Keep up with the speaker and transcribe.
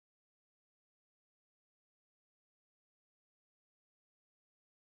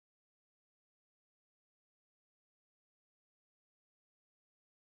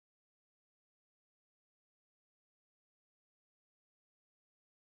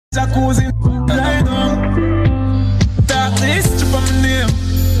Jacuzzi, lie down. Talk the history from my name.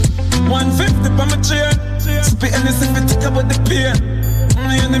 150 from my chain. Spitting this if it take about the pain.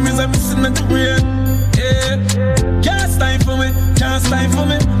 My enemies are missing at the brain. Yeah, can't stand for me, can't stand for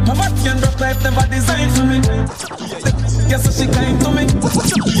me. Poverty and rough life never designed for me. Guess so she kind to me.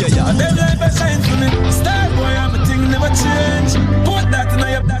 A dead life I shine for me. Star boy, I'm a thing never change. Put that in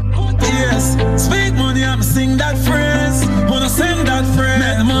your back. Yes, sweet money, I'm sing that phrase. Wanna sing that phrase.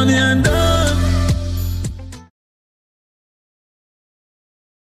 Make the money and done.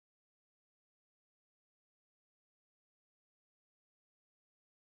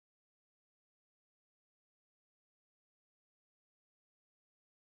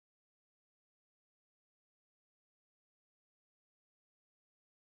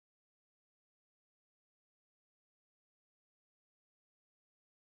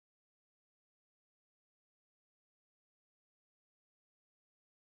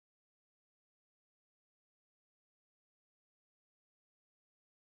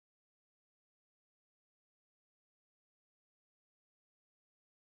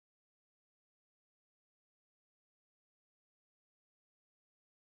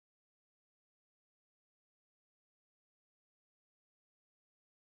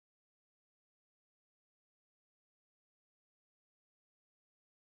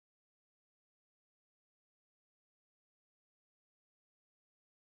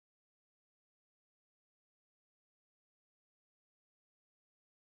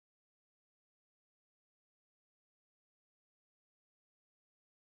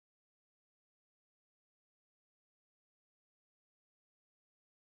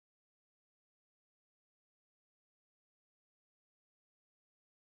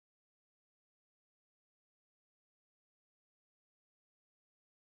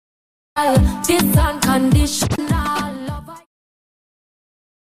 This unconditional love.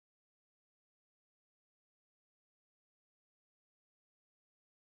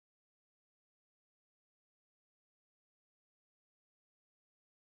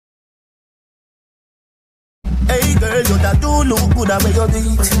 Hey girl, you that do look good at where you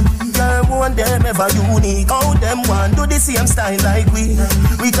do it. Girl, one them ever unique. How them want do the same style like we.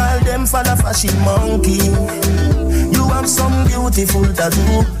 We call them for the fashion monkey. You have some beautiful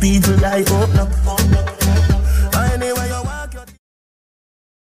tattoo. People like open up. Anyway you walk your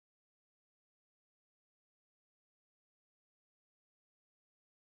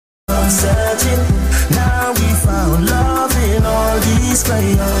searching, now we found love in all these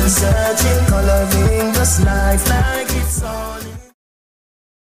crayons. Searching, coloring this life like it's all in.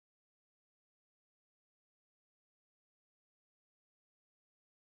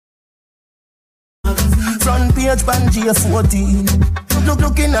 Front page Banjia 14.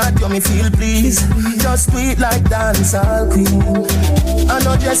 Looking at you, me feel please. Just tweet like dancehall queen. I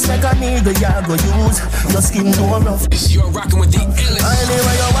know just like a nigga you go use. Your skin don't rough. You're rocking with the illest.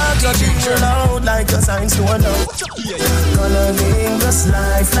 Anyway you walk your thing loud like your signs to know. Coloring this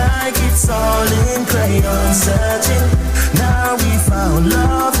life like it's all in crayon. Searching, now we found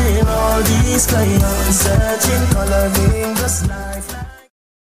love in all these crayons. Searching, coloring this life like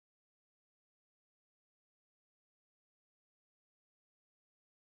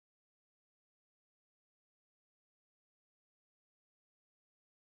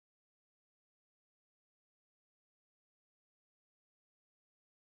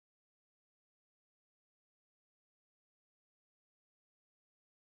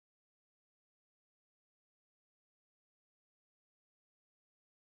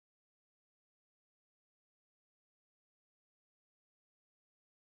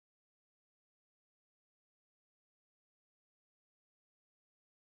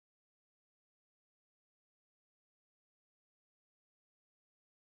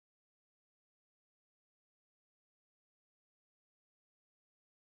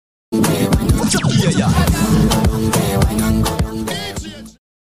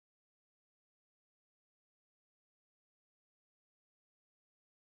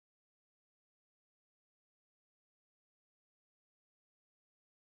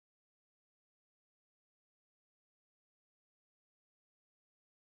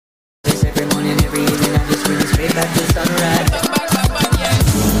every morning, every evening, I just bring it straight back to sunrise.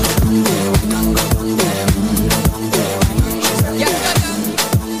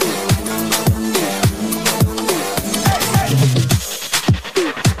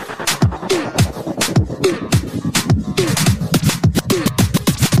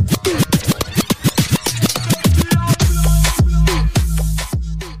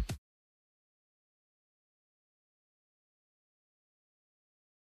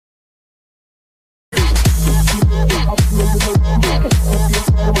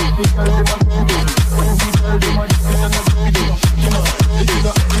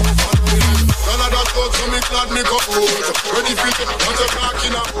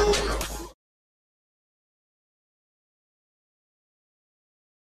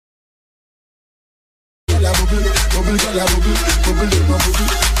 bubble, bubble, gyal a bubble, bubble, dem a bubble,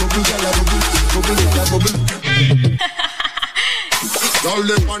 bubble, gyal a bubble, bubble, gyal a bubble. Y'all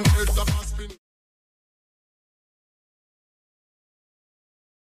live on head that has been.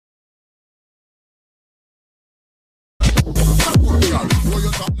 What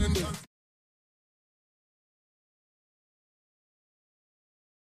you talking?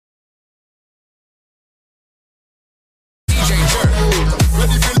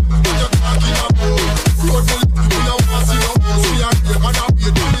 Ready for what you're talking about. Road will we don't want to see no post. We are here and up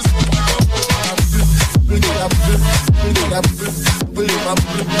here doing this. Bring it up, bring it up, bring it up,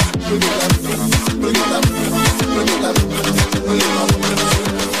 bring it up, bring it up, bring it up, bring it up.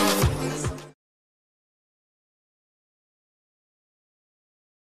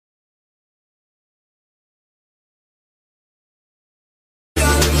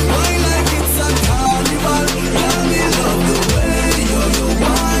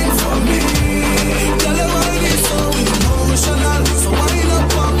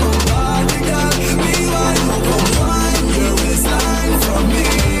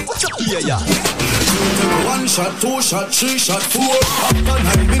 One shot, two shot, three shot, four. After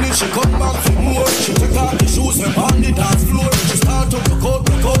 9 minutes, she come back for more. She take off the shoes and on the dance floor. She start to broke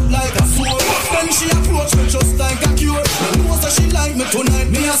out like a sword. Then she approach me just like a cure. She knows that she like me tonight,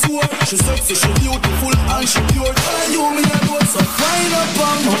 me a swore. She sexy, she beautiful and she pure. Tell you me a know so wind up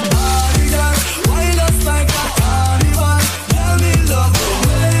on my body, girl. Wind us like a carnival. Tell me love the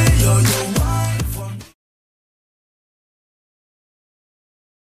way you wine for me.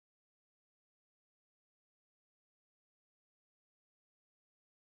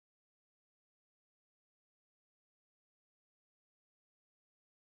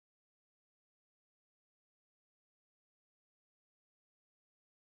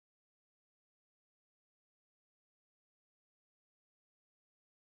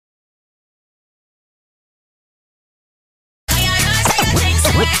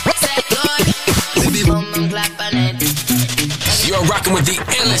 You're rocking with the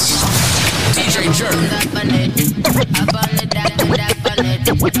illest DJ Jerk.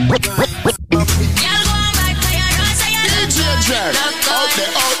 DJ Jerk,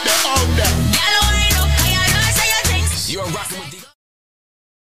 out there. You're rocking with the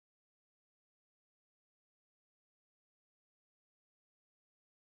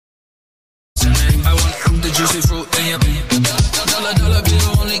I want the juicy fruit in your dollar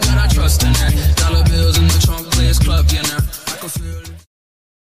bill, only got I trust in that. Dollar bills in the trunk, players club, you know. I can feel it.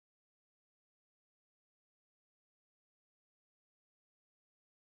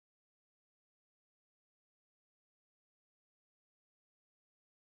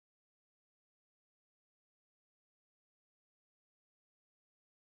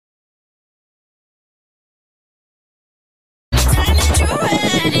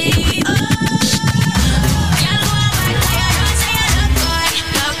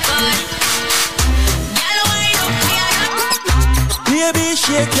 Baby,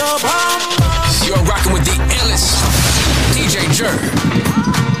 shake your bum. You're rocking with the illest DJ Jerk.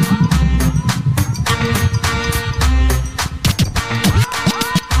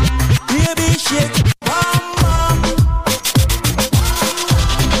 Baby, shake your bum.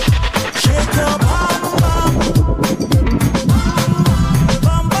 Shake your bum.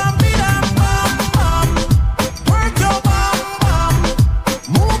 Bum bum bidam bum bum. Work your bum bum.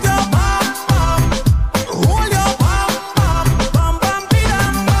 Move your bum bum. Roll your bum bum. Bum bum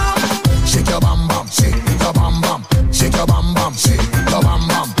bidam bum. Shake your bam bam, shake your bam bam, shake your bam bam, shake your bam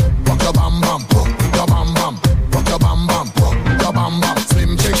bam, rock your bam bam, rock your bam bam, rock your bam bam, rock your bam bam.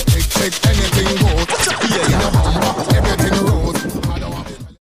 Slim shake, anything goes. Yeah, your bam bam, everything rolls. I don't want it.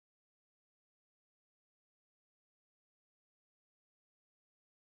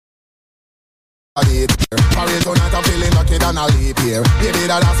 Parade tonight, I'm feeling lucky than a leap year. Baby,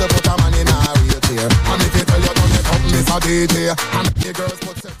 that has to put a man in a wheelchair. And if you tell you don't get up, Miss a DJ, and the girls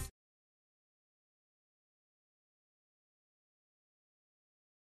put sex.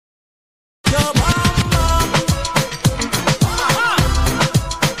 Your bum bum.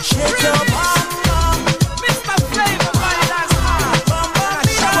 Shake your bum bum. Mr. Flavor, my last man. Bum bum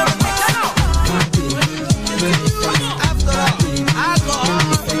bidam After all, I go.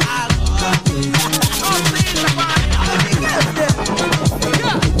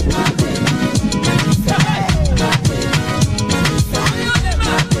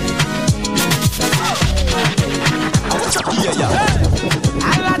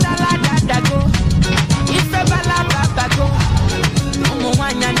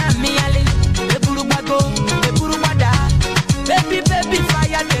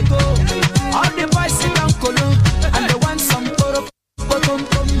 pum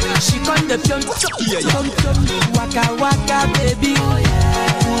pum. She con the pion, pum pum. Waka waka baby,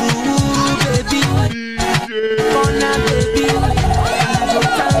 ooh baby, Mona baby. I go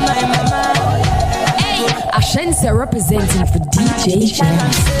tell my mama. Hey, Ashense representing for DJ Jam.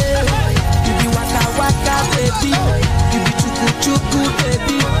 You be waka waka baby, you be chuku chuku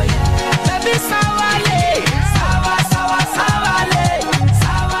baby, baby sawale, sawa sawa sawale,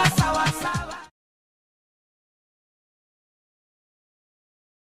 sawa sawa sawa.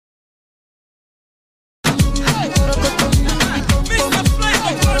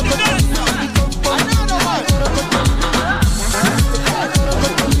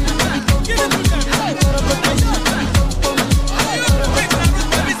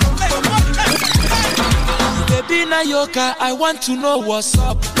 Yoka, I want to know what's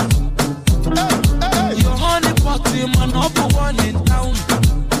up. Your honey pot, my number one in town.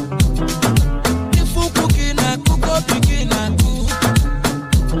 If you cooking, I cook up, begin I cook.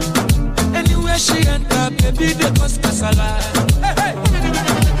 Anywhere she enter, baby, they cause casala. Hey,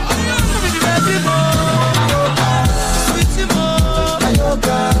 baby, mo, sweetie mo,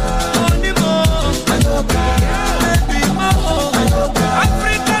 honey mo, baby mo,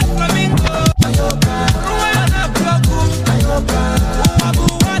 African flamingo.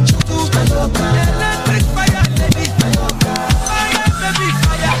 Electric fire, baby. Fire, baby,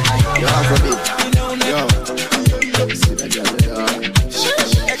 fire. Yo, see that girl there.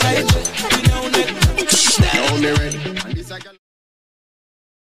 Now me ready. And this I got.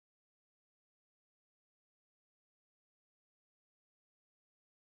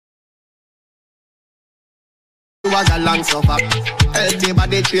 Was a long suffer. Healthy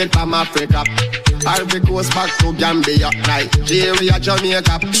body trade from Africa. Ivory Coast back to Gambia, Nigeria,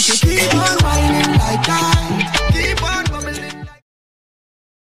 Jamaica. Keep on whining like that. Keep on bubbling like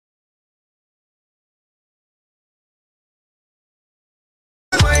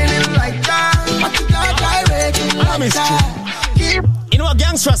whining like that. But you can't direct it like that. You know what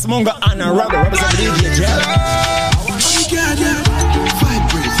gangsters Munga and a Robert represent DJ Jam.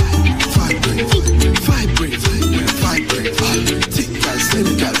 Vibrate. Thick guys, slim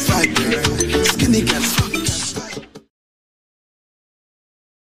guys, vibrate. Skinny guys, fuck guys.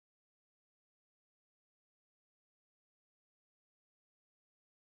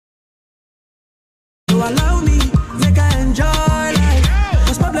 So allow me, make I enjoy life.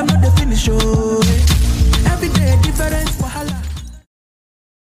 Cause problem not the finish, oh. Every day different wahala.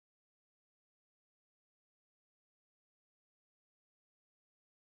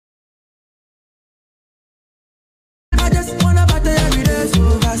 I just wanna battle every day,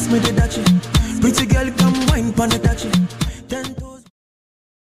 so pass me the dachi. Pretty girl, come wine pon the dachi. 10 toes.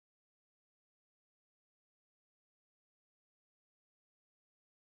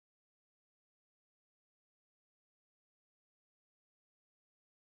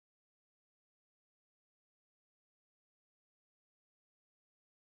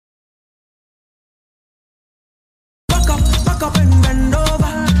 Back up and bend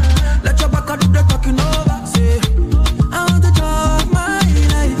over. Let your back do the talking over. Say, I want to talk my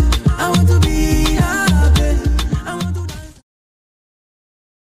life. I want to be happy. I want to dance.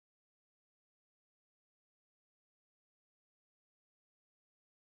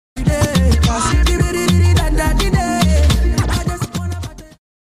 Today, cause I just wanna party.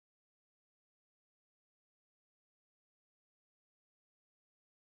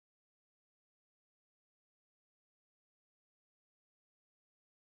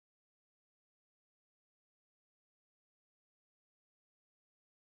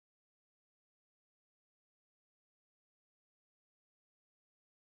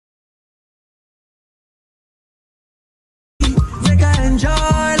 Make I enjoy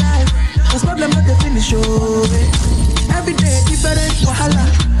life. Cause problem not the finish, oh. Every day different wahala.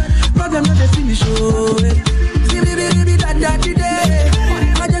 Problem not the finish, oh.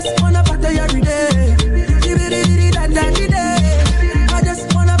 I just wanna party every day. I just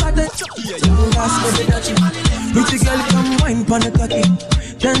wanna party. Pretty girl, come wine pon the cocky.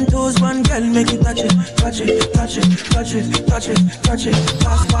 10 toes, one girl, make it touch it.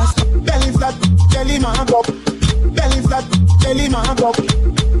 Fast. Belly flat, belly man up. Belly flat, belly man up.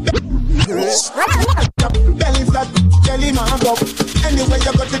 Belly flat, belly man up. Anyway,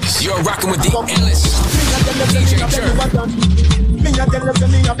 you got it. You're rocking with the endless DJ Jerk. Me a tell you,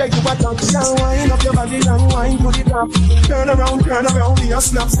 me a beg you a touch. Now wind up your body and wind to the top. Turn around, me a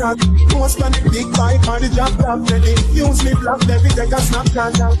snapshot. Post on the big bike on the job top. Ready, use me BlackBerry, take a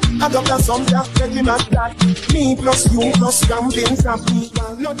snapshot. I got that some jack, ready not that. Me plus you plus gambling, stop me.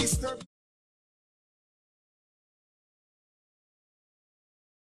 No disturb.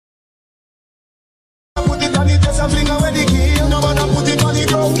 Put it And it just a fling away the key. No matter put it on the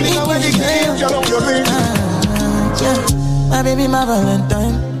ground, fling away the key. You know your ring. Yeah, my baby, my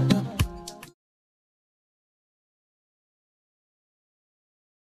Valentine.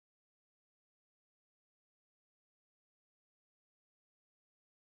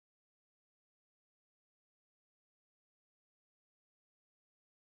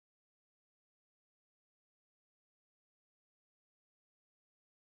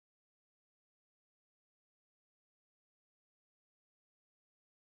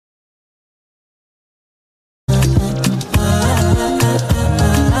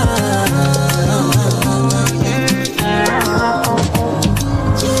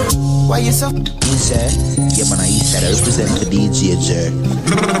 Why you so? Easy. Yeah, man, I used to represent the DJ Jer.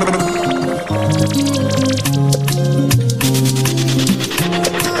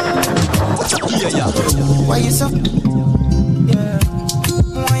 Yeah. Why you so? Yeah.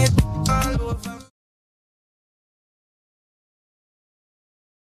 Why you all over?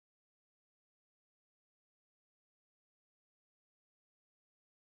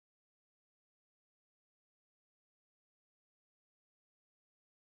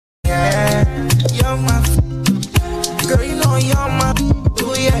 You're my girl, you know you're my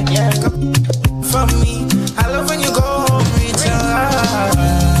ooh, yeah. Come from me. I love when you go home, reach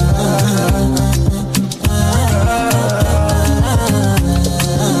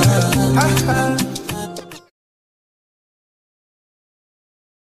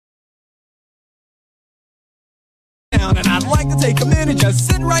And I'd like to take a minute, just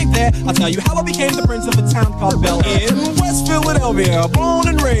sit right there. I'll tell you how I became the prince of a town called Bel Air. In West Philadelphia, born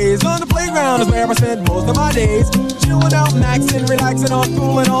and raised on the playground is where I spent most of my days. Chilling out, maxing, relaxing, all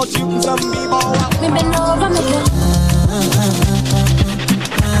cool and all shooting some b-ball out. Me bend over, make it.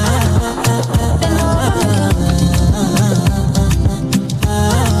 Bend over, make it.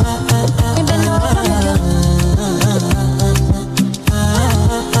 Me bend over, make it.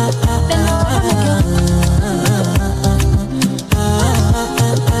 Bend over, make it.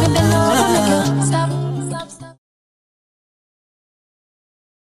 Me bend over, make it. Stop.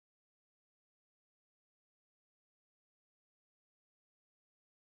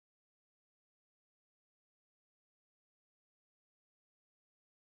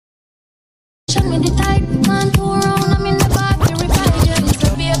 Show me the type, 1, 2 round, I'm in the back, purify you. So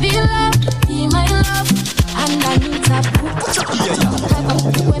baby love, be my love, and I need to type of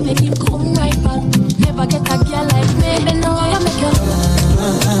when make him come right back. Never get a girl like me, bend over, make you.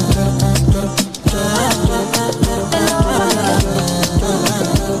 Bend over, make you.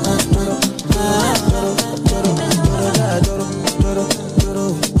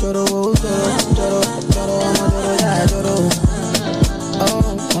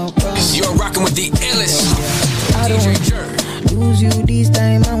 You're rocking with the illest DJ Jer. Lose you this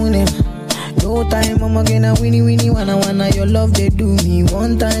time, I win him. No time, I'm gonna winnie, wanna your love, they do me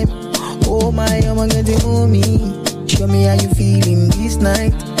one time. Oh my, I'm gonna hold me. Show me how you feeling this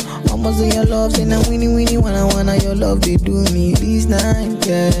night. I'ma say your love, say now winnie, wanna your love, they do me this night,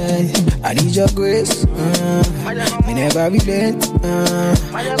 yeah. I need your grace, me never relent,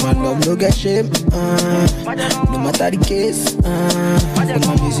 my love no get shame, no matter the case, when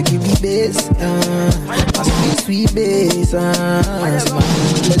my music give me bass, my sweet bass, so my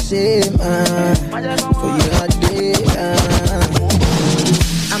the same, for you all day,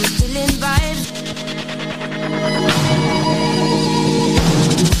 I'm feeling vibes.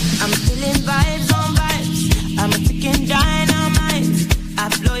 I'm feeling vibes on vibes. I'm a ticking dynamite. I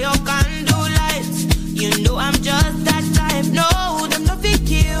blow your candle lights. You know I'm just that type. No, them no fit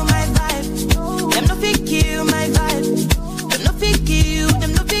kill my vibe. Them no fit kill my vibe. Them no fit kill.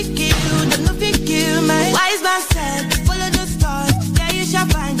 Them no fit kill. Them no fit kill my. Wise man said, follow the stars. There you shall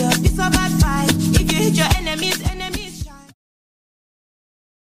find a piece of advice. If you hit your enemies shine.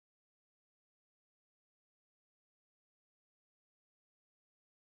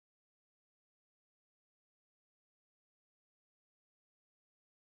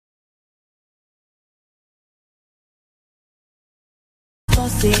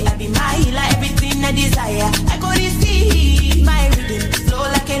 Say I be my healer, everything I desire. I go to see my rhythm flow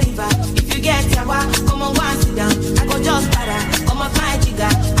like a river. If you get yawa, come on, one sit down. I go just para, come up my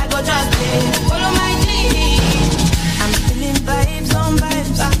jigger. I go just play, follow my dream. I'm feeling vibes on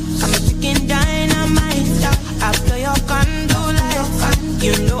vibes. I'm a freaking dynamite. I blow your candle lights.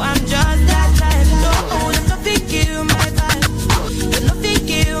 You know I'm just that type. No, there's nothing kill my vibe. There's nothing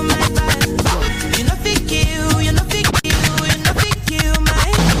kill my vibe. You know fit kill, you know fit kill, you know fit kill my.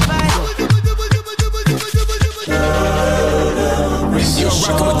 You're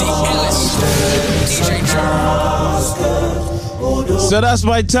rocking with the illest DJ Jer. So that's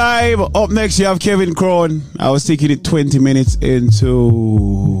my time. Up next, you have Kevin Crown. I was taking it 20 minutes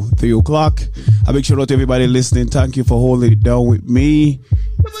into 3 o'clock. I make sure not everybody listening. Thank you for holding it down with me.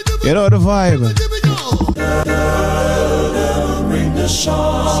 You know the vibe. Bring the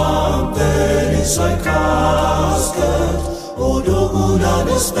champagne inside casket. Odoguna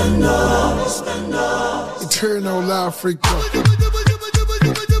the spender. Eternal Africa.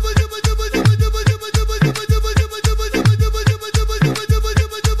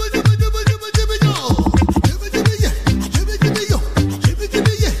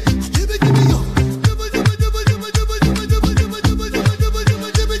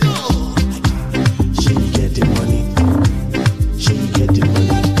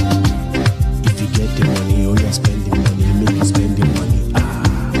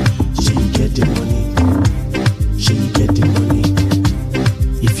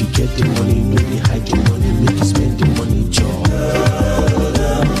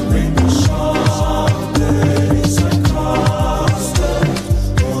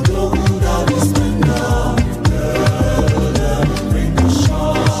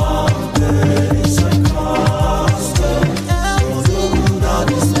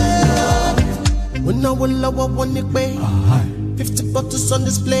 On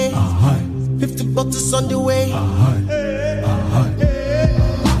display, 50 bottles on the way.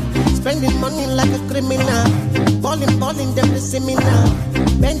 Spending money like a criminal, balling them the seminar.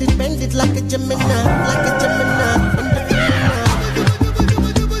 Bend it like a Gemini,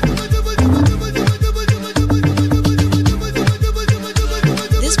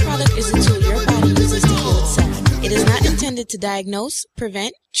 This product is a tool your body uses to heal itself. It is not intended to diagnose,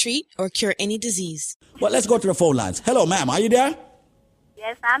 prevent, treat, or cure any disease. Well, let's go to the phone lines. Hello, ma'am. Are you there?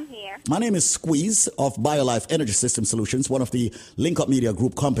 Yes, I'm here. My name is Squeeze of BioLife Energy System Solutions, one of the Link Up Media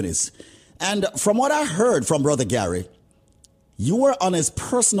Group companies. And from what I heard from Brother Gary, you were on his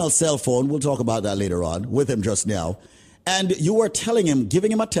personal cell phone, we'll talk about that later on, with him just now, and you were telling him,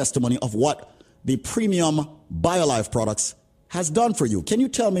 giving him a testimony of what the premium BioLife products has done for you. Can you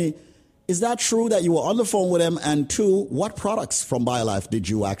tell me, is that true that you were on the phone with him? And two, what products from BioLife did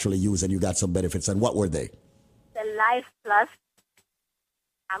you actually use and you got some benefits, and what were they? The Life Plus.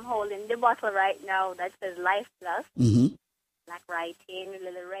 I'm holding the bottle right now that says Life Plus. Mm-hmm. Black writing, a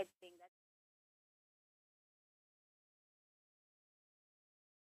little red thing.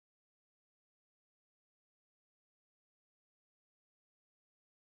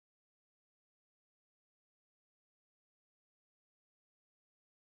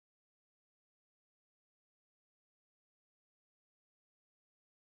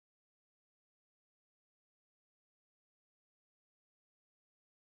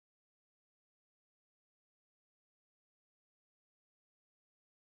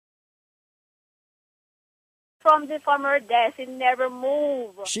 From her desk, it never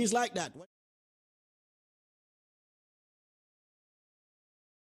moved. She's like that.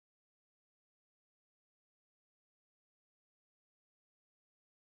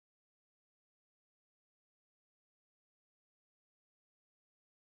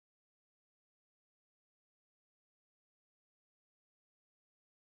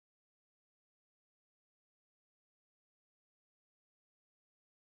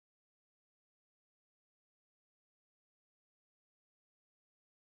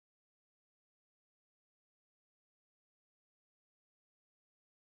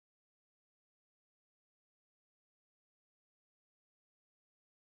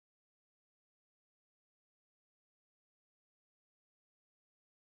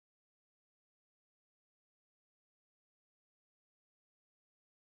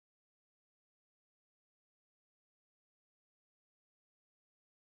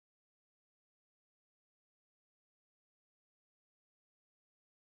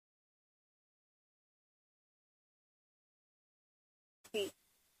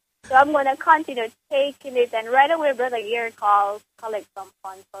 So I'm going to continue taking it, and right away, Brother Gear calls, collect some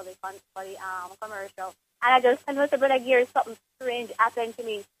funds for the commercial. And I just told Brother Gear something strange happened to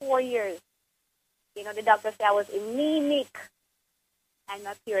me in 4 years. You know, the doctor said I was anemic, and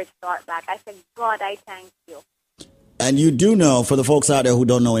my period start back. I said, God, I thank you. And you do know, for the folks out there who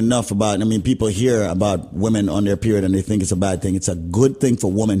don't know enough about, I mean, people hear about women on their period and they think it's a bad thing. It's a good thing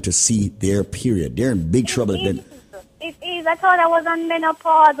for women to see their period. They're in big trouble. It is. I thought I was on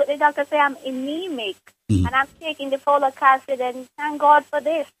menopause, but the doctor said I'm anemic. And I'm taking the folic acid, and thank God for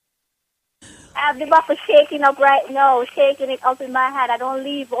this. I have the bottle shaking up right now, shaking it up in my hand. I don't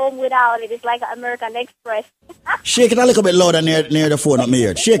leave home without it. It's like an American Express. Shake it a little bit louder near the phone up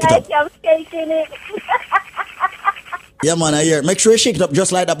here. Shake it up. I'm shaking it. Yeah, man, I hear it. Make sure you shake it up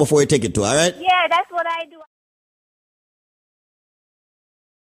just like that before you take it to, all right? Yeah, that's what I do.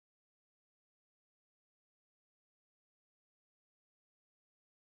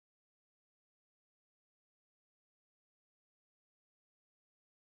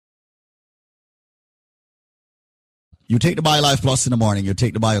 You take the BioLife Plus in the morning, you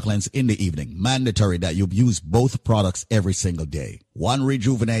take the BioCleanse in the evening. Mandatory that you use both products every single day. One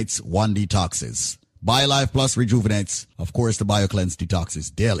rejuvenates, one detoxes. BioLife Plus rejuvenates. Of course, the BioCleanse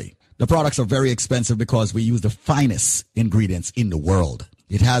detoxes daily. The products are very expensive because we use the finest ingredients in the world.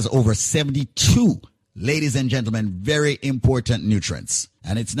 It has over 72, ladies and gentlemen, very important nutrients.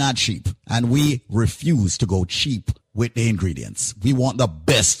 And it's not cheap. And we refuse to go cheap with the ingredients. We want the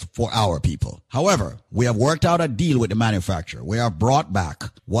best for our people. However, we have worked out a deal with the manufacturer. We have brought back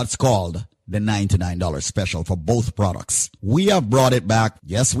what's called the $99 special for both products. We have brought it back.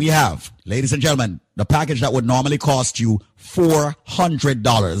 Yes, we have. Ladies and gentlemen, the package that would normally cost you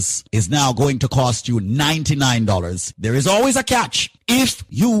 $400 is now going to cost you $99. There is always a catch if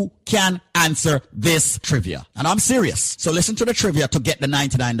you can answer this trivia. And I'm serious. So listen to the trivia to get the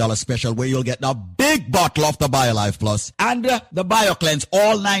 $99 special where you'll get the big bottle of the BioLife Plus and the BioCleanse,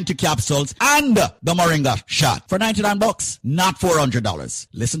 all 90 capsules, and the Moringa shot for $99, not $400.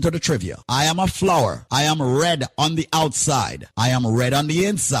 Listen to the trivia. I am a flower. I am red on the outside. I am red on the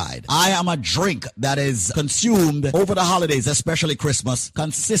inside. I am a drink that is consumed over the holidays, especially Christmas,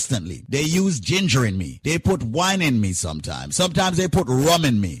 consistently. They use ginger in me. They put wine in me sometimes. Sometimes they put rum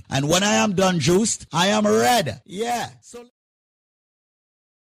in me. And when I am done juiced, I am red. Yeah. So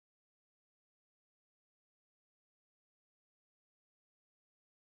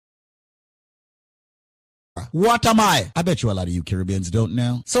what am I? I bet you a lot of you Caribbeans don't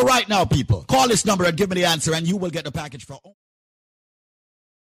know. So right now, people, call this number and give me the answer and you will get the package for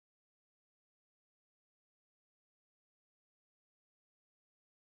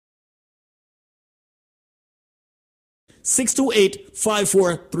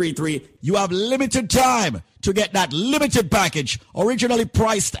 628-5433. You have limited time to get that limited package, originally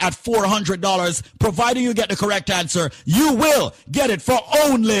priced at $400. Providing you get the correct answer, you will get it for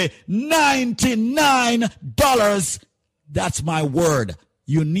only $99. That's my word.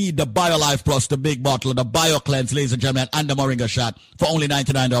 You need the BioLife Plus, the big bottle, the BioCleanse, ladies and gentlemen, and the Moringa shot for only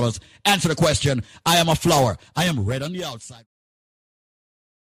 $99. Answer the question. I am a flower. I am red on the outside.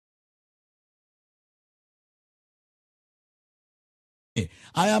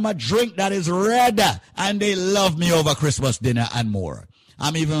 I am a drink that is red, and they love me over Christmas dinner and more.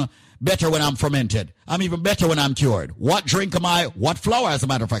 I'm even better when I'm fermented. I'm even better when I'm cured. What drink am I? What flower, as a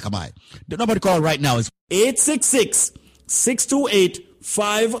matter of fact, am I? The number to call right now is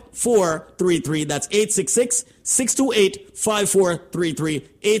 866-628-5433. That's 866-628-5433.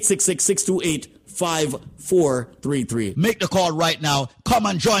 866-628-5433. Make the call right now. Come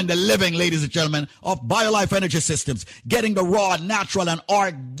and join the living, ladies and gentlemen, of BioLife Energy Systems. Getting the raw, natural, and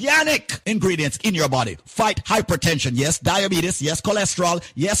organic ingredients in your body. Fight hypertension. Yes, diabetes. Yes, cholesterol.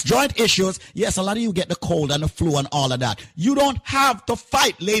 Yes, joint issues. Yes, a lot of you get the cold and the flu and all of that. You don't have to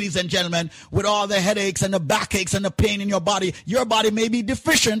fight, ladies and gentlemen, with all the headaches and the backaches and the pain in your body. Your body may be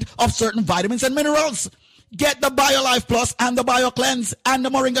deficient of certain vitamins and minerals. Get the BioLife Plus and the BioCleanse and the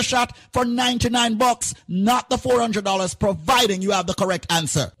Moringa shot for $99, not the $400, providing you have the correct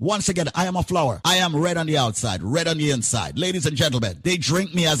answer. Once again, I am a flower. I am red on the outside, red on the inside. Ladies and gentlemen, they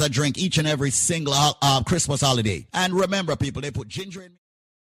drink me as I drink each and every single Christmas holiday. And remember, people, they put ginger in me.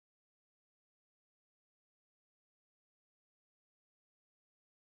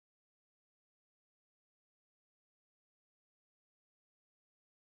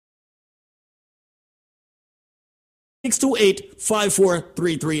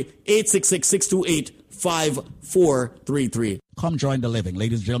 (628-5433) 866-628-5433. Come join the living,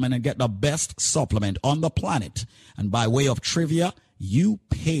 ladies and gentlemen, and get the best supplement on the planet. And by way of trivia, you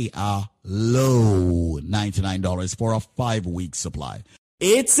pay a low $99 for a 5-week supply.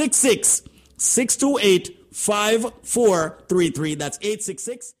 866-628-5433. That's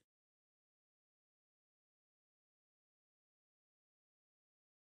 866.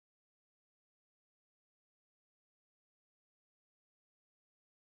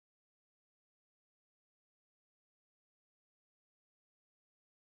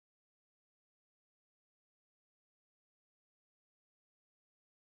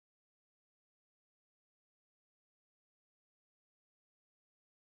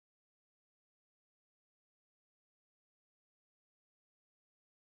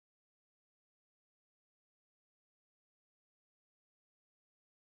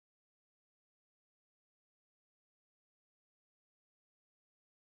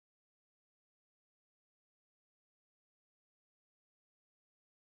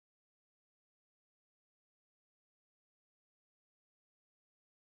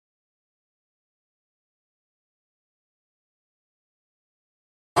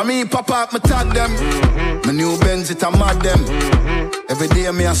 I mean, pop up, me tag them. My new Benz, it a mad them. Every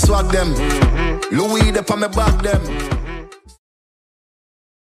day me a swag them. Louis, they pa me back them.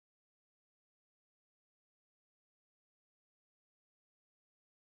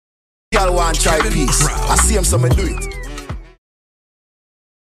 want try peace. I see him, so me do it.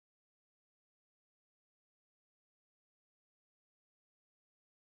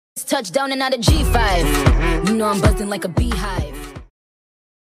 Touchdown and not a G5. You know I'm buzzing like a beehive.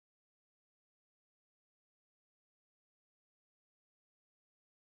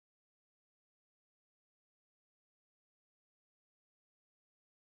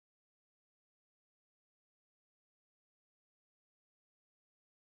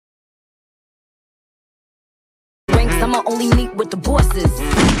 Ranks, I'ma only meet with the bosses.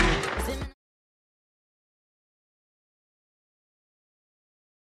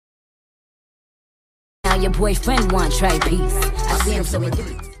 Now your boyfriend want try peace. I see him, so we do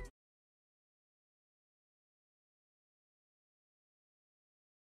it.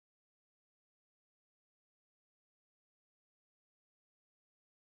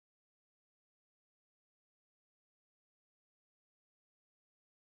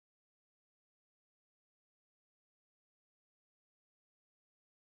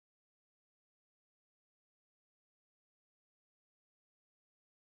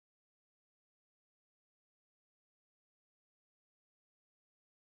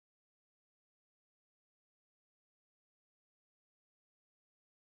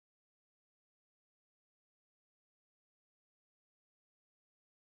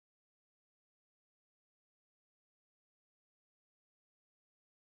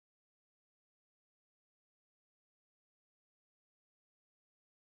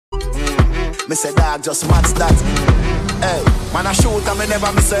 Me say dog just match that. Hey, man I shoot and me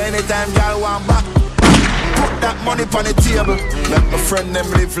never miss her anytime y'all want back. Put that money on the table. Let my friend them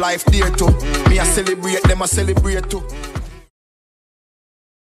live life there too. Me I celebrate, them I celebrate too.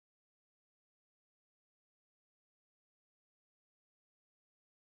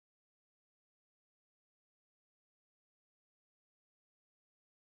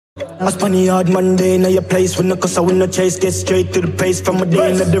 A funny hard Monday, now your place when the cause I win no chase, get straight to the pace from a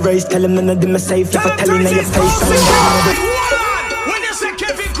day into the race. Tell him none of them are safe. If I tell him now your face, When you say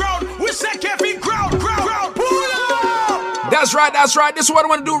Kevin Crown, we say Kevin Crown. That's right, that's right. This is what I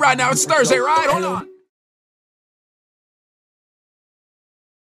want to do right now. It's Thursday, right? Hold on.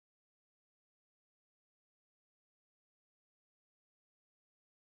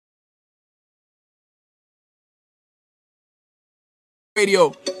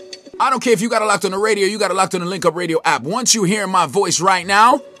 Radio. I don't care if you got it locked on the radio, you got it locked on the Link Up Radio app. Once you hear my voice right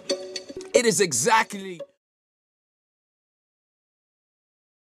now, it is exactly...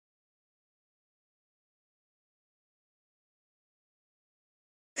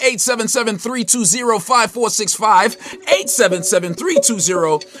 (877-320-5465)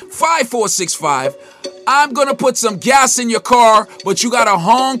 877-320-5465. I'm gonna put some gas in your car, but you gotta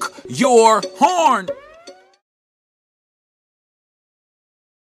honk your horn.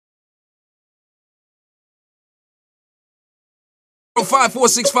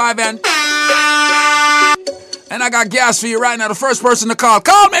 (546-5) and I got gas for you right now. The first person to call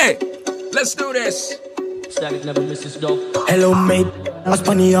me. Let's do this. Hello mate, a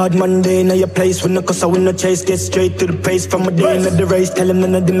funny hard Monday, now your place when the cause I win no chase, get straight to the pace from a day into the race. Tell him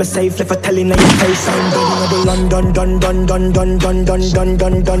none of them are safe. If I tell him now your face, I'm done. London, done.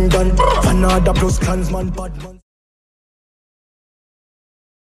 Fanada plus clansman, bad man.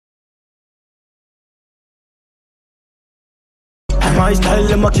 My style,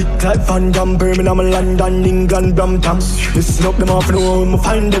 them a kick like Van Damme, Birmingham, London, England, Brampton. Listen up, them off the home,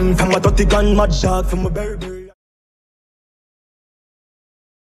 find them from a dirty gun, mad dog, from a berry.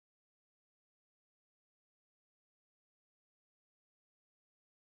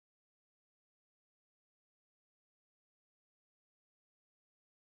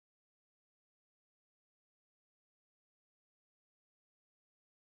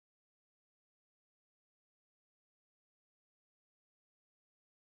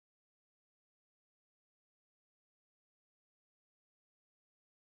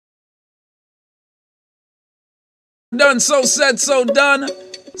 Done, so said, so done.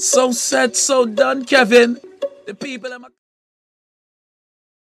 So said, so done, Kevin. The people in my...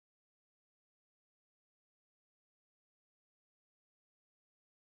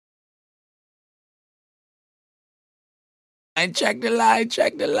 And check the line,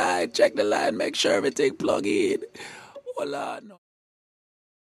 make sure everything plug in. Hold on.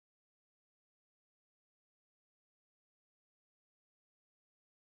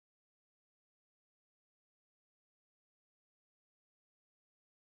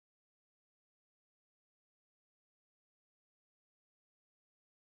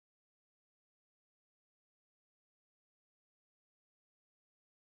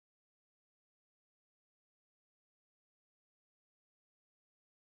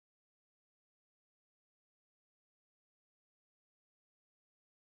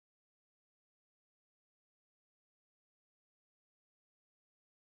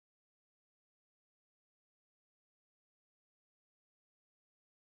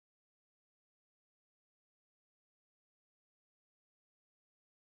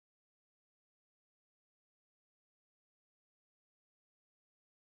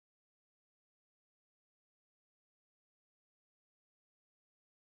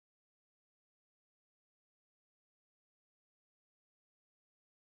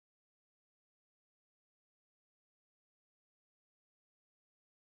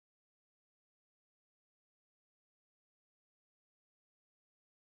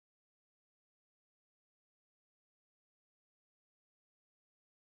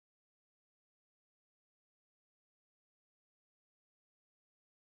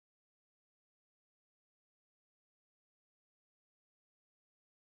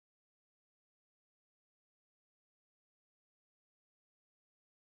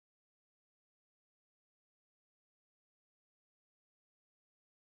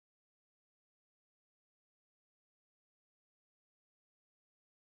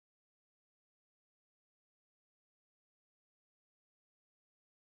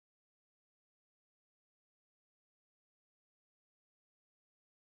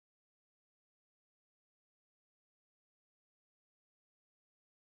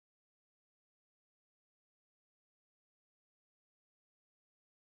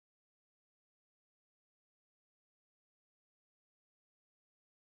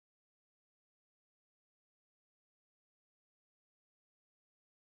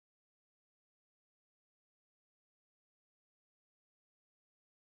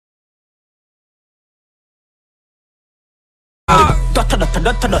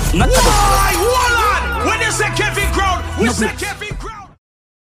 Why, hold on! When you say Kevin Crown, we say Kevin Crown.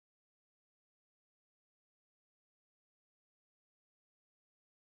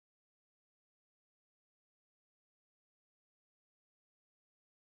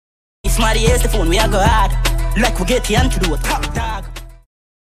 If Maddie hears the phone, we are go hard. Like we get the antidote, top dog.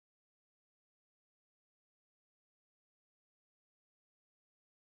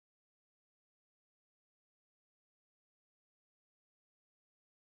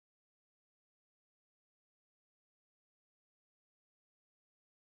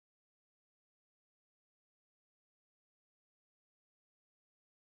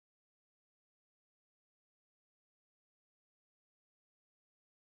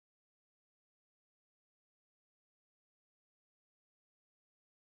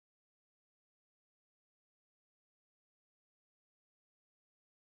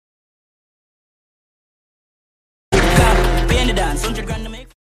 Dance, 100 grand to make.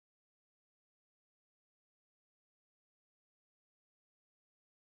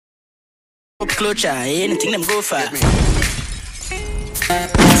 Cup clutcher, anything them go for. Cup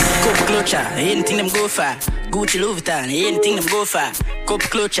clutcher, anything them go for. Gucci, Louis Vuitton, anything them go for. Cup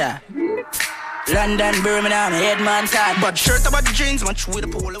clutcher. London, Birmingham, Headman, Todd. But shirt about the jeans, much with a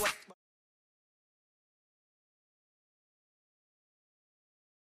polo.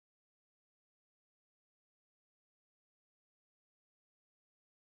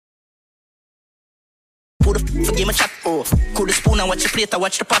 Forgive my chat, oh. Cool the spoon and watch the plate, I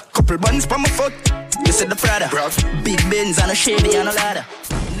watch the pot. Couple buns from my foot. You said the Prada. Big Benz and a Chevy and a ladder.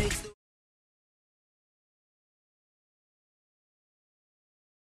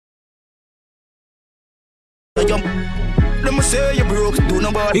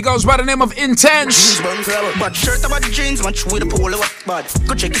 He goes by the name of Intense. But shirt about the jeans, match with a polo. But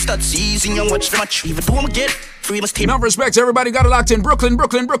go check your stats, season and watch the match. Even though I'm get free, must take. Enough respect, everybody got it locked in Brooklyn.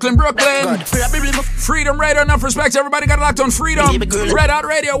 Freedom Radio, enough respect, everybody got it locked on Freedom. Red Hot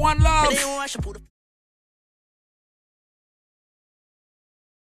Radio, one love.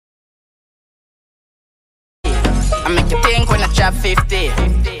 I make you think when I drop 50.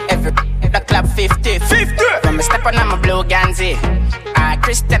 Every the club 50. From a step on I'm a blue Ganzi.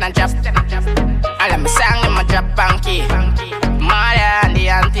 Christian and drop. All of my song in my drop banky. Mother and the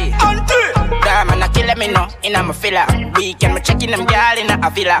auntie. Diamond a killer me no, in a my filler. Weekend me checking them girl in a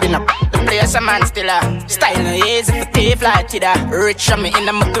villa. In a the place a man still a. Style no easy for thief like Tida. Rich on me in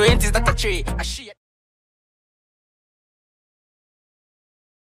my 20s that a tree. A shit.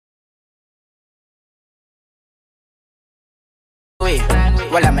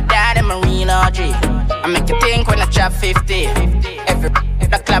 Well, I'm a dad in Marine RG. I make you think when I drop 50. Every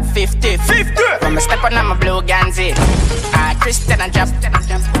the club 50. From a step on I'm a blue Ganzi. Christian and drop.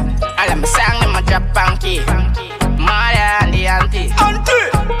 All of my song in my drop banky. Mother and the auntie.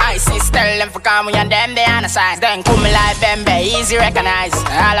 I say tell them for come and them they on the side. Then come me like Bembe, easy recognize.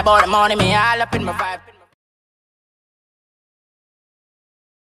 All about the money, me all up in my vibe.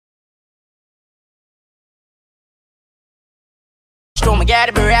 Me get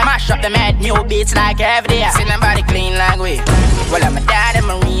it, mash up the mad new beats like every day. See nobody clean like we. Well, I'm a dad in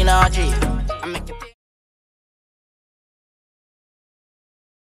Marine RG. I make it.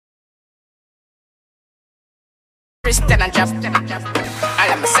 Christian and drop. All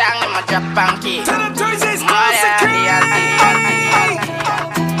of my song in my drop banky.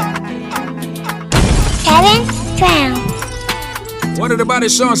 Kevin Crown. One of the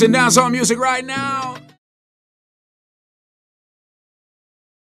baddest songs in dancehall music right now.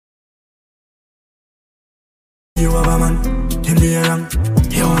 You have a man, tell me you're wrong.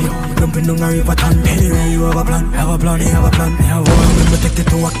 Yo, jumping down the river town. Anyway, you have a plan, have a plan, have a plan. Have a one, we take it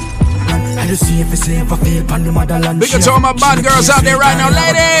to work. I just see if it's safe, I feel pan the motherland. Big up to all my bad girls out there right now,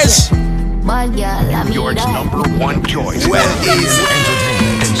 ladies. Bad girl, I'm New York's #1 choice. Well, easy,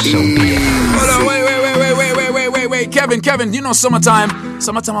 entertainment, and so hold on, wait. Kevin, you know summertime.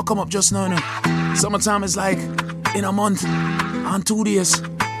 Summertime will come up just now, no? Summertime is like in a month, on 2 days.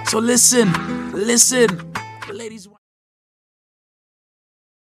 So listen. Ladies,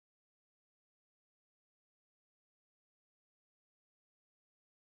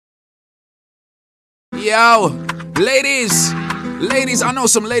 yo, ladies, I know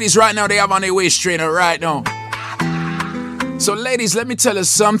some ladies right now, they have on their waist trainer right now. So ladies, let me tell you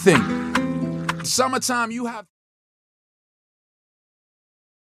something. Summertime, you have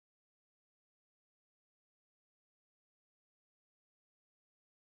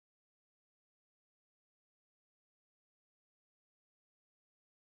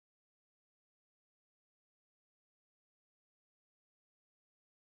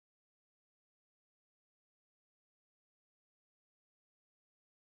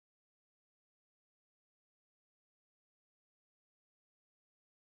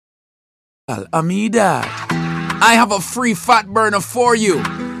Amida. I have a free fat burner for you.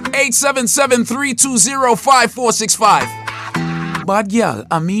 877-320-5465. Bad girl,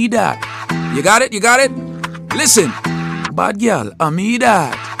 Amida. You got it? You got it? Listen. Bad girl,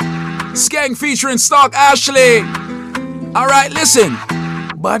 Amida. Skank featuring Stock Ashley. Alright, listen.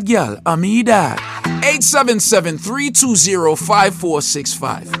 Bad girl, Amida.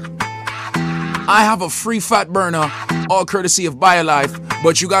 877-320-5465. I have a free fat burner, all courtesy of BioLife,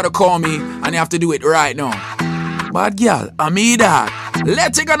 but you gotta call me and you have to do it right now. Bad girl, Amida.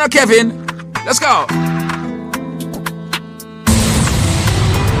 Let's take on Kevin. Let's go.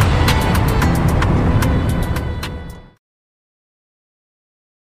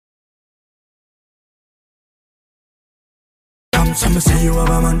 Some say you have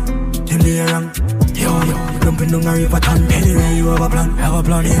a man, tell me around. Yo, dumping on a river tan. Anyway, you have a plan, have a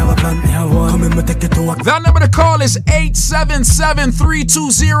plan, have a plan, have one. Come in, me take it to work. That number to call is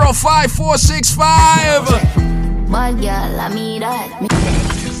 877-320-5465. Bad girl, I mean that.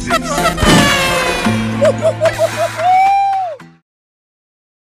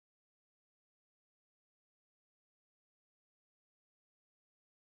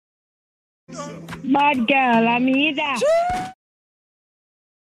 Bad girl, I mean that.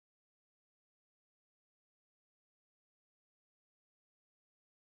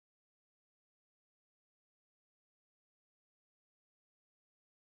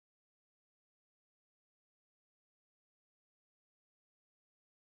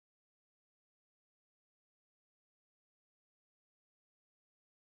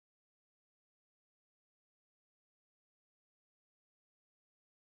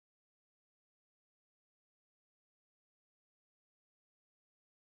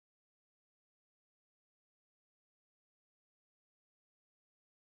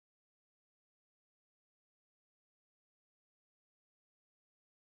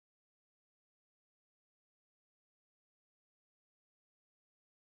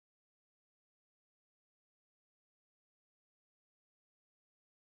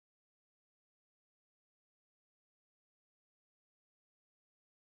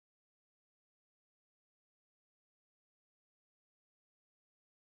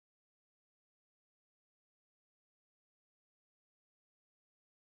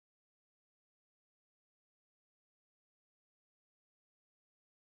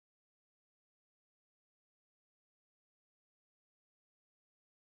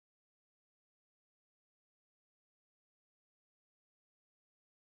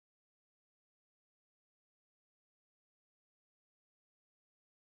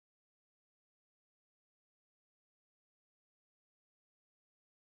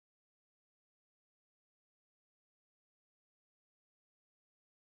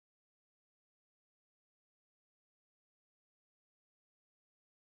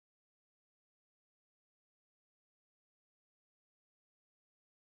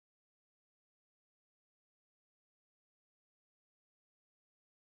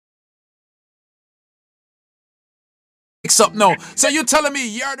 Up no. So you're telling me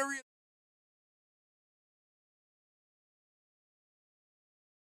you're the real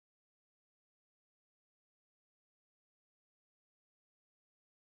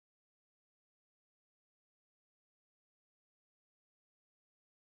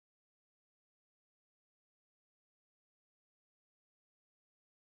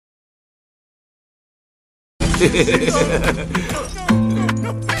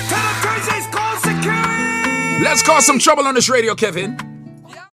Let's cause some trouble on this radio, Kevin.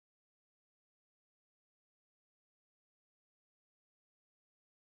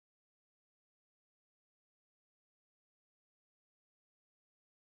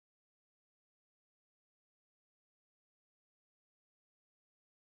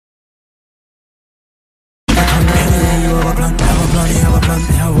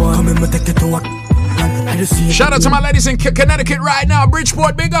 Shout out to my ladies in Connecticut right now.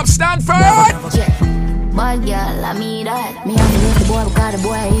 Bridgeport, big up, Stanford. Bad girl, I mean that. Me have to make the boy because the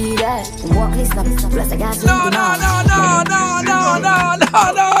boy eat that. Walk this up, plus I got to No.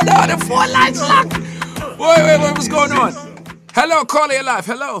 The phone line's locked. Wait, what's going on? Hello, caller, your life.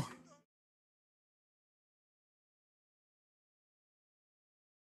 Hello.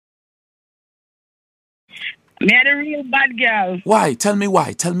 Me are the real bad girl. Why? Tell me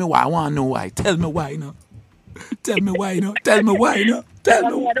why. I want to know why. Tell me why, no. Tell me why. Me are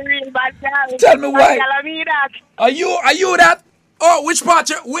the real bad girl. Tell me why. Bad girl, I mean that. Are you that? Oh, which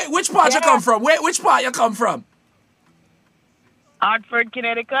part you come from? Which part you come from? Hartford,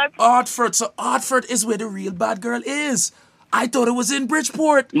 Connecticut. Hartford. So Hartford is where the real bad girl is. I thought it was in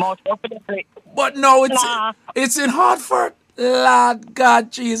Bridgeport. Most definitely. But no, it's in Hartford. Lord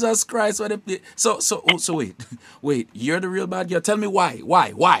God, Jesus Christ. So wait. You're the real bad girl. Tell me why.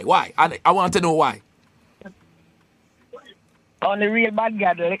 I want to know why. Only real bad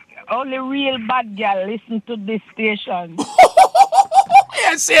girl listen to this station.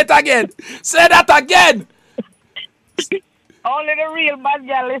 Yeah, say it again. Say that again. Only the real bad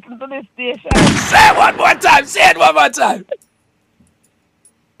girl listen to this station. Say it one more time.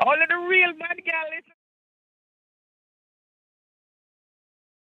 Only the real bad girl listen.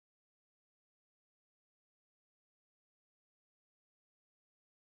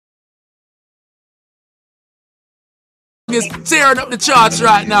 Is tearing up the charts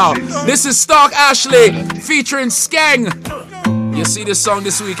right now. This is Stark Ashley featuring Skeng. You see this song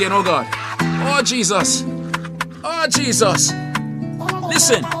this weekend, oh God. Oh Jesus.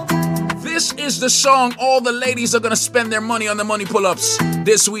 Listen, this is the song all the ladies are gonna spend their money on the money pull-ups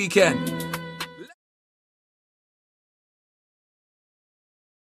this weekend.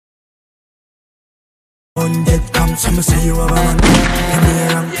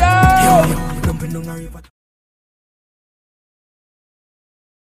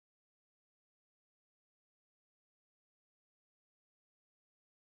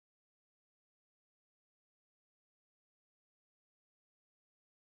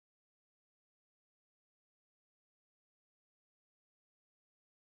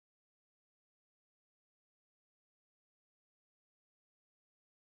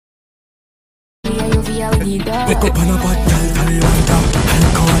 Pick up on a bottle, Talenta,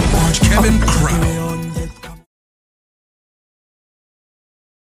 alcohol, punch, Kevin Crown.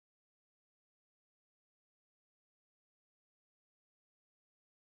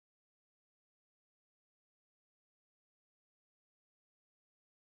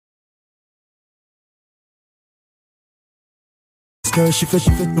 Girl, she fit,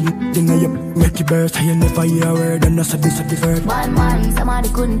 dinner, you make it burst. You never hear a word, and that's a first. One man, somebody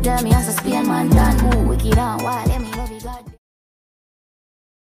couldn't tell me as a Spain man done. Ooh, wicked and wild, let me love you, God.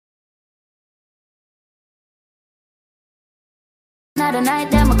 Now the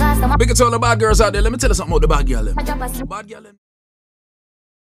night, them cause Big it to all the bad girls out there. Let me tell you something about the bad girl. Bad girl.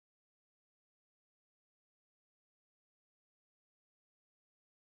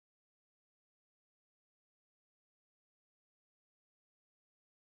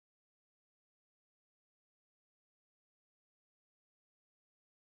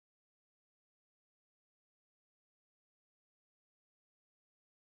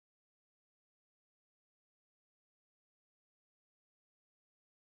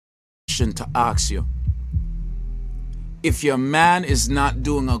 To ask you, if your man is not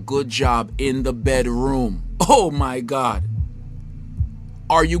doing a good job in the bedroom, oh my God,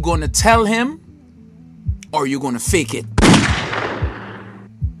 are you going to tell him or are you going to fake it?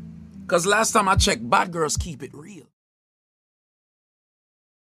 Because last time I checked, bad girls keep it real.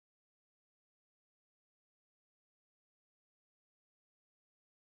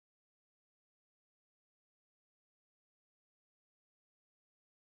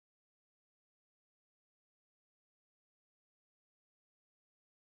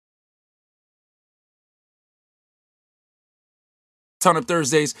 Turn Up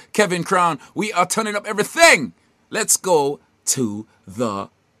Thursdays, Kevin Crown. We are turning up everything. Let's go to the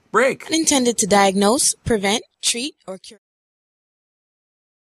break. Intended to diagnose, prevent, treat, or cure.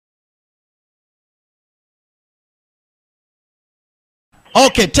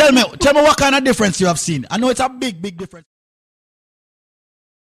 Okay, tell me what kind of difference you have seen. I know it's a big difference.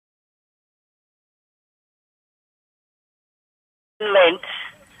 Length.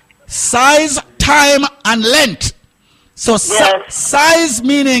 Size, time, and length. So yes. Size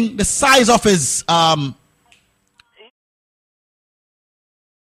meaning the size of his No,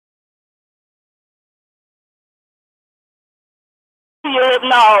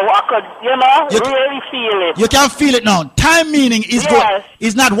 I could, really feel it. You can feel it now. Time meaning is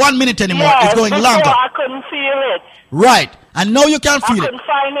is not 1 minute anymore. Yes, it's going longer. I couldn't feel it. Right. And now you can feel it. I couldn't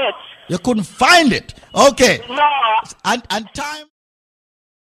find it. You couldn't find it. Okay. No. And time.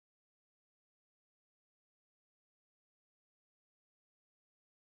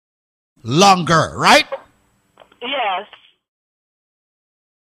 Longer, right? Yes.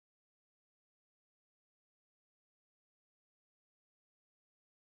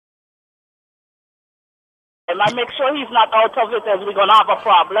 And I make sure he's not out of it, as we're going to have a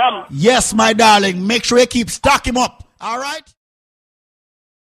problem. Yes, my darling. Make sure you keep stock him up. All right?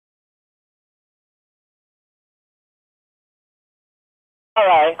 All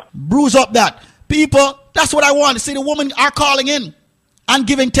right. Bruise up that. People, that's what I want to see. The women are calling in and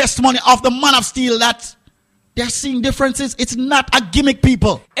giving testimony of the man of steel that They're seeing differences. It's not a gimmick,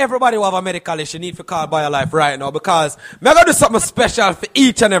 people. Everybody who have a medical issue need to call BioLife right now because we're going to do something special for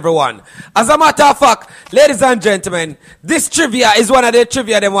each and every one. As a matter of fact, ladies and gentlemen, this trivia is one of the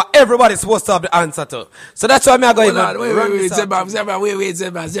trivia that everybody's supposed to have the answer to. So that's why I'm going to wait, Zedbar,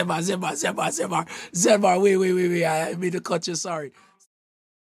 wait, I made a cut you, sorry.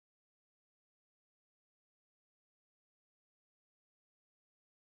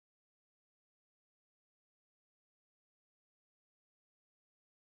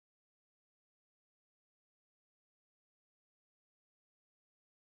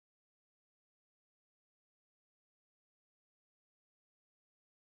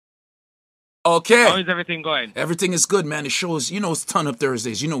 Okay. How is everything going? Everything is good, man. It shows, it's Turn Up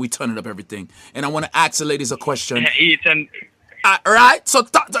Thursdays. We turn it up everything. And I want to ask the ladies a question. Right? So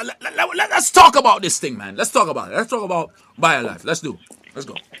let's talk about this thing, man. Let's talk about it. Let's talk about BioLife. Let's go.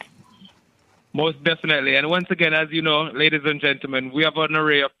 Most definitely. And once again, as you know, ladies and gentlemen, we have an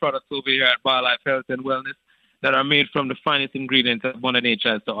array of products over here at BioLife Health and Wellness that are made from the finest ingredients that Mother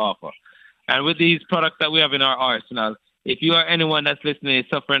Nature has to offer. And with these products that we have in our arsenal, if you are anyone that's listening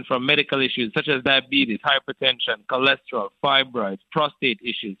suffering from medical issues such as diabetes, hypertension, cholesterol, fibroids, prostate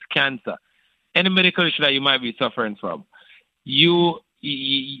issues, cancer, any medical issue that you might be suffering from, you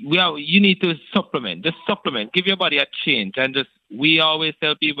need to supplement. Just supplement. Give your body a change. And we always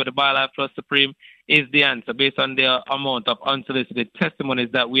tell people the BioLife Plus Supreme is the answer based on the amount of unsolicited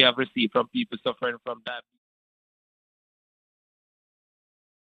testimonies that we have received from people suffering from diabetes.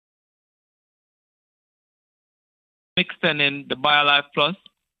 Extending the BioLife Plus,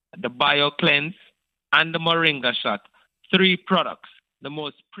 the BioCleanse, and the Moringa Shot. 3 products, the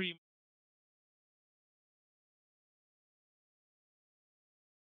most premium.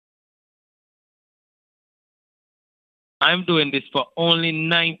 I'm doing this for only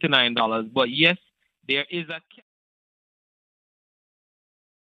 $99, but yes, there is a $.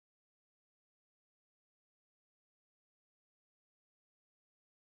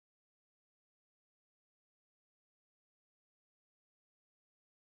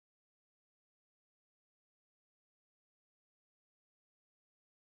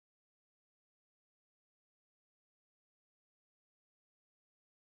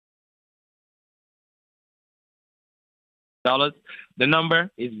 The number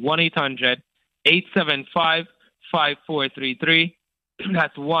is 1-800-875-5433.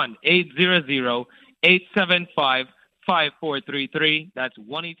 That's 1-800-875-5433. That's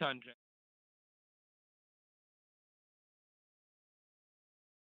 1-800.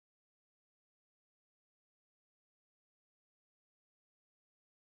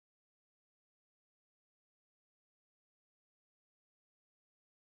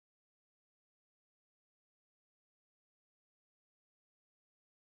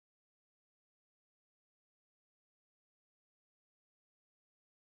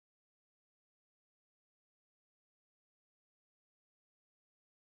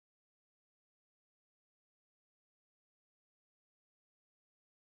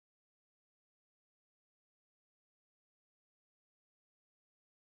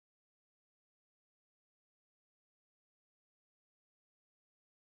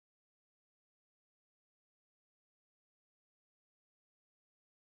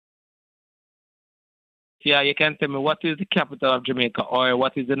 Yeah, you can tell me what is the capital of Jamaica or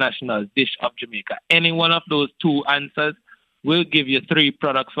what is the national dish of Jamaica. Any one of those 2 answers will give you 3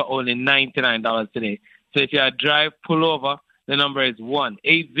 products for only $99 today. So if you drive, pull over. The number is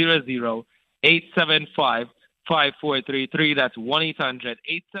 1-800-875-5433. That's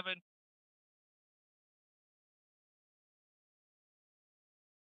 1-800-875.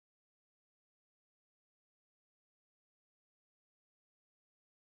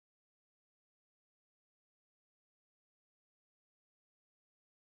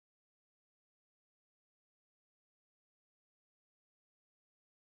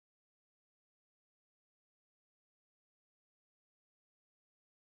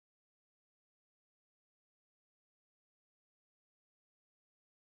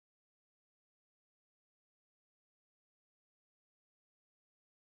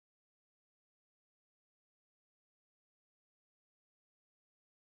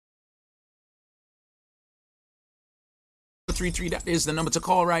 That is the number to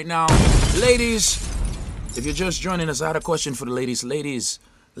call right now. Ladies, if you're just joining us, I had a question for the ladies,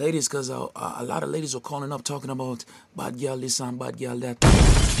 because a lot of ladies are calling up talking about bad girl this and bad girl that.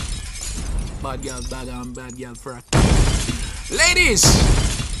 Bad girl bad and bad girl frat.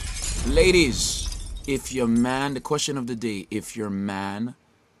 Ladies, if your man, the question of the day, if your man,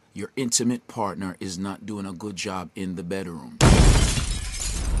 your intimate partner is not doing a good job in the bedroom,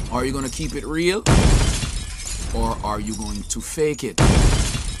 are you going to keep it real? or are you going to fake it?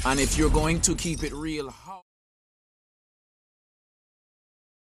 And if you're going to keep it real, how?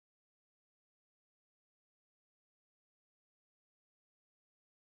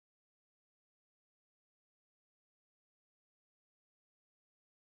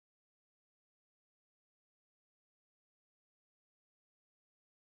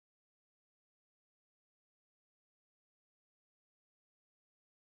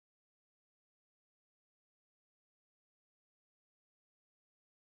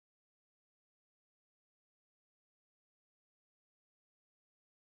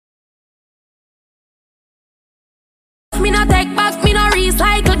 Me no take back, me no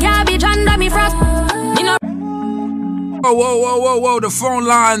recycle garbage under me frock. Me no. Whoa. The phone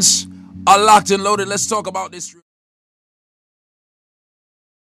lines are locked and loaded. Let's talk about this.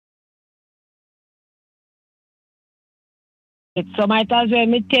 So might as well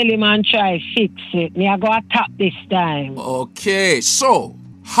me tell him and try fix it. Me I go tap this time. Okay, so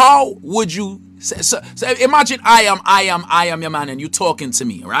how would you say, so imagine I am your man and you talking to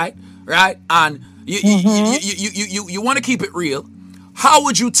me, right? And you want to keep it real. How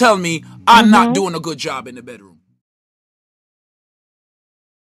would you tell me I'm not doing a good job in the bedroom?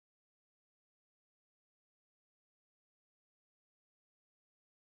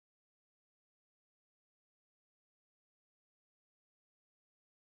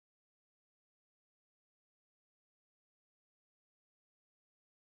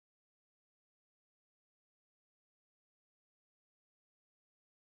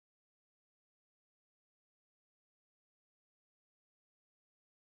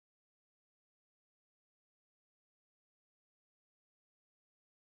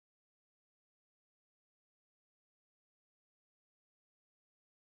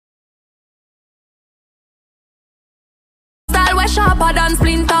 Sharper than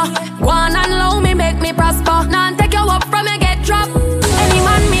splinter. Go on and allow me make me prosper. Now take you up from you get dropped. Any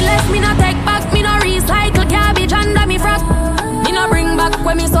man me left me no take back. Me no recycle garbage under me frock. Me no bring back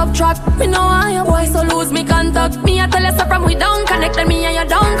when me subtract. Me no want your boy so lose me contact. Me a tell you so from we don't connect and me and you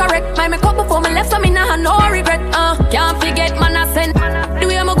don't correct. My make up before me left so me nah have no regret. Can't forget man I send. The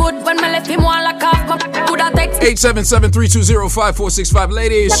way I'm good when me left him one lock off. My coulda text 877-320-5465.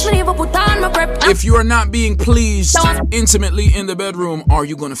 Ladies, if you are not being pleased intimately in the bedroom, are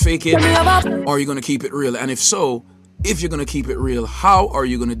you going to fake it? Or are you going to keep it real? And if so, if you're going to keep it real, how are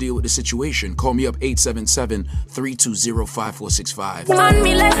you going to deal with the situation? Call me up 877-320-5465. Man,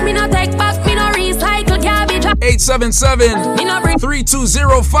 me left me no take back, me no recycle garbage.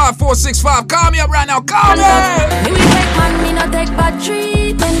 877-320-5465. Call me up right now. Call me. Me take man, me no take bad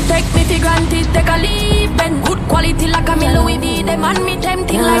treatment. Take me for granted, take a leave. Then good quality like a me Louis V. Them and me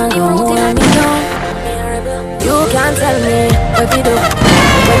tempting like the fruit in me down. You can't tell me what we do,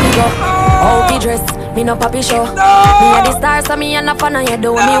 where we go, how we dress. Me no papi show. Me a the star, so me a no fan of you.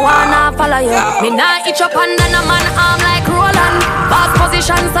 Do me wanna follow you. Me nah itch up under no man arm like Roland. Fast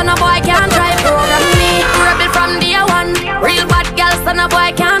position, so no boy can't try program me. Rebel from day one. Real bad girl, so no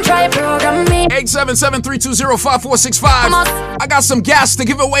boy can't try program me. 877-320-5465. I got some gas to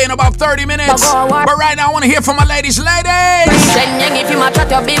give away in about 30 minutes. But right now I want to hear from my ladies. Ladies! Then if you match at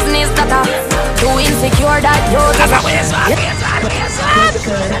your business, that too insecure that you're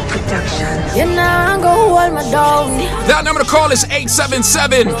you know go hold my dog. That number to call is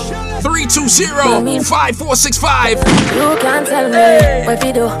 877-320-5465. You can't tell me what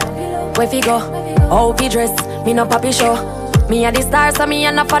we do, where we go, how we dress. Me no papi show. Me a the star, so me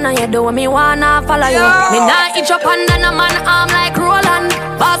a no fan of you. Do me wanna follow you. Me nah itch up under no man arm like Roland.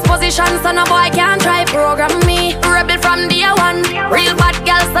 Fast position, so no boy can't try program me. Rebel from day one. Real bad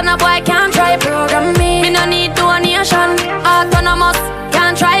girl, so no boy can't try program me. Me no need donation. Autonomous,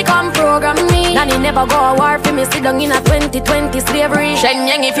 can't try come program me. Nanny never go a war for me. Sit down in a 2020 slavery.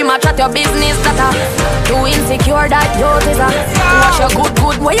 Shenyang if you match at your business, that too insecure that you is a. Wash your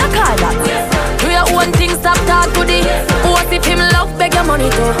good, what you call that? Do your own thing, stop talk to the. What if him love beg your money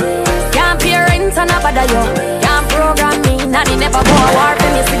too? Can't pay rent and a bother you. Can't program me. Nanny never go a war for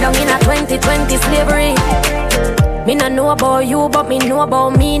me. Sit down in a 2020 slavery. Me no know about you, but me know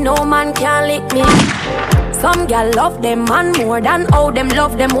about me. No man can lick me. Some gal love them man more than how them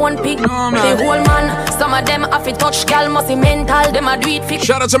love them one pig. The whole man, some of them have to touch gal must be mental. Them a do it fix.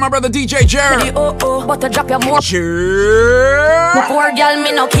 Shout out to my brother DJ Jer. But to drop your more. Poor gal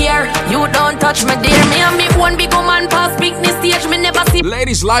me no care. You don't touch me dear. Me and me one big woman pass big this stage. Me never see.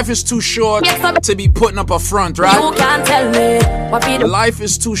 Ladies, life is too short to be putting up a front, right? You can't tell me what we do. Life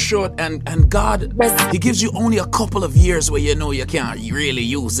is too short, and God, He gives you only a couple of years where you know you can't really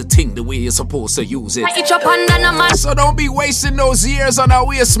use the thing the way you're supposed to use it. under no man. So don't be wasting those years on our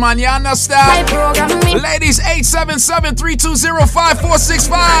waist, man. You understand? Ladies,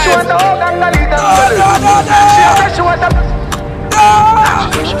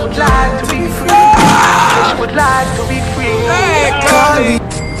 877-320-5465. She would like to be free. She would like to be free. Hey,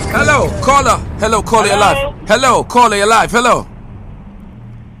 hello, caller. Hello, caller, you're live. Hello, caller, you're live. Hello.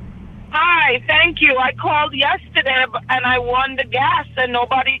 Hi, thank you. I called yesterday and I won the gas and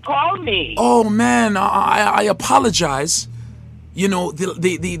nobody called me. Oh man, I apologize. You know,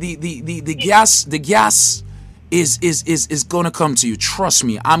 the gas is gonna come to you. Trust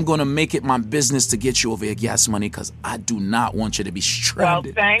me, I'm gonna make it my business to get you over your gas money because I do not want you to be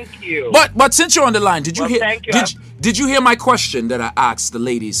stranded. Well, thank you. But since you're on the line, did you hear? Thank you. Did you hear my question that I asked the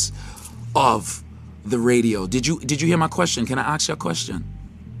ladies of the radio? Did you hear my question? Can I ask you a question?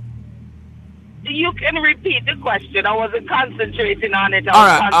 You can repeat the question. I wasn't concentrating on it. I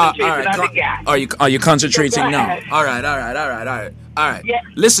was concentrating on the gas. Are you concentrating now? ahead. All right. Yeah.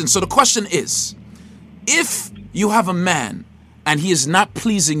 Listen, so the question is, if you have a man and he is not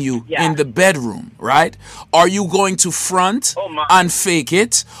pleasing you in the bedroom, right? Are you going to front and fake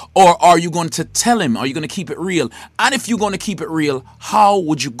it, or are you going to tell him? Are you going to keep it real? And if you're going to keep it real, how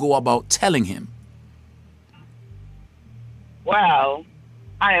would you go about telling him? Well,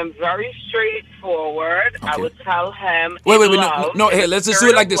 I am very straightforward. Okay. I would tell him. Wait, no. Hey, let's just do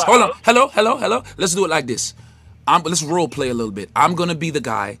it like this. Hold on. Hello. Let's do it like this. Let's role play a little bit. I'm gonna be the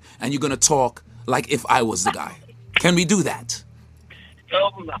guy, and you're gonna talk like if I was the guy. Can we do that?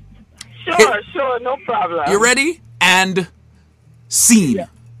 Sure, no problem. You ready? And scene. Yeah.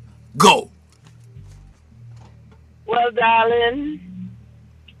 Go. Well, darling,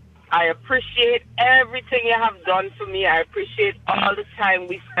 I appreciate everything you have done for me. I appreciate all the time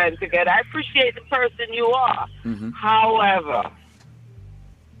we spend together. I appreciate the person you are. Mm-hmm. However,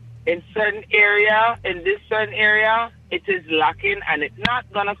 in this certain area, it is lacking and it's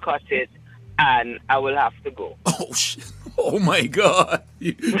not going to cut it, and I will have to go. Oh, shit. Oh, my God.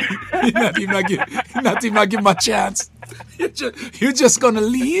 You're not even giving my chance. You're just going to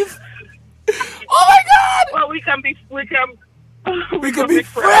leave? Oh, my God. Well, we can be friends.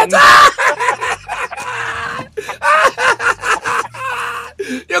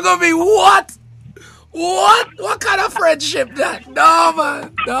 You're gonna be what? What kind of friendship that? No,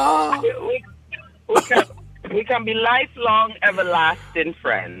 man. No. We can be lifelong, everlasting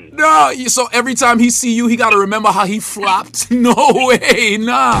friends. No, so every time he see you, he gotta remember how he flopped. No way,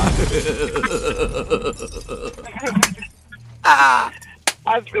 nah.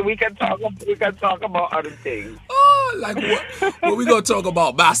 We can talk about other things. Oh, like what we gonna talk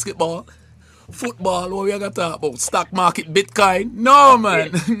about? Basketball, football. What we gonna talk about? Stock market, Bitcoin? No,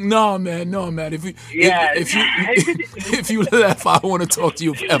 man. No, man. If you left, I don't want to talk to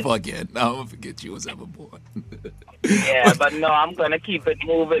you ever again. I won't forget you was ever born. Yeah, but no, I'm gonna keep it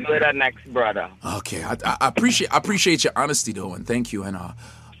moving with our next brother. Okay, I appreciate your honesty though, and thank you. And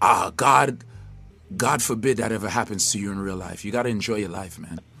God forbid that ever happens to you in real life. You got to enjoy your life,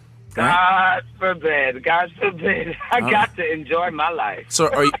 man. God forbid. I got to enjoy my life. So,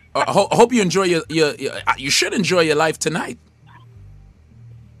 hope you enjoy your. You should enjoy your life tonight.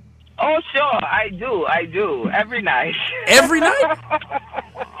 Oh, sure, I do. Every night. Every night.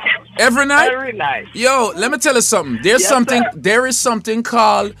 Every night. Every night. Yo, let me tell you something. There is something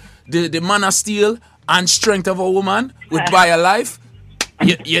called the man of steel and strength of a woman with Buy Life.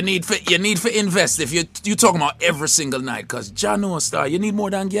 You need to invest if you talking about every single night, because John Star, you need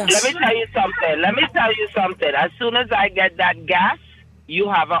more than gas. Let me tell you something. As soon as I get that gas, you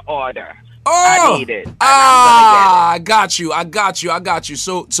have an order. Oh, I need it. I got you.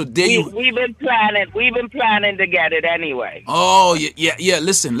 So there you. We've been planning to get it anyway. Oh yeah.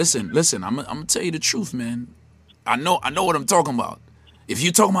 Listen. I'm gonna tell you the truth, man. I know what I'm talking about. If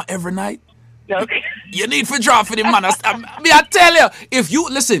you talking about every night. Okay. You need to draw for the man. I tell you, if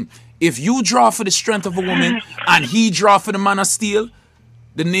you draw for the strength of a woman and he draw for the man of steel,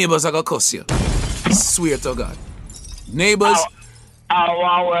 the neighbors are gonna cuss you. Swear to God. Neighbors. I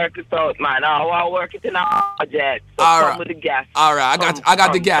want to work it out, man. I want to work it in our jet. So all come right. with the gas. All right, I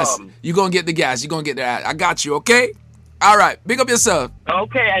got the gas. You gonna get the gas. You gonna get that. I got you. Okay. All right. Big up yourself.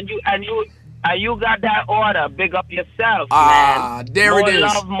 Okay, and you got that order. Big up yourself, man. There it is. More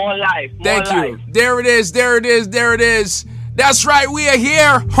love, more life. Thank you. There it is. That's right. We are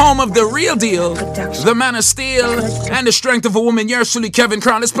here, home of the real deal, the man of steel, and the strength of a woman. Yours truly, Kevin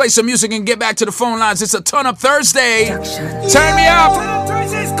Crown. Let's play some music and get back to the phone lines. It's a Turn Up Thursday. Turn me up.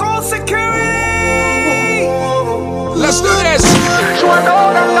 Let's do this.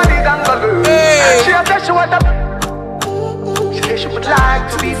 Hey. She would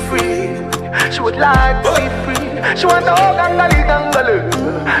like to be free. She would like to be free. She want a hug and gangali.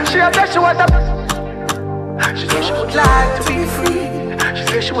 She said she want a. She said she would like to be free. She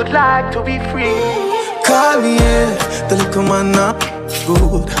said she would like to be free. Call me, yeah. The little man not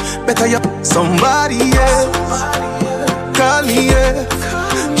good. Better you somebody else. Call me, yeah.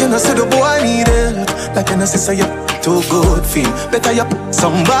 Can I say the boy need help? Like can I say you too good feel? Better you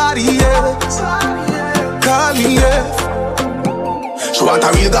somebody else. Call me, yeah. She want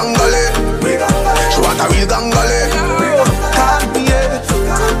a real gangali. She want a real gangali. Call me, yeah.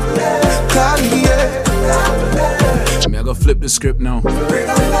 Call me, yeah. Me I go flip the script now.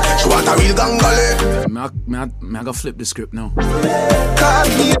 She want a real gangali. Me I go flip the script now. Call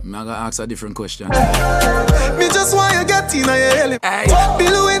me. Me I go ask a different question. Me just want you get in a heli.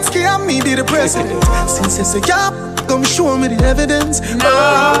 Bill Lewinsky and me be the president. Since you say yeah, come show me the evidence.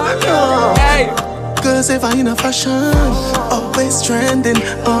 No. Hey. Cause if I in a fashion, always trending.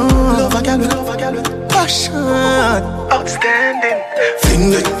 Love a girl with passion. Outstanding.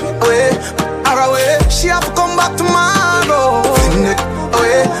 Fling it away, away. She have to come back tomorrow. Fling it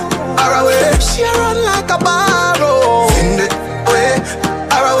away, away. She run like a barrow. Fling it away,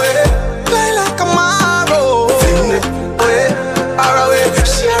 away. Play like a marrow. Fling it away, away.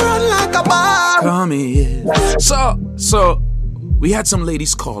 She run like a barrow. Come here. So we had some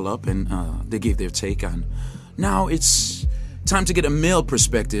ladies call up and they gave their take on. Now it's time to get a male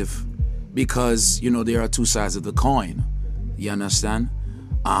perspective because, you know, there are two sides of the coin. You understand?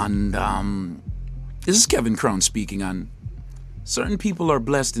 And this is Kevin Crown speaking on certain people are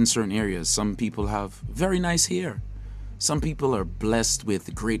blessed in certain areas. Some people have very nice hair. Some people are blessed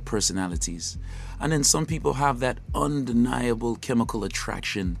with great personalities. And then some people have that undeniable chemical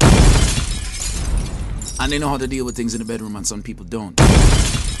attraction. And they know how to deal with things in the bedroom, and some people don't.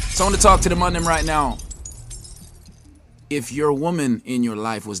 So I want to talk to them on them right now. If your woman in your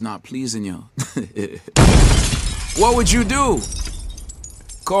life was not pleasing you, what would you do?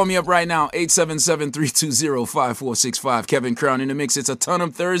 Call me up right now, 877-320-5465. Kevin Crown in the mix. It's a Ton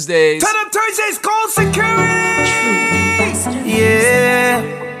Up Thursdays. Ton Up Thursdays, call security.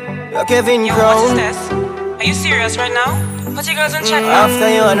 Yeah, Kevin Crown. Are you serious right now? Put your girls on chat. After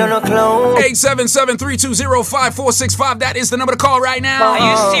you, I don't know clown. 877-320-5465. That is the number to call right now. Are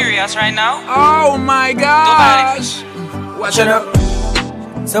you serious right now? Oh my gosh. Watch it up.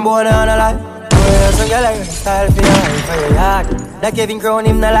 Some boy on a lie. Some girl like style for your yard. Like Kevin Crown,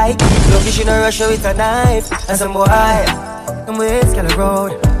 him not like. Look, you should not rush with a knife. And some boy, some ways can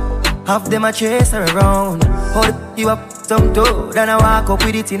road. Half them a chase her around. Hold you up some toe. Then I walk up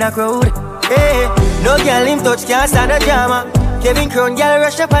with it in a crowd. Hey, no girl him touch can't stand a drama. Kevin Crown girl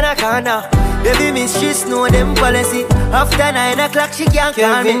rush up on a corner. Baby miss she know them policy. After 9 o'clock she can't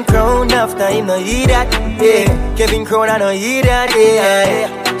call me. Kevin Crown after him no hear that. Yeah, Kevin Crown I no hear that. Yeah.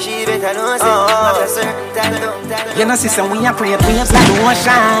 She better know say after certain time. You know sister we a create waves like the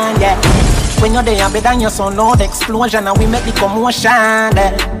ocean. Yeah. When you're there better than your son loud explosion and we make the commotion.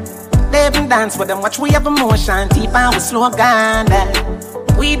 Yeah. They even dance with them watch we have emotion. Deep and we slow down. Yeah.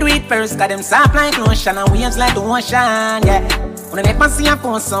 We do it first, got them soft like lotion and waves like the ocean, yeah. When I never see a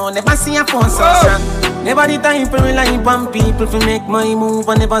phone sound, never see a phone sound. Never the time for rely on people to make my move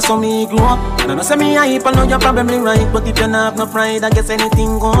and never saw me grow up. No, no, say me hype, I know you're probably right, but if you don't have no pride, I guess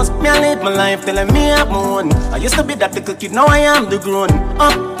anything goes. Me I live my life telling me I'm moon. I used to be that little kid, now I am the grown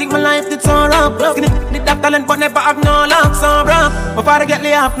up. Think my life did so rough. Did have talent but never have no luck, so rough. Before I get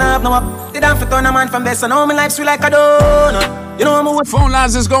laid off, now have no up. Did have to turn a man from best, so now my life's sweet like a donut. You know I'm a phone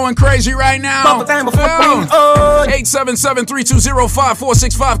lines is going crazy right now.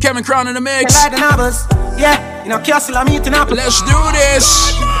 877-320-5465. Kevin Crown in the mix. Yeah, you know, castle I'm eating up. Let's do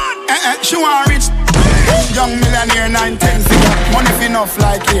this. She want rich. Young millionaire, 9-10 figure. Money fi enough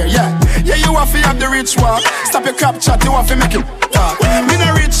like here, yeah. Yeah, you have to have the rich walk. Stop your crap chat, you have to make it talk. Me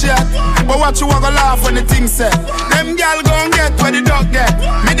not rich yet, but what you want to laugh when the thing said. Them gal gon' get where the dog get.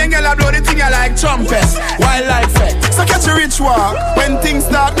 Me them gal a blow the thing you like trumpets. Wildlife effect. So catch a rich walk. When things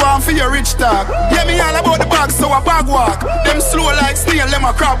start going for your rich talk. Yeah, me all about the bag, so a bag walk. Them slow like snail, them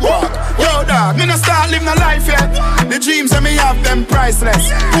a crab walk. Yo dog, me no start live no life yet. The dreams that me have, them priceless.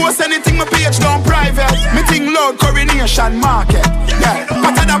 Post anything my page down private. Me think loud coronation market. Yeah,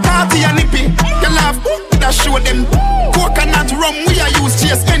 but at the party and nippy. You laugh, that show them. Coconut rum, we a use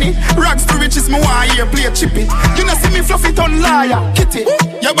chase any. Rags to riches, me want here play chippy. You know see me fluffy ton liar, kitty.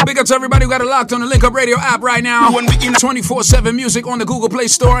 Yeah, big up to everybody who got it locked on the Link Up Radio app right now. 24/7 music on the Google Play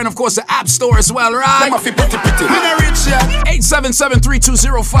Store and of course the App Store as well, right?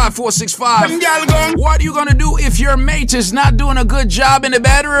 877-320-5465. What are you gonna do if your mate is not doing a good job in the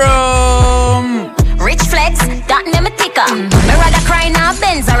bedroom? Rich flex, got them a ticker. Me rather cry now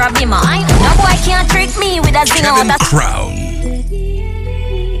Benz or a Beamer. No boy with a zing Kevin out a Crown.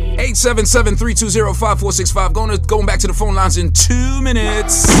 877-320-5465. Going back to the phone lines in 2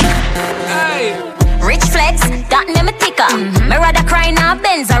 minutes. Hey. Rich flex, that name a ticker. Me rather cry now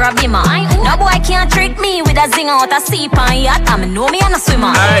Benz or a Beamer. No boy can't trick me with a zing out a seep and yacht. I know me and a swimmer.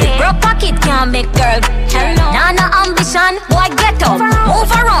 Broke pocket can't make girl. Nah, no ambition, boy get up.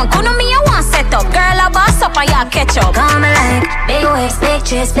 Move around, couldn't me I want set up. Girl a boss up and ya catch up. Come like big waves, big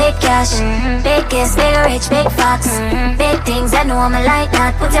trips, big cash. Big kiss, big rich, big facts. Big things, I know I'm like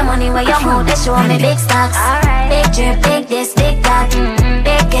that. Put your money where your mouth, they show me big stocks. Big drip, big this, big that.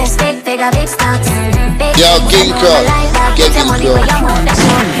 Big kiss, big figure, big stocks. Yo, King Crown, Kevin Crown.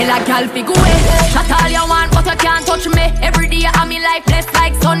 Kill a gal big way. Shut all you want, but you can't touch me. Every day I'm in life blessed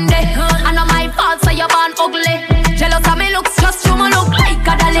like Sunday. I know my fault, so you're born ugly. Jealous of me looks, just you me look like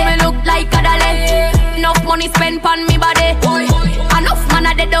a dolly. Me look like a dolly. Enough money spent on me body. Enough man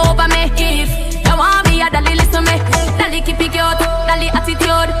a dead over me. If you want me, a dolly listen me. Dolly keep it cute, dolly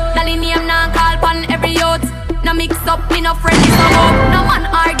attitude. Dolly name now call pon every youth. No mix up, me no friend is no more. No man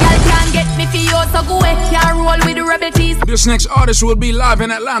or girl can get me for you. So go away, can't roll with the rebel teeth. This next artist will be live in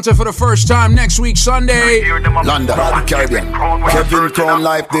Atlanta for the first time next week, Sunday. London, Caribbean. Kevin Crown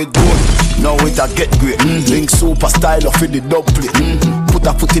life they good. Now it a get great. Link super style of the dub plate. Put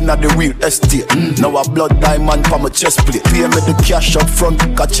a foot in at the real estate. Now a blood diamond for my chest plate. Pay me the cash up front,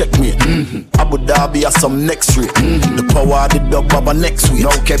 can check me. Abu Dhabi has some next rate. The power of the dub baba next week.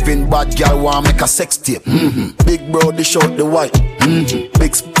 Now Kevin bad girl want make a sex tape. Big bro they short the white.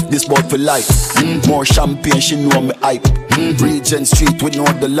 Big this boy for life. More champagne she know me hype. Regent Street we know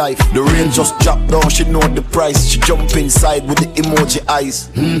the life. The rain just dropped down she know the price. She jump inside with the emoji eyes.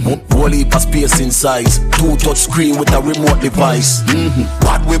 Whole heap of space in size. 2 touch screen with a remote device.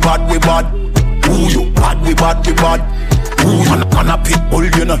 Bad we bad we bad. Ooh you bad we bad we bad. Ooh man a pit bull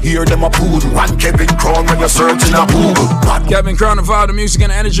you know hear them a poodle. One Kevin Crown when you're searching a Google. Kevin Crown of the music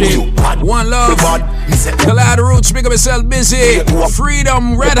and energy. One love. Collide Roots, big up yourself busy.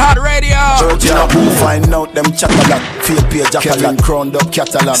 Freedom, Red Hot Radio. Searching a Google. Find out them chatterlock. Feel page Kevin Crown up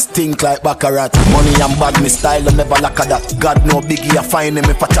catalog. Stink like Baccarat. Money and bad me style and never lack of that. God no biggie I find him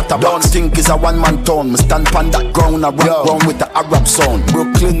if I chatter. Don't think is a one man town. Me stand pan that ground. I rock round with the Arab sound.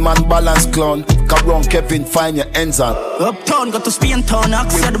 Brooklyn man balance clown. Come round Kevin find your ends on. Uptown, got to Spain town,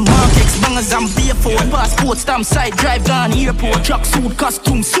 access the markets, bangers and B4, passport, stamp side, drive down airport, truck suit,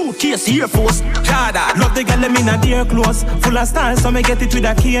 costume, suitcase, Air Force. Jada, love the girl, them in a dear clothes, full of style, so me get it with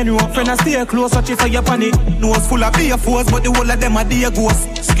a cane rope. Friend, I stay close, watch it for your panic. Nose full of B4s, but the whole of them are dear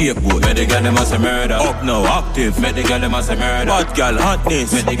ghosts. Scapegoat, make the girl, them as a murder. Up now, active, make the girl, them as a murder. Bad girl,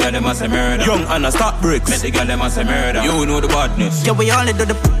 hotness, make the girl, them as a murder. Young Anna, stop bricks, make the girl, them as a murder. You know the badness. Yeah, we only do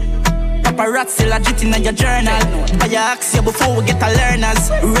the paparazzi legit in your journal. But you ask you before we get a learners.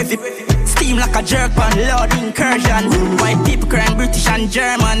 Steam like a jerk on Lord incursion. White people crying British and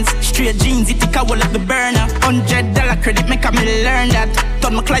Germans. Straight jeans, it take a wall of the burner. $100 credit make me learn that.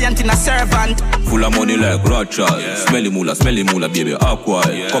 Turn my client in a servant. Full of money like Rothschild. Smelly moolah, baby, aqua.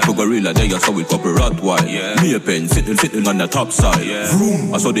 Couple gorilla, there you saw with couple Rottweil. Me a pen, sitting on the top side.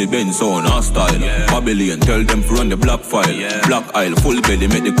 I saw the Benz on our style. Babylon, tell them to run the black file. Black aisle, full belly,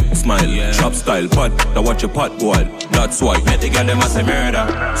 make the smile. Shop style, pot, now watch your pot boil. That's why, make the girl them as a murder.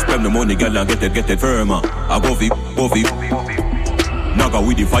 Spend the money, girl, and get it firmer. I go V. Naga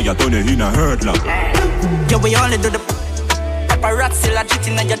with the fire, turn it in a hurdler. Yeah, we only do the paparazzi legit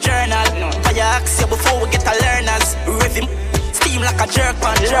in your journal. I ask you before we get a learners. Rhythm, steam like a jerk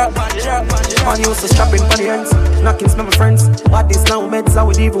man. Man used to strapping for the ends, knocking some of my friends. But this now meds, I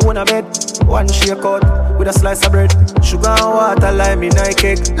would even want a bed. One shake out with a slice of bread. Sugar and water, lime in a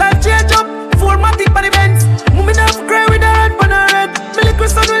cake. Life change up, 4matic for the Benz. Moving up, cry with a head on her head. Me little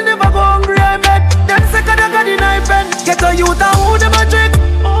son will never go hungry, I bet. Then second I got the knife and get a youth and who them a trick.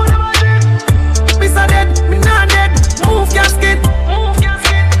 Miss a dead, me not dead. Move casket.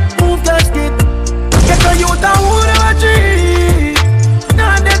 Get a youth and who them a trick.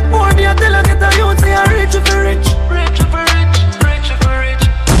 Not dead, poor me I tell her get a youth, say I rich if you rich.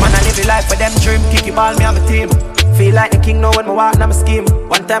 Man I live a life for them dream, kick it ball me on my team. Feel like the king now when I walk on my scheme.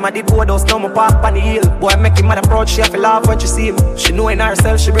 One time I did overdose, now I park on the hill. Boy, make him mad proud, she have to laugh when she see him. She know in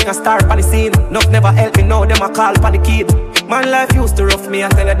herself, she bring a star on the scene. Enough never help me, now them a call on the kid. Man, life used to rough me, I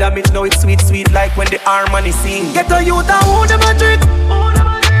tell her damage, now it's sweet, like when the harmony sing. Get a youth and who them a trick.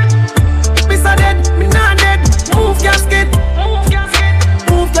 Miss a dead, me not dead. Move casket.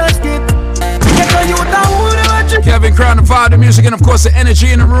 Get a youth and who them a trick. Kevin Crown of the music and of course the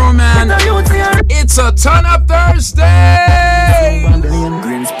energy in the room, man. It's a Turn Up Thursday.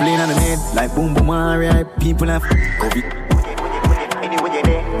 Green spleen on the head, like boom boom alright. People have COVID.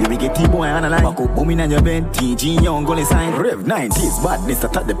 we get T-boy on the line. Back up, booming on your bed. TG Young gonna sign. Rev 90s, badness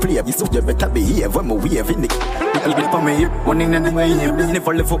attack the player. You so you better behave when we wave in the. You get for me, one in the way. You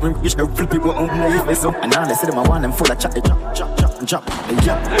never live up. You should flip people on the way. So, and now they say them I want them full of chat. Jump.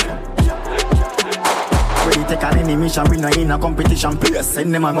 Ready take on any mission, we not in a competition. Players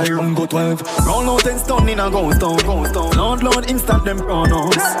send them a my room go 12. Roll out and stone in a ghost town. Lord, instant them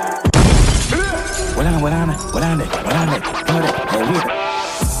pronouns. What on it?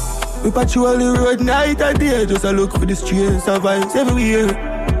 We patrol the road night and day, just a look for the streets of vibes everywhere.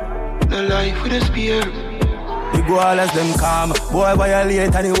 No life with a spear. We go all as them calm. Boy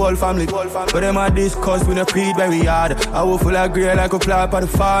violate and the whole family. But them a discuss with a creed very hard. I will full of grey like a flap on the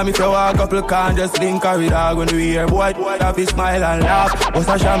farm. If you walk up the can, just link a dog when we hear. Boy, have his smile and laugh. Bust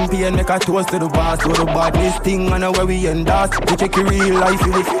a champagne, make a toast to the boss. To the badness thing, and where we endorse. We check your real life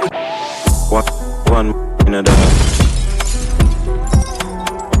in the One in a dog.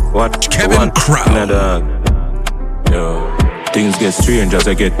 Watch Kevin Crow in a dog. Yo. Things get strange as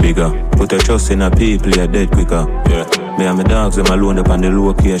I get bigger. Put a trust in a people, you're dead quicker. Yeah. Me and my dogs, them alone up on the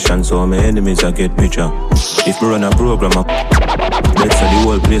location, so my enemies I get richer. If me run a program, let's say the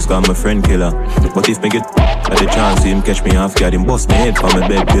whole place call my friend killer. But if me get at the chance, him catch me off guard, him bust me head for my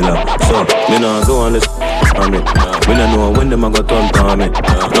bed pillar. So, me nah go on this on it. We don't know when them a got turn on me.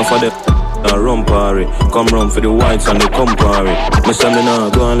 Enough for them run party. Come round for the whites and they come party. Me say me nah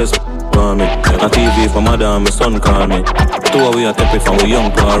go on this on me. A TV for my dad, my son call me. Two of we are tapping from a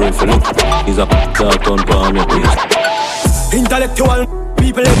young party. If you look, he's a dark turn for me, please. Intellectual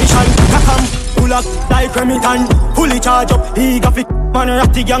people edition. Kakam, pull up like Remington. Fully charge up, he got fit. Man,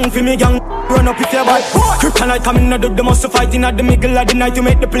 ratty gang for me gang. Run up if you're bad. Kryptonite coming out of the muscle fighting at the middle of the night to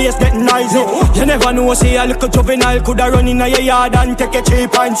make the place get noisy. You never know, say a little juvenile coulda run in your yard and take a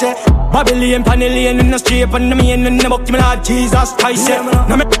cheap and say Babylon, Panellian in the street and the main in the book, me Lord Jesus Christ.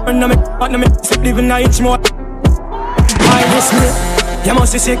 No me, sleep living a inch more. I miss me, you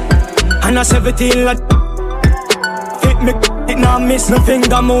must be sick. And I 17 lad. Fit me, it not miss nothing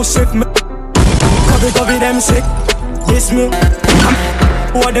that most sick me. Cover them sick. This me,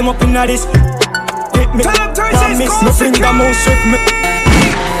 who them up in this? Hit me, that miss nothing that most with me.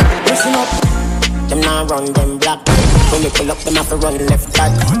 Listen up. Them now run them black. When me pull up, them have to run left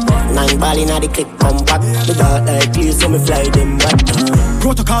back. 9 ball inna the clip, come back. The dark like clear, so me fly them back.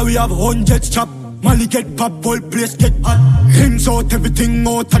 Protocol, we have 100 chop. Molly get pop, whole place get hot. Hands out, everything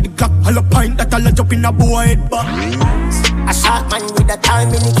out of the clock. All a pint that all a jump in a boy head back. A shot man with a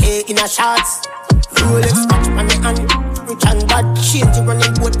time in the K in a shots. Rolex watch on me hand, rich and bad. Change the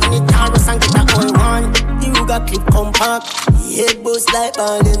running boat on the Taurus and get a all one. The Ruger clip compact, head boost like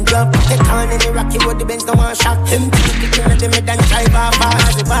ball and drop. Get on in the Rocky with the Benz no one shot. Him to the kitchen of the mid and drive off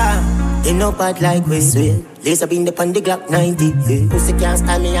as a bar. They no bad like we swear. Lace up in the pan the Glock 90. Yeah. Pussy can't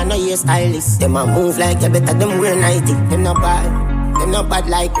style me and no hair stylist. Them a move like you better them wear 90. Them no bad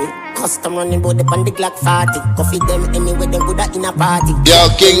like we. Custom running bout the pan the Glock 40. Coffee them anyway, them good at in a party. Yo,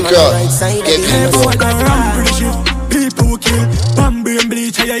 King Crow, people kill, Bambi and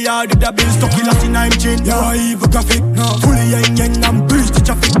bleach. Hey, yard with the bill stuck in Latin I'm chain. Yeah, evil graphic, fully yang and breach the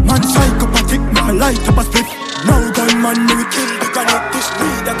traffic. Man psychopathic, man light up a split. No gunman, me we kill the gun. This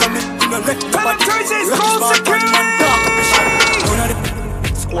speed that come in a wreck.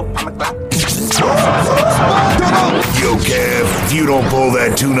 Yo, Kev, if you don't pull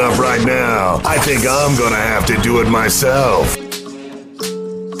that tune up right now, I think I'm gonna have to do it myself.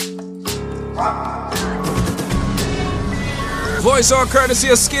 Voice or courtesy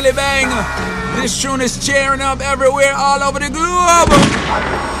of Skilly Bang. This tune is cheering up everywhere, all over the globe.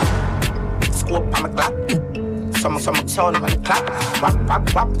 Scope on the clock. Some sound on the clock. Wap,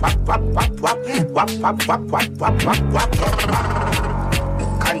 wap, wap, wap, wap, wap, wap, wap, wap, wap, wap, wap, wap.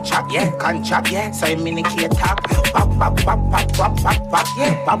 Contract, yeah. So I'm in the key top. Wap, wap, wap, wap, wap, wap, wap,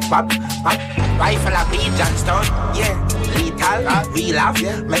 yeah. Wap, wap, wap. Rifle a beat, Johnstone, yeah. Lethal, real off,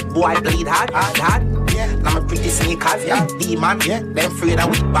 yeah. Make boy bleed hard. Yeah. Now my pretty sneakers, yeah. Demon, yeah. Them afraid of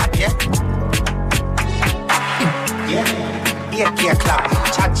weak back, yeah. Yeah, clap.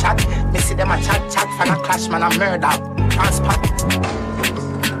 Chat. Me see them a chat. For a clash, man, a murder. Transport.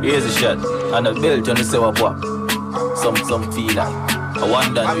 Here's a shot. And a belt on the sewer pop. Some feel like a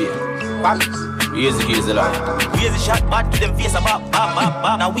one done way. Here's the line. Here's the shot, bad, give them face a bop.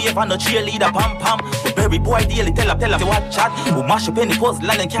 Now we have on the cheerleader, pam. But very boy daily, tell her to watch chat. We mash up any post,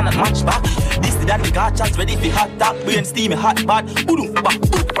 land and cannot match back. This the daddy got chats ready for hot top. Brain steamy, hot bad. Boom,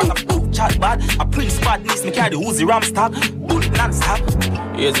 chat bad. A prince bad, needs me carry the Uzi ram stock. Boom, non-stop.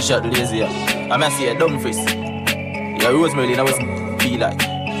 Here's the shot, lazy. I'm gonna see a dumb face. Yeah, Rosemary, now it's feel like.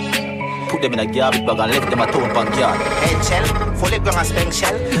 put them in a garbage bag and left them at home pan yard. Eggshell, fully grown and speng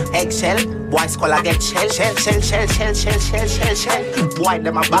shell. Eggshell, boys color get shell. Boy,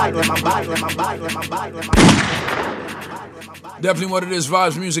 them a bad. Definitely what it is,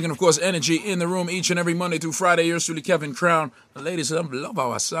 vibes, music, and of course energy in the room each and every Monday through Friday. Yours truly, Kevin Crown. The ladies, I love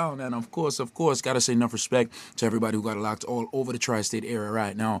how I sound, and of course, gotta say enough respect to everybody who got it locked all over the tri-state area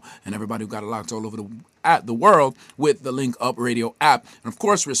right now, and everybody who got it locked all over the world with the Link Up Radio app. And of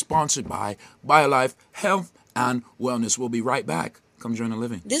course, we're sponsored by BioLife Health and Wellness. We'll be right back. Come join the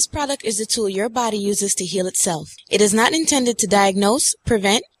living. This product is a tool your body uses to heal itself. It is not intended to diagnose,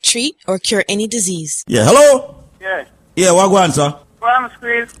 prevent, treat, or cure any disease. Yeah, hello? Yes. Yeah, what going, sir? Well, I'm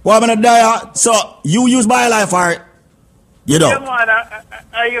squeezed. Well, I'm gonna die. So, you use BioLife, or you don't? Yeah, man,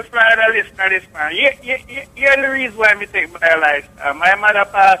 I used to listen to this, man. You're the reason why I take BioLife. My mother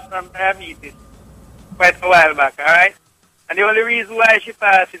passed from diabetes quite a while back, alright? And the only reason why she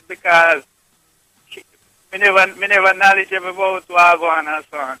passed is because me never knowledgeable about what go on and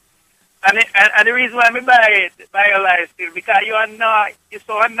so on. And the reason why I buy it, BioLife still, because you're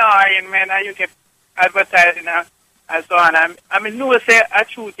so annoying, man, and you keep advertising and so on. I mean, no say I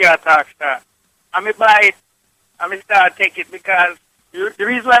choose your talk star. I mean, buy it. I mean, start take it because the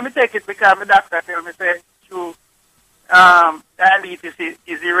reason why I take it because my doctor tell me say true diabetes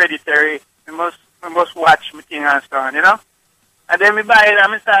is hereditary. We must watch my thing and so on, you know. And then me buy it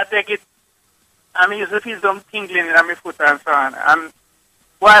and I start take it. I mean, used to feel some tingling in my foot and so on. And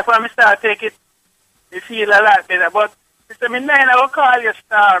why when I start take it, I feel a lot better. But I mean, I will call you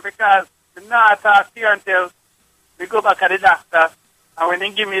star because the not talk to you until we go back to the doctor, and when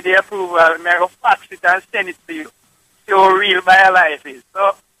they give me the approval, I will fax it and send it to you. See how real BioLife is.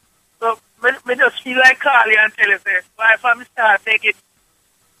 So me just feel like call you and tell you, say, why if I start take it,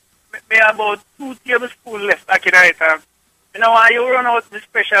 me about 2 tablespoons left back in the time. You know why you run out the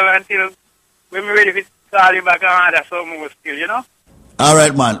special until when we ready to call you back and order some more still, you know? All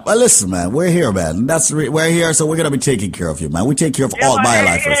right, man. Well, listen, man. We're here, man. We're here, so we're gonna be taking care of you, man. We take care of all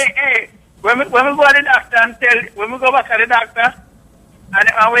BioLifers. Hey. When we go to the doctor and when we go back to the doctor,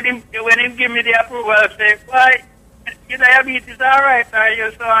 and when him give me the approval, I say, why, your diabetes is all right, and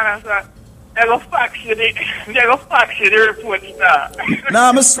you so on and so on. They go fax you the report, sir.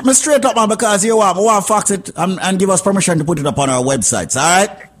 Nah, me straight up, man, because you want to fax it and give us permission to put it up on our websites, all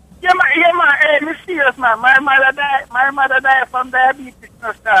right? Yeah, man. Hey, me serious, man. My mother died from diabetes,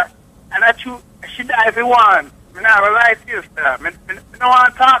 no, sir. And she died for one. I don't like this, sir. I don't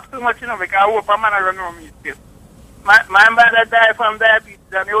want to talk too much, you know, because I hope a man don't know me still. My mother died from diabetes,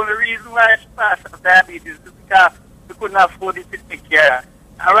 and the only reason why she passed from diabetes is because we couldn't afford it to take care of her.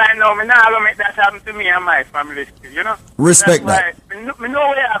 And right now, I'm not going to make that happen to me and my family still, you know? Respect that. I know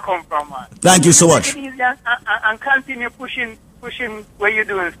where I come from, man. Thank you so much. Take it easy and continue pushing what you're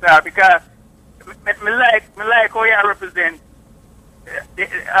doing, sir, because me like how you represent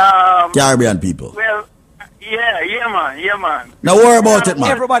Caribbean people. Well, yeah, man. Now worry about it, man.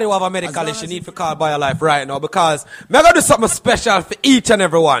 Everybody who have a medical issue need to call BioLife right now because I'm going to do something special for each and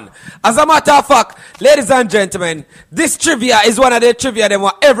every one. As a matter of fact, ladies and gentlemen, this trivia is one of the trivia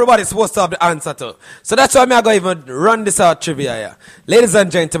that everybody's supposed to have the answer to. So that's why I'm going to even run this out trivia here. Ladies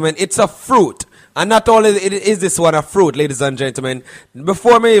and gentlemen, it's a fruit. And not only is this one a fruit, ladies and gentlemen,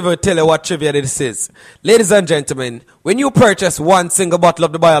 before me even tell you what trivia this is, ladies and gentlemen, when you purchase one single bottle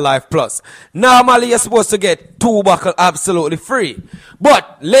of the BioLife Plus, normally you're supposed to get 2 bottles absolutely free.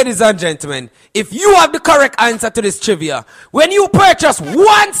 But, ladies and gentlemen, if you have the correct answer to this trivia, when you purchase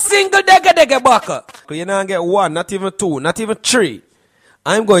one single dega bottle, you don't get 1, not even 2, not even 3,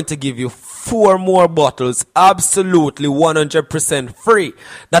 I'm going to give you 4 more bottles absolutely 100% free.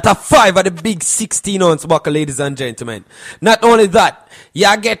 That are 5 of the big 16-ounce bottle, ladies and gentlemen. Not only that, you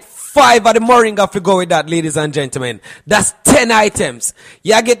get 5 of the Moringa if you go with that, ladies and gentlemen. That's 10 items.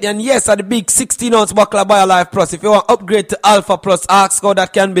 You get, and yes, of the big 16-ounce bottle of BioLife Plus. If you want to upgrade to Alpha Plus, ask how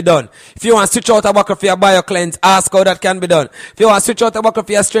that can be done. If you want to switch out a bottle for your BioCleanse, ask how that can be done. If you want to switch out a bottle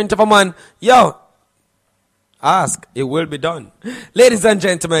for your Strength of a Man, ask, it will be done. Ladies and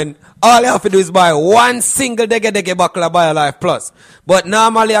gentlemen, all you have to do is buy one single dege bottle of BioLife Plus. But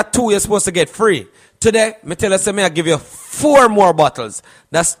normally at 2 you're supposed to get free. Today, me tell you, I give you 4 more bottles.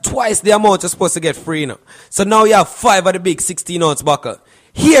 That's twice the amount you're supposed to get free now. So now you have 5 of the big 16-ounce bottle.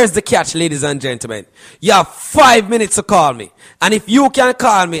 Here's the catch, ladies and gentlemen. You have 5 minutes to call me. And if you can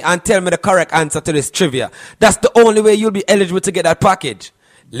call me and tell me the correct answer to this trivia, that's the only way you'll be eligible to get that package.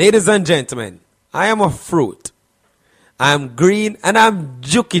 Ladies and gentlemen, I am a fruit. I'm green and I'm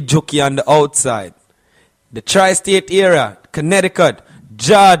jukey on the outside. The tri-state area, Connecticut,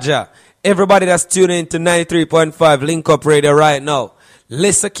 Georgia, everybody that's tuning into 93.5 Link Up Radio right now,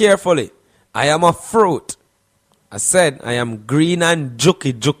 listen carefully. I am a fruit. I said I am green and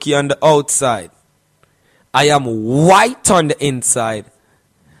juky on the outside. I am white on the inside.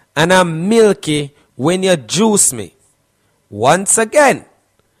 And I'm milky when you juice me. Once again,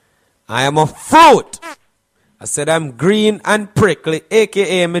 I am a fruit. I said I'm green and prickly,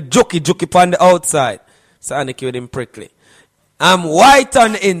 aka me juky on the outside. So I with him prickly. I'm white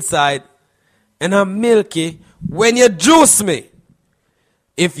on the inside, and I'm milky when you juice me.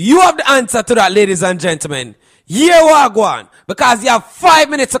 If you have the answer to that, ladies and gentlemen, here we go on. Because you have 5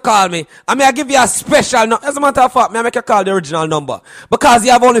 minutes to call me. I mean, I give you a special number. As a matter of fact, I make you call the original number. Because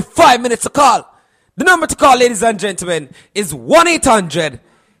you have only 5 minutes to call. The number to call, ladies and gentlemen, is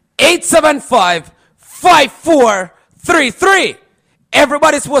 1-800-875-5433.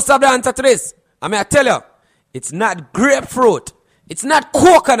 Everybody's supposed to have the answer to this. I mean, I tell you, it's not grapefruit. It's not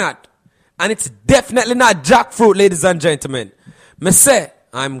coconut. And it's definitely not jackfruit, ladies and gentlemen. Me say,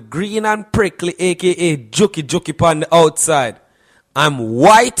 I'm green and prickly, aka juky on the outside. I'm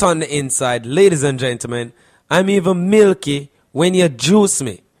white on the inside, ladies and gentlemen. I'm even milky when you juice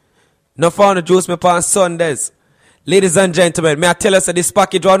me. No fun to juice me on Sundays. Ladies and gentlemen, may I tell you that this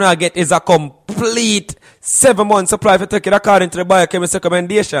package one I get is a complete 7 month supply for take it according to the biochemist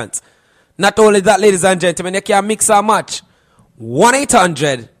recommendations. Not only that, ladies and gentlemen, you can mix and match.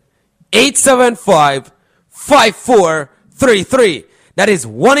 1-800-875-5433. That is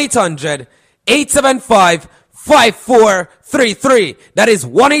 1-800-875-5433. That is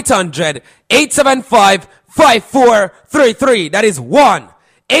 1-800-875-5433. That is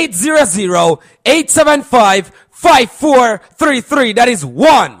 1-800-875-5433. That is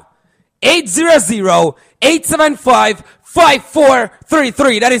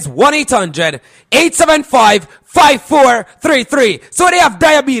 1-800-875-5433. That is 1-800-875-5433. So they have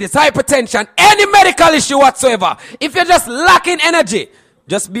diabetes, hypertension, any medical issue whatsoever. If you're just lacking energy,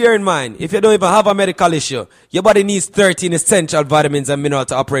 just bear in mind, if you don't even have a medical issue, your body needs 13 essential vitamins and minerals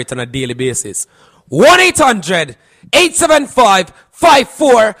to operate on a daily basis.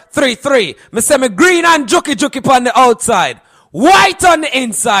 1-800-875-5433. Me say me green and juky on the outside, white on the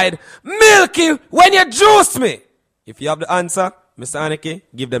inside, milky when you juice me. If you have the answer, Mr. Aniki,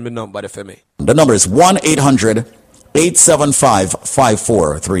 give them the number for me. The number is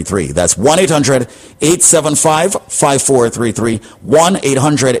 1-800-875-5433. That's 1-800-875-5433.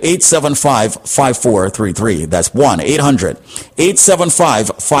 1-800-875-5433. That's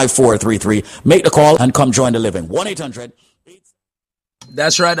 1-800-875-5433. Make the call and come join the living. 1-800.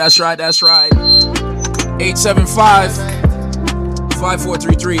 That's right.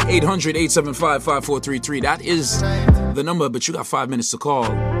 875-5433. 800-875-5433. That is the number, but you got 5 minutes to call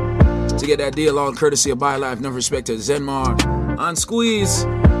to get that deal on courtesy of BioLife. Never respected Zenmar on Squeeze.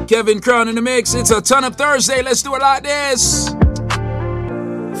 Kevin Crown in the mix. It's a Turn Up Thursday. Let's do it like this.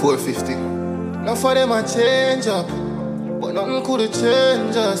 450. Now for them I change up, but nothing could have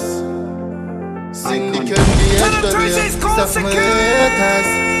changed us. Sing the candy stuff my haters.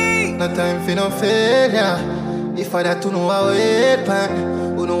 No time for no failure. If I that to know I wait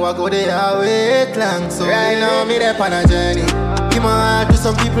pan, who know I go there I wait long. So right now me there on a journey. Give my heart to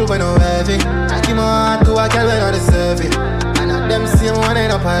some people when I'm heavy. I give my heart to a girl when I deserve it. And at them same one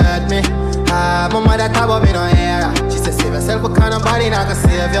end up hurt me. My mother talk about me no hair. She said save yourself, but kind of body not gonna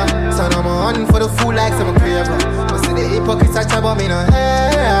save ya. So now I'm on for the fool like some craver. But see the hypocrites I talk about me no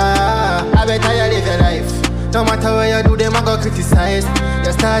hair. I better you live your life. No matter what you do, them I go criticize.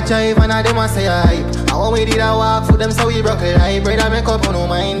 You start drive and them I say I hype. And when we did a walk for them, so we broke a lie. Bread and make up on no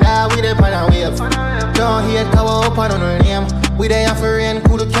mind, that we dey pan a wave. Don't hate cover up on no name. We dey have for rain,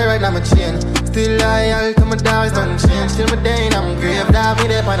 cool to carry on my chain. Still loyal to my dogs, don't change. Till my day in I'm grave, that we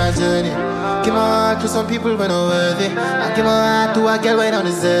dey pan a journey. Give my heart to some people when I'm worthy. I give my heart to a girl when I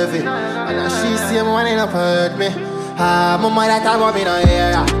deserve it. And now she see me wanting up hurt me. My mother talk about me no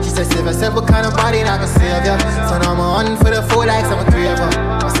hair. She said save yourself, but kind of body not gonna save ya. So now I'm on for the fool like some craver.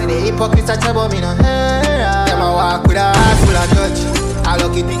 I see the hypocrites I talk about me no hair. Them I walk with a heart full of judge. I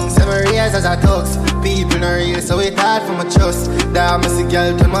lucky things every years as I talks. People no real, so it hard for my trust. Damn, I see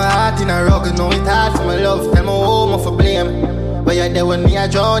girl turn my heart in a rug. No, it hard for my love. Tell my home for blame. But you're there when me I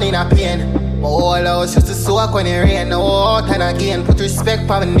drown in a pain. My whole house used to soak when it rain. Now out and again, put respect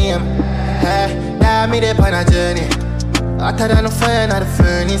for my name. Hey, now me there on a journey. Hotter than a fire, not a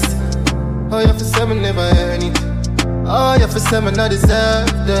furnace. Oh, you for say me never earn it. Oh, you for say me not deserve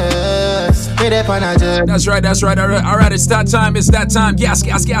this. Me there on a journey. That's right. All right, it's that time. Gas.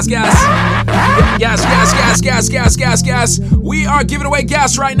 Gas. We are giving away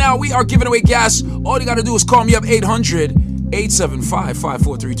gas right now. All you gotta do is call me up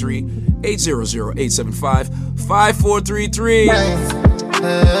 800-875-5433. 800-875-5433.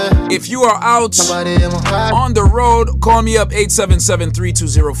 If you are out on the road, call me up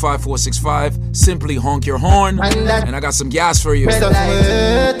 877-320-5465. Simply honk your horn, and I got some gas for you.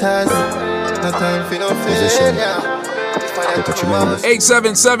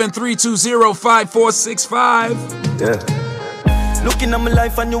 877-320-5465. Yeah. Looking at my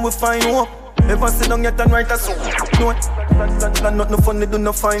life and you will find hope. Ever sit down yet and write a song? No, not no funny, do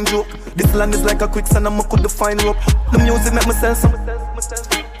no fine joke. This land is like a quicksand and I could find rope. The music make myself some.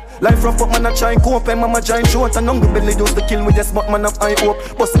 Life rough up, man, I try and cope. And mama giant short and hungry belly used to kill me, yes, but man, I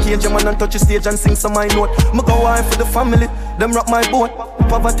hope. Bust the cage, man, and touch the stage and sing some my note. Me go high for the family, them rock my boat.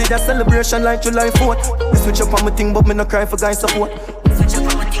 Poverty, that celebration like July 4th. Me switch up on my thing, but me no cry for guys support.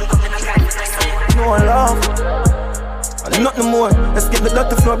 No love, and nothing more. Let's get the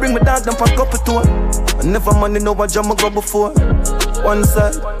dirty floor, bring my dog down, pack up a tour. I never money, know what jam I go before. One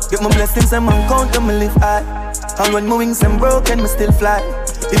side, get my blessings and man count them, me live high. And when my wings and broken, me still fly.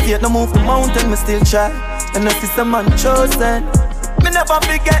 If you no move the mountain, me still try. And I see some man chosen. Me never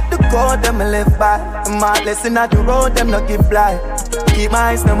forget the code them me live by. My lesson at the road, them not give fly. Keep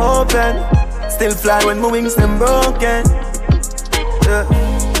my eyes them open. Still fly when my wings them broken. Yeah.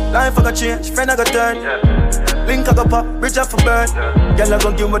 Life I got change, friend I got turn. Link I got pop, bridge I for burn. Girl I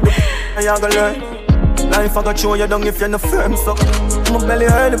gon' give me the and you gon' learn. Life I got show you down if you're no firm. So my belly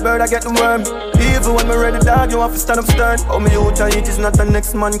hurt the bird, I get the worm. Even when me ready dog, you have to stand up stern. How me out I eat is not the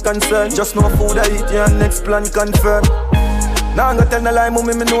next man concern. Just no food I eat, yeah, next plan confirm. Now I'm gonna tell the lie,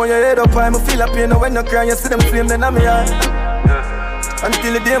 mommy, me know your head up high. Me feel a pain, now when I cry, you see them flame, then I'm here.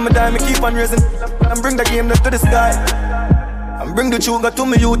 Until the day me die, me keep on raising. And bring the game to the sky. And bring the sugar to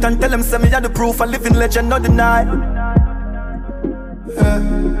me youth and tell them say me are the proof. A living legend, not deny.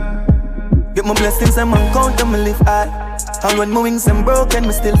 Get my blessings and man count them, me live high. And when my wings and broken,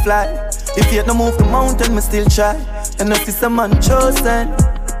 me still fly. If you no move the mountain, me still try. And I see some man chosen.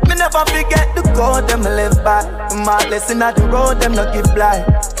 Me never forget the code them me live by. My lesson at the road, them not give blind.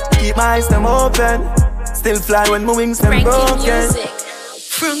 Keep my eyes them open. Still fly when my wings them broken.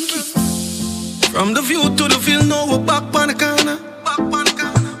 Frankie, from the view to the field, now we're back on the corner.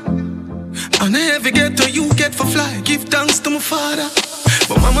 And every ghetto you get for fly, give thanks to my father.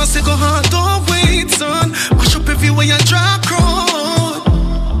 But mama say go hard, don't wait, son. Mash up everywhere you draw crowd.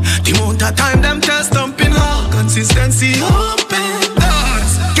 The amount of time them test dumping hard. Consistency open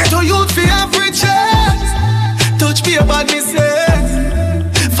doors. Get a youth for every chance. Touch me about me say.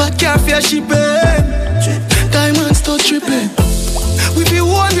 Fat car for she pay. Diamonds touch tripping. We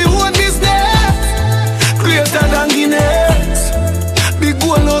one business. Greater than Guinness. Big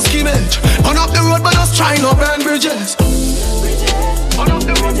goal no skimmage. On up the road but us try no burn bridges. On up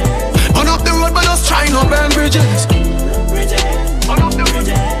the road but us try no burn bridges.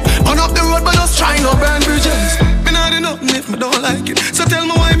 On up the road but us try no burn bridges. Me not do nothing if me don't like it. So tell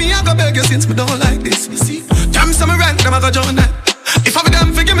me why me I go beg you since me don't like this. You see, jam some rent, them I go join that. If I be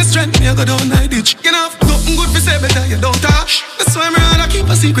them forgive me strength, me I go down like ditch. You know, nothing good for say better you don't touch. That's why me rather keep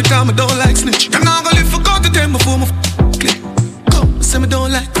a secret time me don't like snitch. Them not gonna live for God to them before me click. Come, say me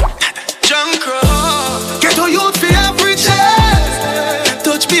don't like junk road. Get a youth for every chance.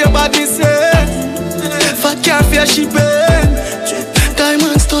 Touch me about me say. Fat car for she pay.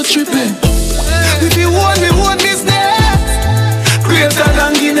 Diamonds touch tripping. If you want me one business. Greater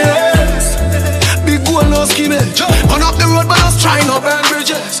than Guinness. Big goal no skimmage. On up the road but us try no burn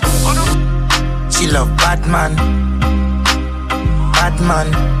bridges. She love bad man. Bad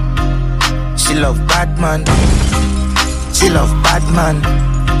man. She love bad man. She love bad man.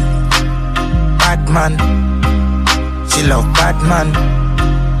 Bad man. She love bad man.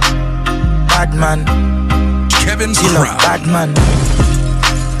 Bad man. Kevin she love bad man.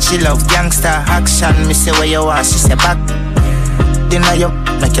 She love gangster action. Me say where you are, she say back. Deny you,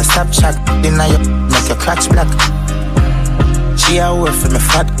 make your stop chat. Deny you, make your cracks black. She a work for me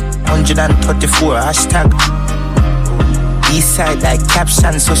fat. 134 hashtag. East side like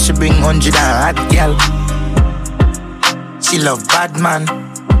caption, so she bring 100 and hot girl. She love bad man.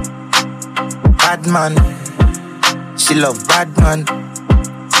 Bad man. She love bad man.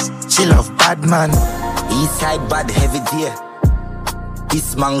 She love bad man. East side bad heavy dear.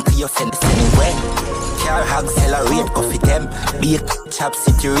 This monkey you send anywhere. Car hogs accelerate coffee them. Be a chap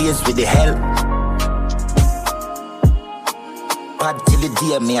city raised with the hell. Bad till the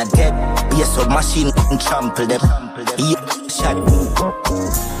day me a dead. Be a submachine and trample them. Be a shot.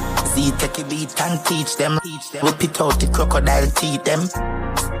 See take a beat and teach them. Whip it out the crocodile teeth them.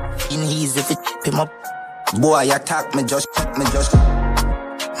 In easy if it him up. Boy attack me just.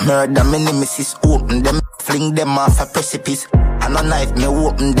 Murder me nemesis open them. Fling them off a precipice. And a knife me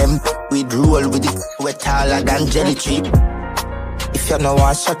open them. We'd roll with it wet taller than jelly tree. If you know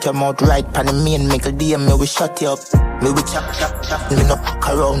I shut your mouth right, pan the main, make a DM, me we shut you up. Me we chop. Me no fuck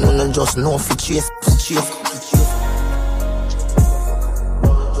around, no just know fi chase.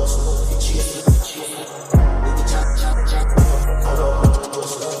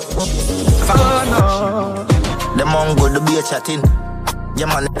 Them on good to be a chatting. Yeah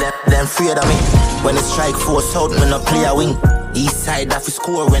man, them afraid of me. When it strike force out, me no play a wing. East side have to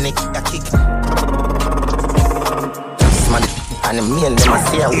score when it kick. Man, and the main them a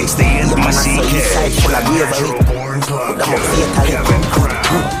say away. Yeah man, I saw east side full of bravery. Them up fatally.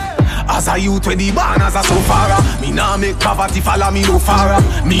 As a youth with the barn as a so far, me nah make poverty follow me no far.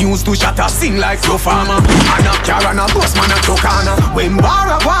 Me used to shut up sing like no farmer. And a car and a bus man a chokana. When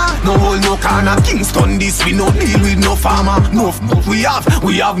bar a war, no hole no corner. Kingston this we no deal with no farmer. No we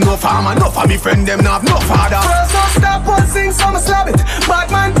have no farmer. No for me friend them not have no father. First no stop one sing so me slap it.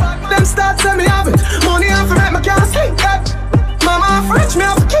 Bad man, them start say me have it. Money have to make me can't sleep yet. Mama French me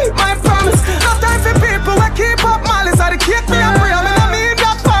have to keep my promise. No time for people who keep up malice. I kick me up real, me not mean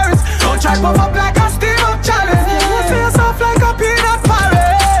that Paris. Don't try puff up like a steam up challenge. You see yourself like a peanut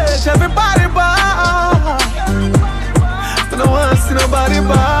porridge. Everybody bad. I don't want to see nobody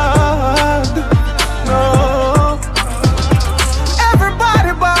bad. No.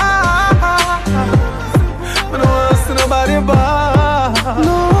 Everybody bad. I don't want to see nobody bad.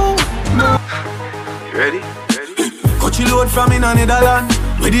 No. You ready? Coachy load from in a Netherland.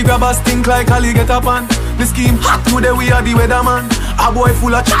 Where the grabbers think like Ali get up on. The scheme hot today we are the weatherman. A boy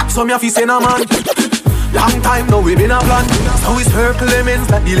full of chat, so me a fi send a man. Long time now we been a plan. So we circle lemons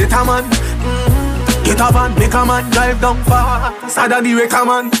like the little man. Get a van, make a man drive down far. Sad and the wrecker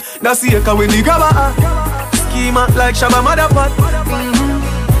man. That's the echo when the grabber. Schema like Shabba Motherpot.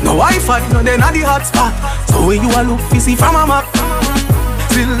 No Wi-Fi, no then at the hot spot. So when you a look, you see from a map.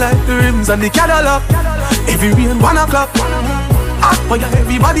 Still like the rims and the Cadillac. Every rain 1 o'clock. Hot fire,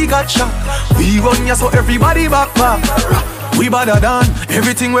 everybody got shot. We run ya so everybody back. We badder than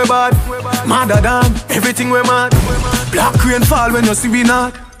everything we bad. Madder than everything we mad. Black rain fall when you see we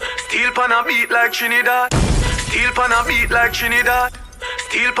not. Steel pan a beat like Trinidad. Steel pan a beat like Trinidad.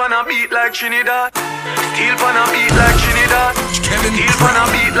 Steel pan a beat like Trinidad. Steel pan a beat like Trinidad. Steel pan a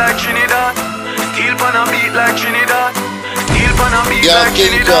beat like Trinidad. Steel pan a beat like Trinidad. Steel pan a beat like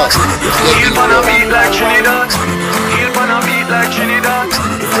Trinidad. Steel pan a beat like Trinidad. Steel pan a beat like Trinidad.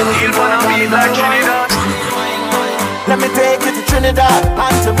 Steel pan a beat like Trinidad. Let me take you to Trinidad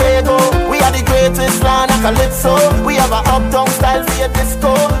and Tobago. We are the greatest land of Calypso. We have a uptown style for your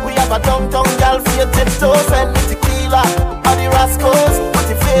disco. We have a downtown gal for your tiptoes. And the tequila or the Rascals. What's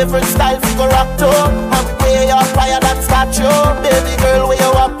your favorite style for your rock to? And we way up higher than statue. Baby girl, where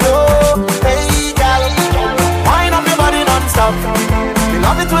you up to? Hey gal, wind up your body non-stop. We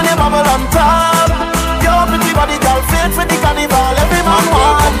love it when you bubble on top. Your pretty body gal, fit for the carnival. Every man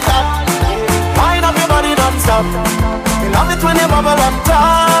want that. Wind up your body non-stop. Love it when you bubble on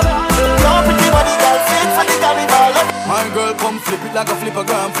top. Your pretty body girl fit for the carnival. My girl come flip it like a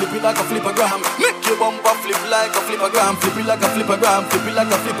flippergram. Flip it like a flippergram. Make your bumper flip like a flippergram. Flip it like a flippergram. Flip it like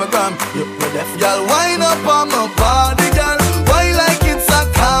a flippergram. You're deaf. Girl, wind up on my body, girl. Why like it's a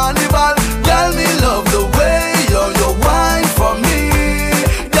carnival? Girl, me love the way you wine for me.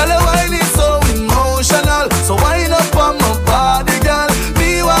 Girl, your wine is so emotional. So wind up on my body, girl.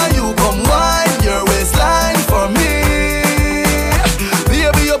 Me while you come wine your waistline for me.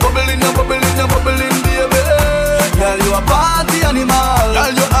 Bubbling, baby. Girl, you a party animal. Girl,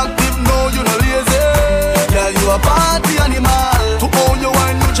 you active, no, you no lazy. Girl, you a party animal. To own your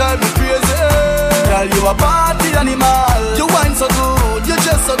wine, you drive me crazy. Girl, you a party animal. You wine so good, you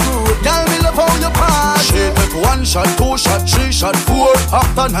just so good. Girl, me love how you party. She take 1 shot, 2 shot, 3 shot, 4.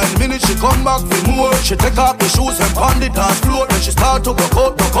 After 9 minutes, she come back for more. She take off the shoes and pound the dance floor. Then she start to go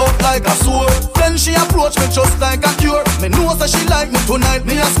out like a sword. Then she approach me just like a cure. Me know that she like me tonight,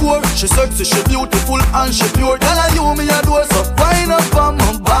 me a score. She sexy, she beautiful and she pure. Girl, I you me a do so wind up on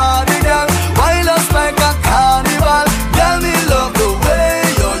my body, girl. Wind us like a carnival. Girl, me love the way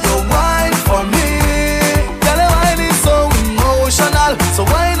you wine for me. Girl, your wine is so emotional. So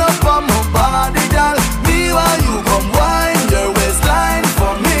wind up on my body, girl. Me while you come wine your waistline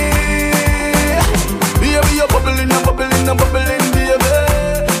for me. Baby, you're bubbling, baby.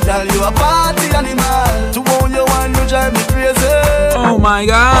 Girl, you a party animal. To own your wine, you drive me crazy. Oh my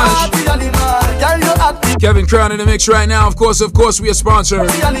gosh. Party animal. Girl, you active. Kevin Crown in the mix right now. Of course, we are sponsored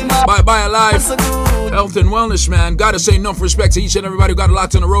by BioLife Health and Wellness, man. Gotta say enough respect to each and everybody who got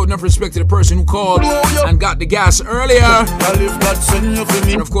locked on the road. Enough respect to the person who called and got the gas earlier.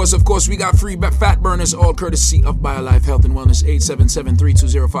 And of course, we got free fat burners, all courtesy of BioLife Health and Wellness.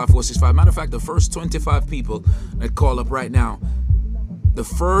 877-320-5465. Matter of fact, the first 25 people that call up right now The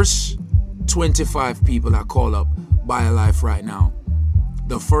first 25 people that call up BioLife right now,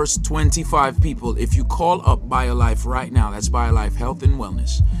 the first 25 people, if you call up BioLife right now, that's BioLife Health and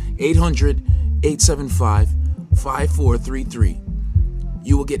Wellness, 800-875-5433,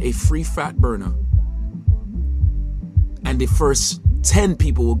 you will get a free fat burner. And the first 10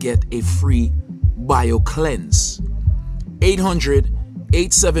 people will get a free BioCleanse.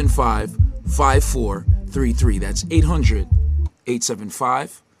 800-875-5433. That's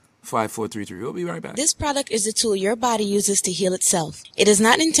 800-875-5433. We'll be right back. This product is a tool your body uses to heal itself. It is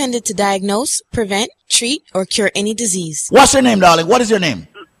not intended to diagnose, prevent, treat, or cure any disease. What's your name, darling? What is your name?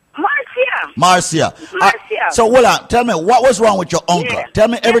 Marcia. So, hold on. Tell me, what was wrong with your uncle? Yeah. Tell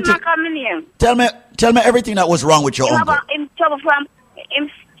me everything. Tell me everything that was wrong with your uncle. Him trouble from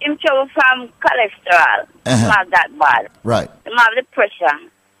cholesterol. Not that bad. Right. Him have the pressure.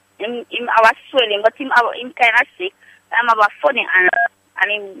 Him have swelling, but him kind of sick. Him have a funny and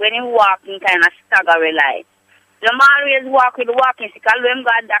when he walk, him kind of stagger like. Him always walk with the walking stick. Although him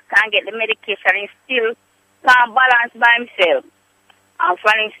got doctor and get the medication, he still can't balance by himself. And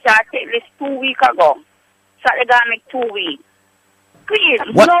when he started this 2 weeks ago, started to make 2 weeks. Please,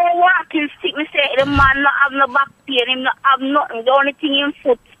 what? No walking stick. Me say the man not have no back pain, him not have nothing. The only thing in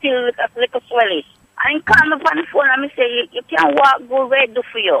foot still like a swellish. And he call me on the phone and me say, you can't walk, go where do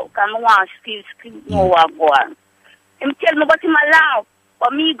for you. Because I want to still no walk go on. Him tell me about him allow.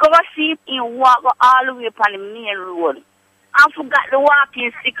 But me go see him walk all the way upon the main road. I forgot the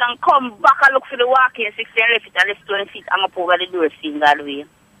walking stick and come back and look for the walking stick and left it and left 20 feet and up over the door seeing that way.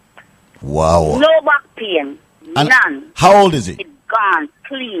 Wow. No back pain. And none. how old is he? It's gone,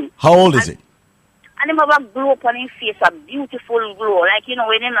 clean. How old is he? And him have a glow upon his face, a beautiful glow. Like, you know,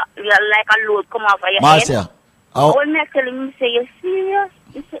 when him, like a load come off of your Marcia, head. When I tell him, say, you serious?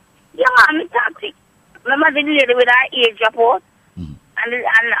 He say, yeah, man, me toxic. Remember the lady with her age report? And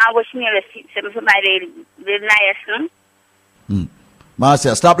I was nearly 7 for my the nice.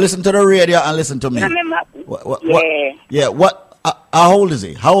 Marcia, stop listening to the radio and listen to me. Yeah. How old is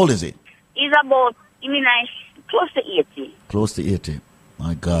he? How old is he? He's about, close to 80. Close to 80.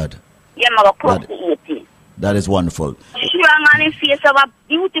 My God. Yeah, man, close to 80. That is wonderful. Strong on his face, have a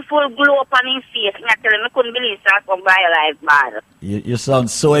beautiful glow up on his face. I tell him, I couldn't believe that from BioLife bad. You sound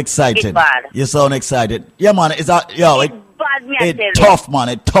so excited. It's bad. You sound excited. Yeah, man. It's bad, me I tell tough, man.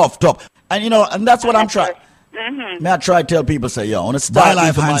 It's tough. And, and that's what I'm trying. Mm-hmm. I try to tell people, say, on a start.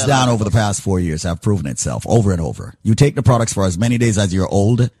 BioLife, hands down, over the past 4 years, have proven itself over and over. You take the products for as many days as you're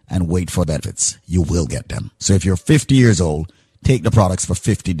old and wait for benefits. You will get them. So if you're 50 years old, take the products for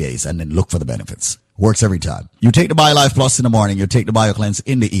 50 days and then look for the benefits. Works every time. You take the BioLife Plus in the morning, you take the BioCleanse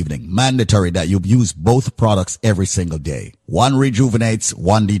in the evening. Mandatory that you use both products every single day. One rejuvenates,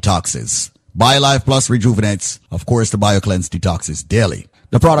 one detoxes. BioLife Plus rejuvenates. Of course, the BioCleanse detoxes daily.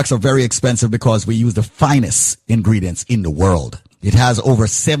 The products are very expensive because we use the finest ingredients in the world. It has over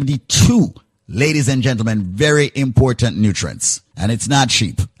 72, ladies and gentlemen, very important nutrients. And it's not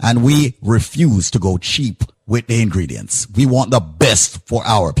cheap. And we refuse to go cheap with the ingredients. We want the best for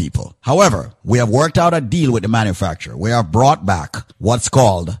our people. However, we have worked out a deal with the manufacturer. We have brought back what's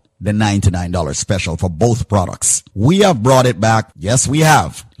called the $99 special for both products. We have brought it back. Yes, we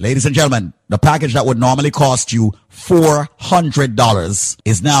have. Ladies and gentlemen, the package that would normally cost you $400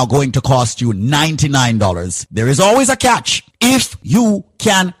 is now going to cost you $99. There is always a catch if you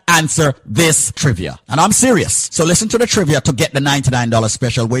can answer this trivia. And I'm serious. So listen to the trivia to get the $99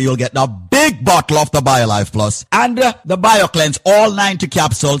 special where you'll get the big bottle of the BioLife Plus and the BioCleanse, all 90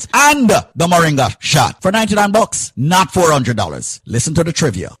 capsules and the Moringa shot for $99, not $400. Listen to the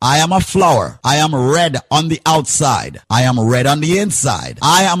trivia. I am a flower. I am red on the outside. I am red on the inside.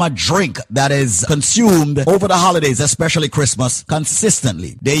 I am a drink that is consumed over the holidays, especially Christmas,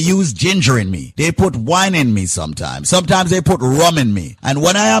 consistently. They use ginger in me. They put wine in me sometimes. Sometimes they put rum in me. And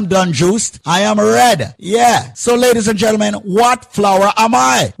when I am done juiced, I am red. Yeah. So ladies and gentlemen, what flower am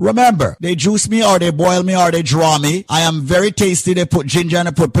I? Remember, they juice me or they boil me or they draw me. I am very tasty. They put ginger and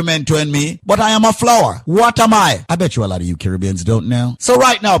they put pimento in me. But I am a flower. What am I? I bet you a lot of you Caribbeans don't know. So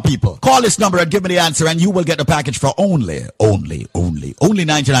right now, people, call this number and give me the answer and you will get the package for only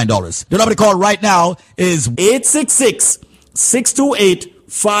 $99. The number to call right now is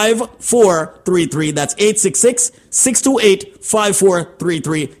 866-628-5433. That's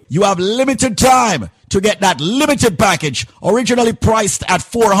 866-628-5433. You have limited time to get that limited package, originally priced at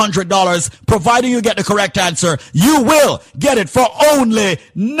 $400. Providing you get the correct answer, you will get it for only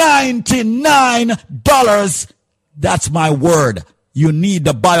 $99. That's my word. You need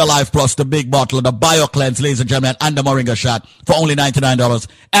the BioLife Plus, the big bottle of the BioCleanse, ladies and gentlemen, and the Moringa shot for only $99.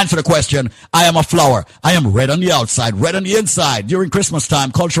 Answer the question. I am a flower. I am red on the outside, red on the inside. During Christmas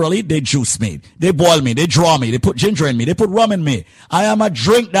time, culturally, they juice me. They boil me. They draw me. They put ginger in me. They put rum in me. I am a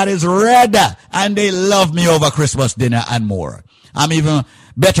drink that is red, and they love me over Christmas dinner and more. I'm even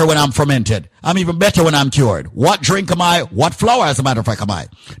better when I'm fermented. I'm even better when I'm cured. What drink am I? What flower, as a matter of fact, am I?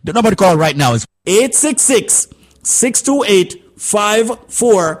 The number to call right now is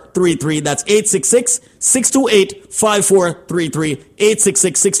 866-628-5433. That's 866-628-5433.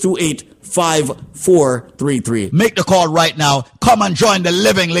 866-628-5433. Make the call right now. Come and join the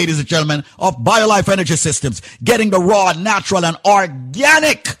living, ladies and gentlemen, of BioLife Energy Systems. Getting the raw, natural, and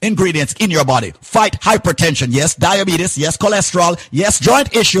organic ingredients in your body. Fight hypertension. Yes, diabetes. Yes, cholesterol. Yes,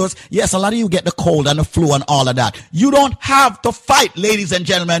 joint issues. Yes, a lot of you get the cold and the flu and all of that. You don't have to fight, ladies and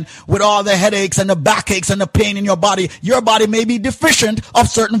gentlemen, with all the headaches and the backaches and the pain in your body. Your body may be deficient of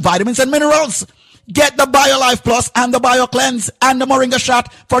certain vitamins and minerals. Get the BioLife Plus and the BioCleanse and the Moringa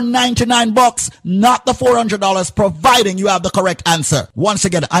shot for $99, not the $400, providing you have the correct answer. Once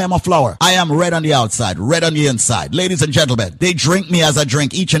again, I am a flower. I am red on the outside, red on the inside. Ladies and gentlemen, they drink me as I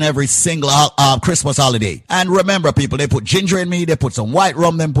drink each and every single Christmas holiday. And remember, people, they put ginger in me, they put some white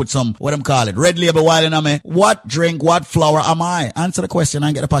rum, they put some, red label wine in me. What drink, what flower am I? Answer the question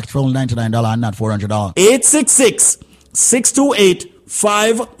and get a package for only $99 and not $400.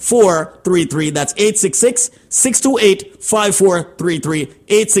 866-628-5433. That's 866-628-5433.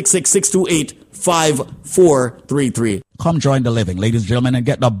 866-628-5433. Come join the living, ladies and gentlemen, and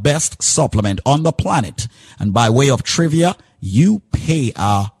get the best supplement on the planet. And by way of trivia, you pay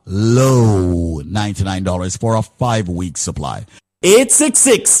a low $99 for a 5-week supply.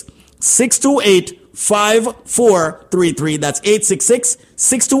 866-628-5433. That's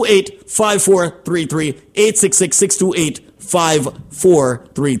 866-628-5433.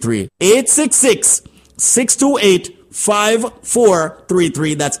 866-628-5433.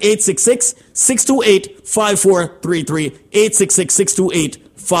 866-628-5433. That's 866-628-5433.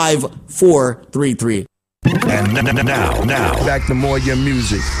 866-628-5433. And now, back to more your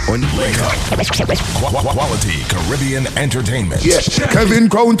music on Wake Up. Quality Caribbean Entertainment. Yeah, Kevin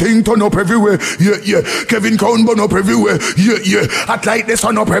Crown thing turn up everywhere. Yeah. Kevin Crown burn up everywhere. Yeah. Hot like the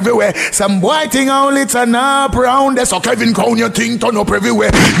sun up everywhere. Some boy thing only turn up round there. So Kevin Crown your thing turn up everywhere.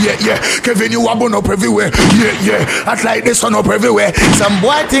 Yeah. Kevin you a burn up everywhere. Yeah. Hot like the sun up everywhere. Some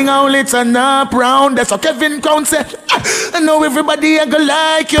boy thing only turn up round there. So Kevin Crown say, I know everybody a go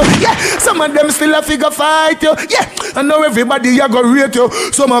like you. Yeah, some of them still a figure fight you. Yeah, I know everybody a go rate you.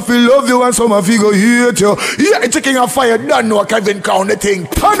 Some of you love you and some of you go hate you. Yeah, it's taking a fire. Don't know Kevin Crown the thing.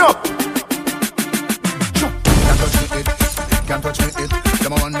 Turn up. Can't touch me it.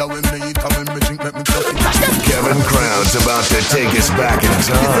 Them a wonder when me eat and when me drink let me touch it. Kevin Crown's about to take us back in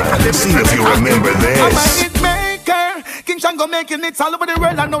time. Let's see if you remember this. I'm a hit maker. King Shango making it all over the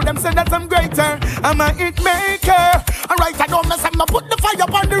world. I know them say that I'm greater. I'm a hit maker. Alright, I don't mess up. I put the fire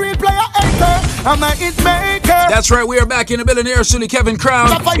up on the real player anchor. I'm a hit maker. That's right, we are back in the building here, Sunny Kevin Crown.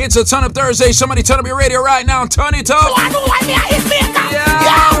 It's a Turn Up Thursday. Somebody turn up your radio right now and turn it up. So I know why me a hit maker.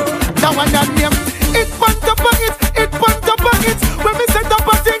 Yeah. Now one that name. It punt up on it. It punt up on it. When we set up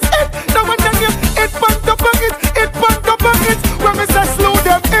a thing, it. Now one that name. It punt up on it. It punt up on it. When we say slow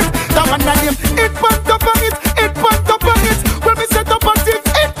them, it. Now one that name. It punt up on it. It punt up on it. When we set up a thing,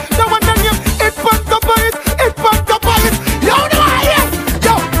 it. Now one that name. It punt up on it. It punt up on it. Yo, no I hear.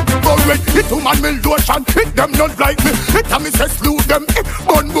 Yo, alright. It human mill lotion. It them not like me. It a me say slew them. It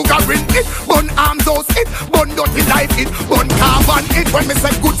bun boogerin. It bun arms house. It bun dirty life. It bun carbon. It when me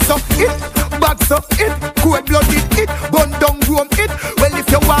say good stuff. It bad stuff. It cold blooded. It bun down room. It well if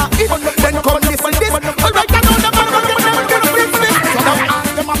you want it, then come this and this. Alright, I know them. Now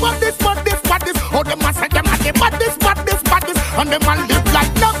ask them about this. Oh, them a say them a the baddest. And them a live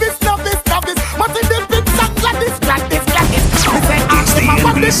like novice. But in them big song like this. Me say ask them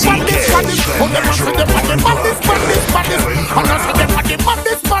about this. Oh, them a say them a the baddest. And I say them a the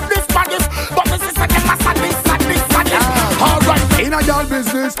baddest. But me say them a sadist. Alright, in a y'all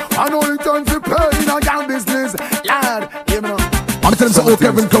business, I know it time to pay in a y'all business. Lad, give me now. I'm telling you,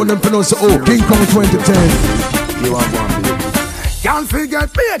 Kevin Crown and pronounce King Kong 2010. You are one, baby. Can't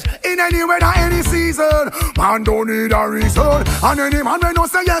forget bitch in any weather, any season. Man don't need a reason. And any man when no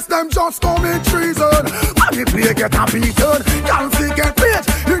say yes, them just commit treason. Man the play get a beaten. Can't forget bitch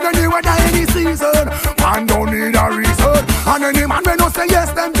in any weather, any season. Man don't need a reason. And any man when no say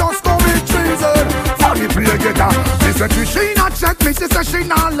yes, them just commit treason. Funny play get a. This Secretary, she not check me, she say she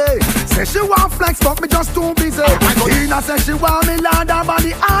not lay. Say she want flex, but me just too busy. Tina say she want me land her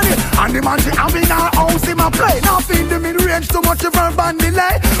body on it. And the man she have in her house in my play. Now feed the mid-range too much of her band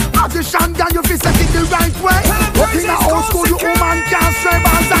delay. Position girl, you feel set it the right way. But in a old school, you woman can't stray.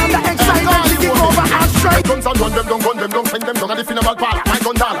 Bands on the excitement, she give over and straight. Guns and gun them down, send them down. And the funeral parlor, my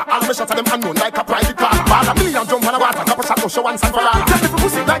gun dollar. All me shots of them unknown like a private car. Baller, million jump on the water, couple shot, no show and stand for all. Tell me for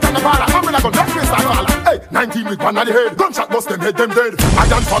pussy like on the baller. I'm gonna go left face like baller. Hey, 19 with one on the head. Gunshot bust them, head them dead. I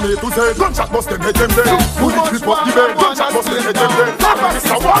done from A to Z. Gunshot bust them, head them dead. Put it clip up the bed. Gunshot bust them, head them dead.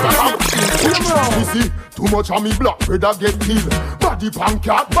 Mr. Water, you see, too much of me black, brother get killed. Body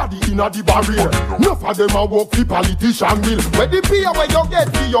pancake, body inna the barrier. Enough of them a work for politician will. Where the pay where you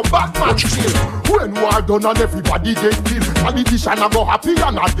get for your back man still. When war done and everybody get killed, politician a go happy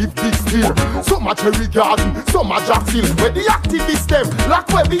and a live big still. So much Cherry Garden, so much Jack Hill. Where the activists them, like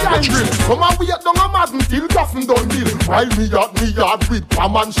where behind grill. Some a wait down a Madden till Goffin done deal. While me yard with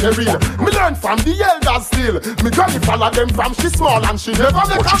Pam and Cheryl. Me learn from the elders still. Me granny follow them from she small and she never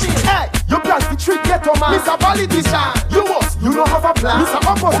make a meal. Hey, you plan to trick ghetto man. Mr. Politician, you was, you don't have a plan. Mr.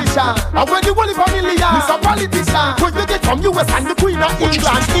 Opposition, and when the whole family Mr. Politician, when you get from US and the Queen of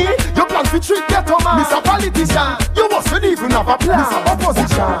England, you plan to trick ghetto man. Mr. Politician, you was, you don't even have a plan. Mr.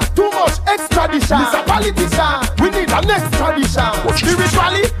 Opposition, too much extradition. Mr. Politician, we need an extradition.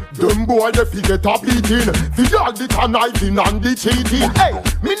 Spiritually, them boy they figure a beating. Fi all the conniving and the cheating. Hey,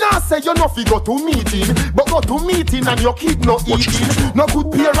 me nah say you no fi go to meeting, but go to meeting and your kid no eating. No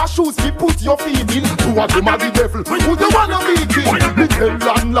good pair of shoes fi put your feet in. Two of them are the devil, who you wanna meet in? Me tell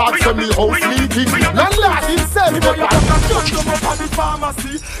landlord say me house leaking. Landlord himself me a just come up at the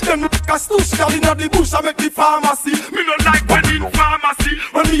pharmacy. Them a stoosh girl inna the bush a make the pharmacy. Me no like when in pharmacy.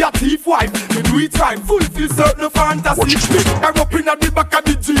 When me a thief wife, me do it right, fulfill certain fantasy. Me a up inna the back of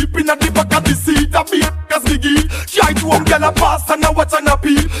the jeep, inna the back of the seat, a big as me give. Try to one girl a pass and a watch and a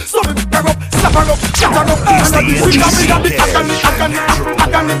peel. So me pick her up, slap her up, shut her up. And a the swing of me a the agony.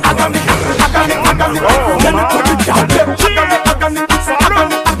 Then it put it down them, agony.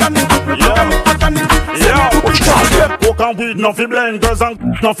 Coke and weed, no fi blend. Girls and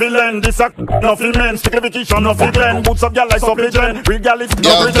no fi lend. This a no fi men. Stick vacation, no fi blend. Boots of gal like supplicant. Real gal is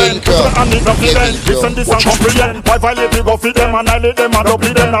no pretend. And it no fi bend. Listen this and comprehend. Why violate we go fi them and annihilate them and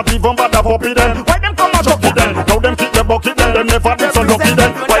double them. Not even bad a puppy them. Why them come a chucky them? Now them keep the bucket them. Them never did so lucky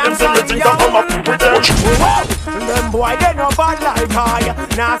them. Why them say you think I come up with them? Them boy they no bad like I.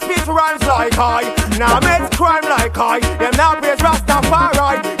 Nah speak rhymes like I. Nah make crime like I. Them now praise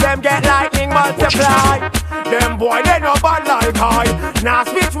Rastafari. Them get lightning multiply. Them boy they no bad like I. Nah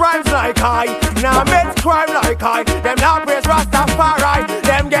speak rhymes like I. Nah make crime like I. Them now praise Rastafari.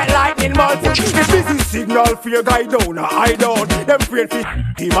 Them get lightning multiply. The busy signal for your guy down I don't. Them afraid for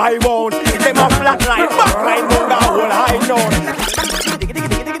him I won't. Them a flat line, back line, down the whole high note.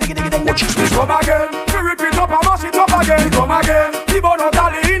 Come again, we repeat up and mash it up again. Come again, people not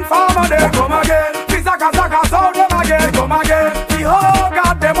tally informer them. Come again, we zaka sound them again. Come again, we oh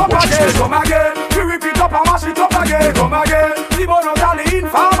God them up again. Come again, we repeat up and mash it up again. Come again, people not tally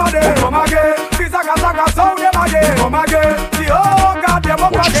informer them. Come again, we zaka sound them again. Come again, we oh God them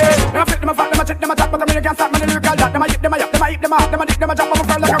up again. Them fit them a fat, them a chit, them a chat, but them can't stop me the lyrical that. Them a hit, them a yap, them a hit, them a hot, them a dick, them a jump up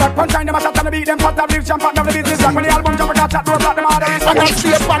like a rock. Punchline them a shot and a beat them fat, them live champ, them the business rock. When the album jump, I got chat, road block them hard. And I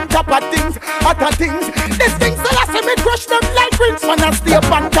stay on top of things, other things. These things that I say me crush them like rings. When I stay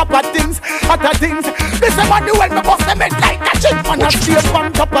on top of things, other things. This is what the world me bust them head like a chip. When I stay on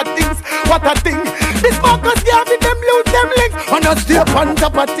top of things, what a thing. This Marcus Garvey them lose them links. When I stay on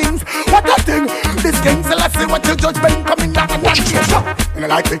top of things, what a thing. This king till I see what your judgment coming down and down. Then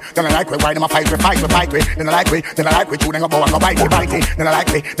I like we, why them a fight we. Then I like we, chew them a bow and go bite me. Then I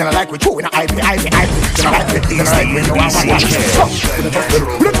like we, chew in a IP. Then I like we, you are one.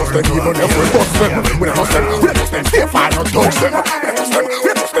 We don't trust them even if we bust them. We don't trust them, stay far, not touch them.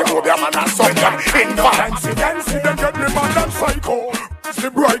 We don't trust them, go be a man and suck them. In fancy, them get me mad and psycho. The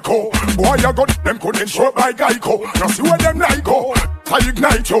Bryco, boy you got them couldn't show by Geico. Now see where them like go. I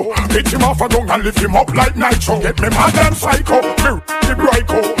ignite you, hit him off a dung and lift him up like nitro. Get me mad and psycho, the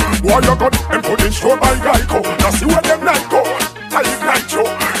Bryco, boy you got them couldn't show by Geico. Now see where them like go. I ignite you,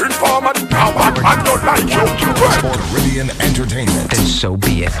 informer, now I don't like you. Meridian Entertainment. And so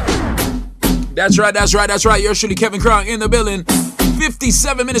be it. That's right. You're surely Kevin Crown in the building.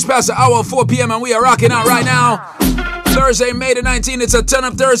 57 minutes past the hour, 4 p.m. and we are rocking out right now. Thursday, May the 19th. It's a Turn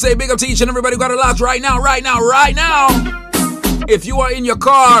Up Thursday. Big up to each and everybody who got a lot right now. If you are in your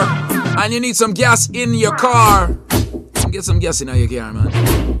car and you need some gas in your car, get some gas in your car, man.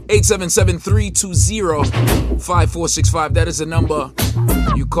 877-320-5465. That is the number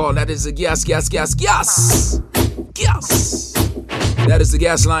you call. That is the gas. Yes. That is the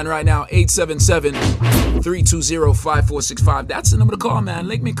gas line right now, 877-320-5465. That's the number to call, man.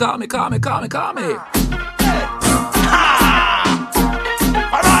 Link me, call me. For all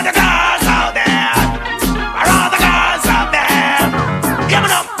the girls out there, give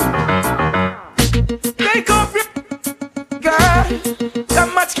it up. Take off your girl,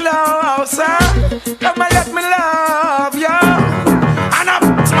 come much closer. Come and let me love you. And up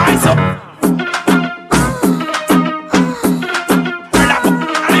spice up.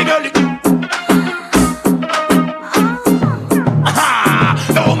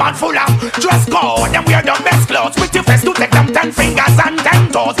 Full of dress code, them wear the best clothes. With your face to take them 10 fingers and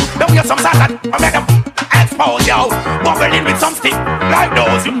 10 toes. Don't wear some salad, I make them expose, yo. Bubbling with some stick like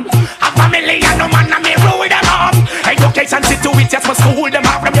those. A family and no man and me rule them up. Education situations for school them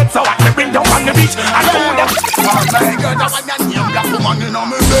have them yet. So I can bring them on the beach and fool them. Oh my God, I want to name that woman in my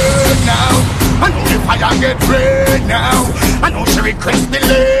bed now. I know the fire get red now. I know she request me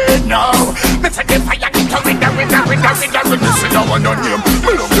late now. Me say the fire get her with her. Listen, I want to name.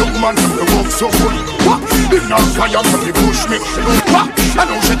 Me love the woman who me walk so good. What? If not fire from the bush me. What? I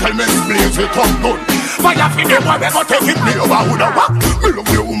know she tell me to blaze it up good. Fire for them boy, we go take it me over who the what? Me love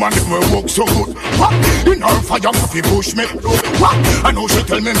the woman who me walk so good. What? In her fire from the bush me. What? I know she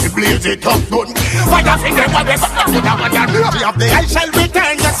tell me to blaze it up good. Fire for them boy, we go take it over who the what? I shall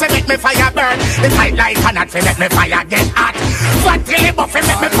return just to make me fire burn. The fight like cannot fi make me fire get hot. What till it buffy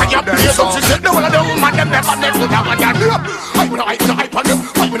make me fire blaze up. She said the one of the woman them never do that one yet. I'm gonna hype on them.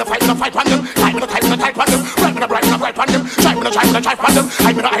 I'm gonna fight on them. I'm gonna type on them. I'm gonna write on them. Try on them. I'm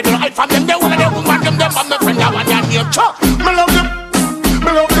gonna hype on them. The one of the woman them I'm the friend that one yet. Me love them.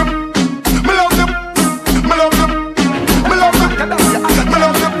 Me love them. Me love them. Me love them. Me love them. Me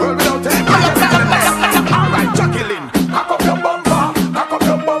love them. World without them. Alright, Jacqueline, cock up your bumper. Cock up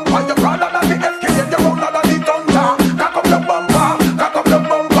your bumper. You're brother than the FK. You're older than the thunder. Cock up your bumper. Cock up your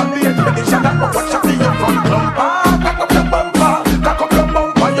bumper. The expedition that will watch up the your front bumper. Cock up your bumper. Cock up your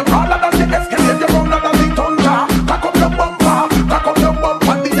bumper. You're brother than the FK. You're older than the thunder. Cock up your bumper. Cock up your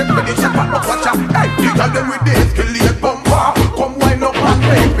bumper. The expedition that will watch up. Hey, you tell them with the escalate bumper. Come wind up and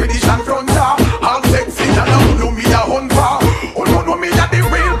the expedition fronter. All sexy and now know me a hunter. Oh no, know me a the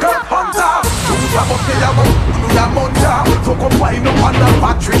real girl hunter. You grab up me a bump, you a munter. So come wind up on the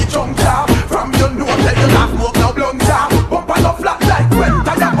battery junction. From your nose till your last smoke now blunter. Bumper no flat like when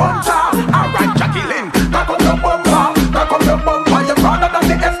tire puncher. Alright, Jacqueline, cock up your bumper. Cock up your bumper. You're brother than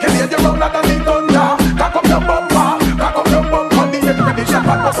the escalate, you're older than the thunder. Cock up your bumper. Cock up your bumper. The expedition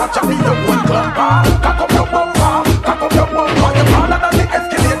that was watch up the your one clumper. Cock up your bumper. Cock up your bumper. You're brother than the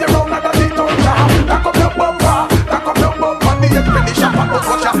escalate, you're older than the thunder. Cock up your bumper. Cock up your bumper. The expedition that was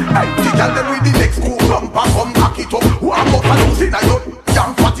watch up. Hey, the girl them with the next cool bumper. Come back it up. Who am up and losing a young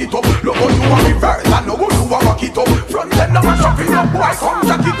young fat it up. Look how you a reverse and no good you a rock it up. Front end of a shopping up, boy come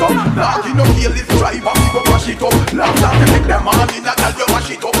jack it up. Lagi no kill this driver, we go crash it up. Love that to make them all in a girl you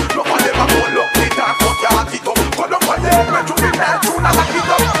wash it up. Look how them a go look the dark, fuck your heart it up. Go down for them, me to be mad, you not lock it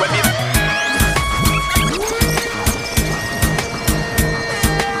up. When it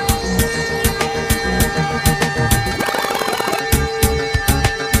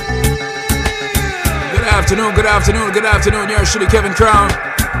Good afternoon. You're Shitty Kevin Crown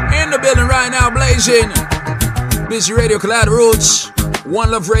in the building right now, blazing. Busy Radio, Collide Roots,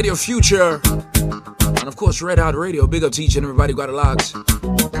 One Love Radio, Future, and of course Red Hot Radio. Big up to each and everybody who got it locked.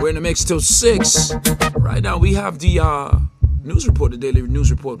 We're in the mix till 6. Right now we have the news report, the daily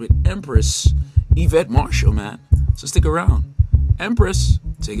news report with Empress Yvette Marshall, man. So stick around. Empress,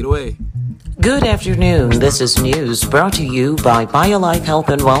 take it away. Good afternoon. This is news brought to you by BioLife Health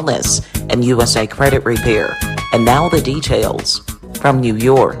and Wellness and USA Credit Repair. And now the details. From New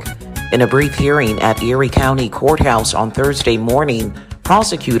York. In a brief hearing at Erie County Courthouse on Thursday morning,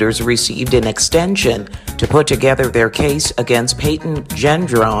 prosecutors received an extension to put together their case against Peyton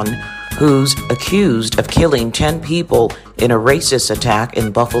Gendron, who's accused of killing 10 people in a racist attack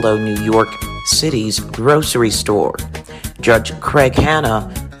in Buffalo, New York City's grocery store. Judge Craig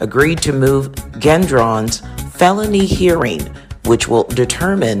Hanna agreed to move Gendron's felony hearing, which will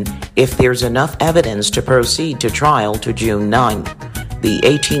determine if there's enough evidence to proceed to trial, to June 9th. The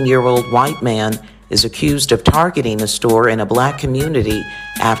 18-year-old white man is accused of targeting a store in a black community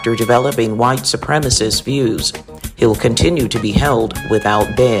after developing white supremacist views. He'll continue to be held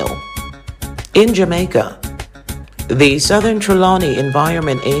without bail. In Jamaica, the Southern Trelawney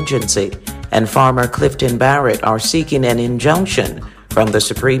Environment Agency and farmer Clifton Barrett are seeking an injunction from the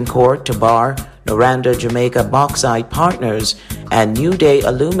Supreme Court to bar Noranda Jamaica Bauxite Partners and New Day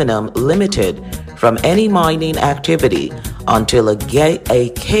Aluminum Limited from any mining activity until a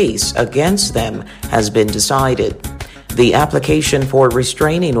case against them has been decided. The application for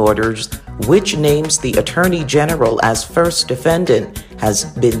restraining orders, which names the Attorney General as first defendant, has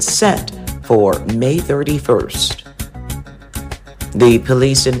been set for May 31st. The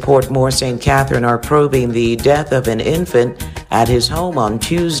police in Portmore St. Catherine are probing the death of an infant at his home on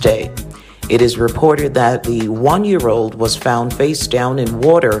Tuesday. It is reported that the 1-year-old was found face down in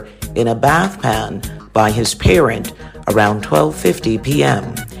water in a bath pan by his parent around 12:50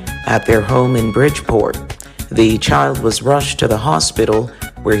 p.m. at their home in Bridgeport. The child was rushed to the hospital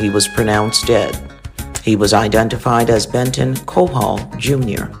where he was pronounced dead. He was identified as Benton Kohal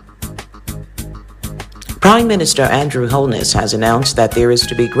Jr. Prime Minister Andrew Holness has announced that there is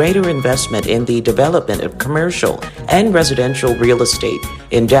to be greater investment in the development of commercial and residential real estate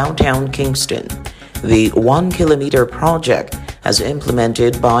in downtown Kingston. The 1 Kilometer project, as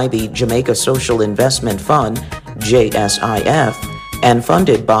implemented by the Jamaica Social Investment Fund, JSIF, and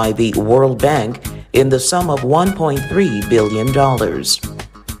funded by the World Bank in the sum of $1.3 billion.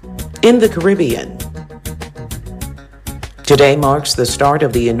 In the Caribbean, today marks the start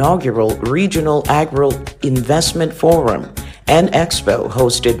of the inaugural Regional Agro-Investment Forum and Expo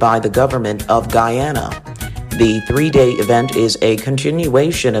hosted by the government of Guyana. The 3-day event is a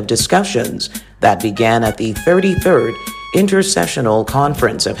continuation of discussions that began at the 33rd Intersessional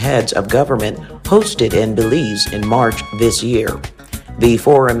Conference of Heads of Government hosted in Belize in March this year. The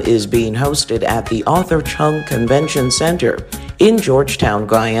forum is being hosted at the Arthur Chung Convention Center in Georgetown,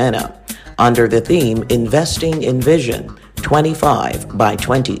 Guyana, under the theme Investing in Vision 25 by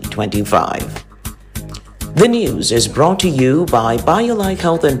 2025. The news is brought to you by BioLife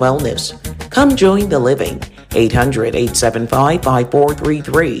Health and Wellness. Come join the living.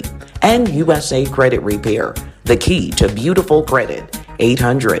 800-875-5433 and USA Credit Repair, the key to beautiful credit.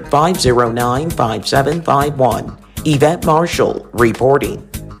 800-509-5751. Yvette Marshall reporting.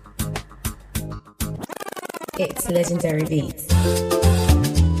 It's Legendary Beats.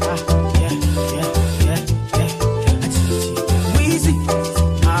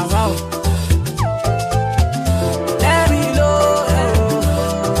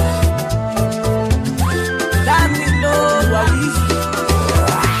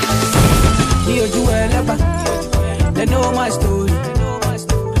 They know my story.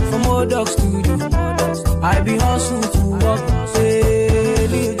 From old dogs to you, I be hustle to walk. Say,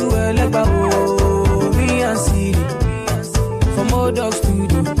 me do a legba, oh, me and see. From old dogs to you,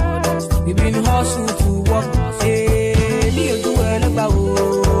 we been hustle to walk. Say, me do a legba,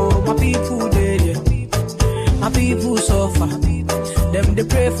 oh, my people dead, my people suffer. Them they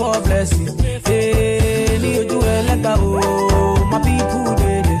pray for blessing. Hey, me do a legba, oh, my people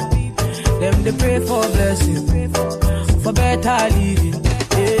dead. Them they pray for blessing, for better living.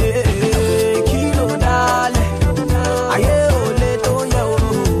 Hey, kilo dale, aye ole to yo,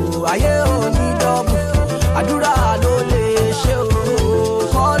 aye oni double, adura no le show,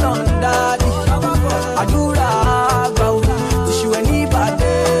 call on daddy, adura go, tissue any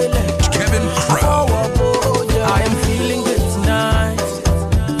badele. Kevin Crow. I am feeling good tonight.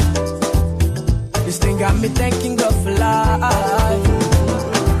 This thing got me thanking God for life.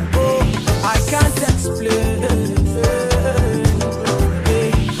 I can't explain.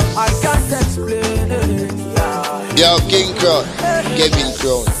 I can't explain. Yo, King Crown, Kevin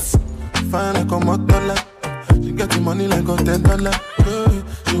Crown. Fine like a $1. She get the money like a $10.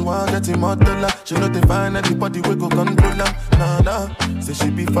 She want get the $1. She know they find anybody we go control her. Nah, say she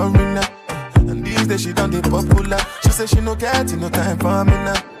be foreigner. And these days she done the popular. She say she no get no time for me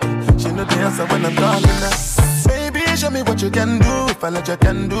now. She know the answer when I'm calling her. Show me what you can do. If I let you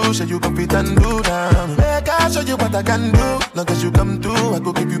can do, show you go fit and do down. Make I show you what I can do. Long as you come through, I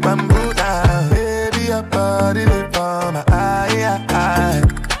go give you bamboo down. Baby, your body live for my eye.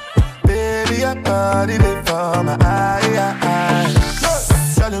 Baby, your body live for my eye.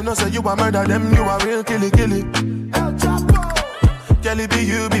 Girl, you know say you a murder them, you a real killy. El Chapo. Girl, it be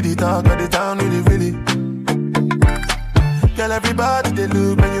you, be the talk of the town, really. Girl, everybody they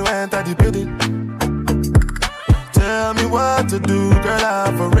look when you enter the building. Tell me what to do, girl,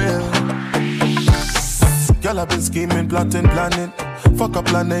 I'm for real. Girl, I've been scheming, plotting, planning. Fuck up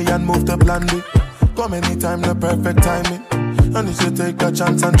plan A and move to plan B. Come anytime, the perfect timing. And you should take a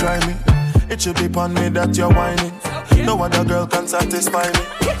chance and try me. It should be upon me that you're whining. No other girl can satisfy me.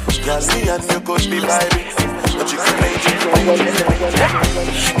 Girl, me and you could be vibing. But you can make it.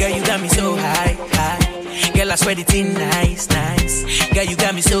 Girl, you got me so high. Girl, I swear the thing nice. Girl, you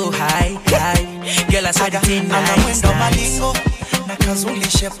got me so high. Girl, I swear the thing nice. Malingo na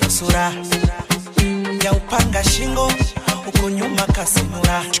kazulishe pusura ya upanga shingo uko nyuma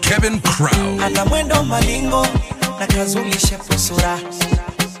kasimura. Kevin Crow. Ana mwendo malingo na kazuli shepu sura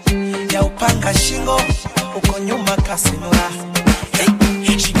ya upanga shingo uko nyuma kasinura.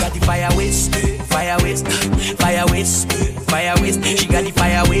 Hey, she got the fire waist, fire waist, fire waist, fire waist. She got the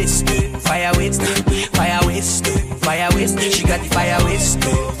fire waist, fire waist, fire waist, fire waist. She got the fire waist,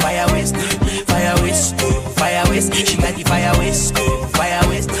 fire waist, fire waist, fire waist. She got the fire waist, fire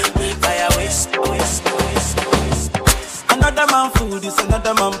waist, fire waist, waist, waist, waist. Another man food is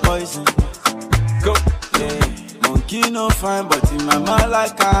another man poison. Go, yeah. Monkey no fine, but in my mind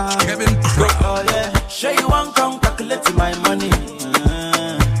like Kevin Crown. Oh yeah, sure you want come calculate my money.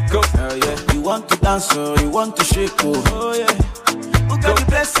 Go, oh yeah. You want to dance or you want to shake oh yeah. Who got the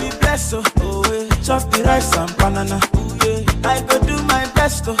blessing, bless oh yeah. Chop the rice and banana. Oh yeah. I go do my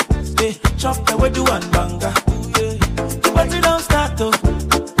best oh yeah. Chop the wedu and banga. Oh yeah. The party don't start oh.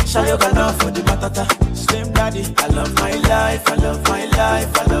 Show your love for the matata. Slim daddy, I love my life, I love my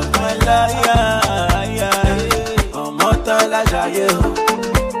life, I love my life. Yeah, yeah. Oh, mortal ajaye.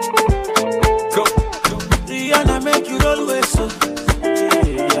 Go. Rihanna make you always so.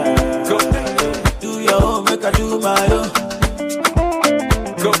 Yeah. Go. Do your own, make I do my own.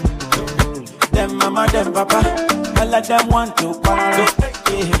 Go. Them mama, them papa, all of them want to quarrel.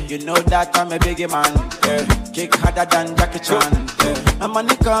 You know that I'm a biggie man. Yeah. Kick harder than Jackie Chan. Yeah. I'm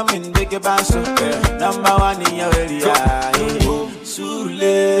money coming, biggie band, so number one in your area. Yeah. Sule,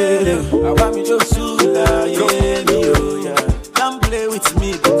 I want me to Sula, yeah. Don't play with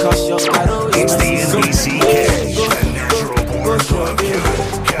me because you're caro. It's the NBCK, the natural born drug killer,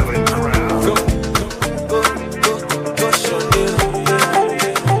 Kevin Crown. Go,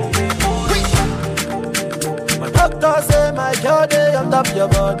 my doctor say my girl they on top your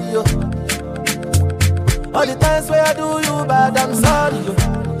body, yo. All the times where I do you bad, I'm sorry, yo.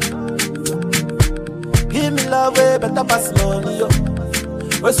 Give me love way better pass money, yo.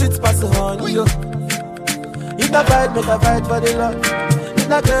 Where sweet pass honey, yo. If I fight, make a fight for the love. If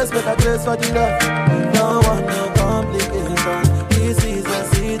I curse, make a curse for the love. No one, no complication. This is a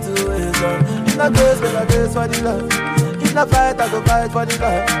situation. If I curse, make a curse for the love. If I fight, I go fight for the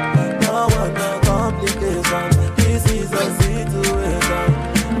love. No one, no complication. This is a situation.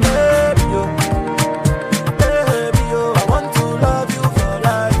 Baby, yo.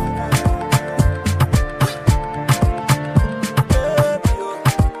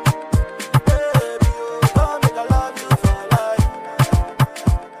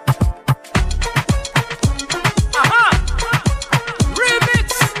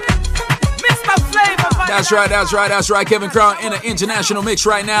 That's right. Kevin Crown in an international mix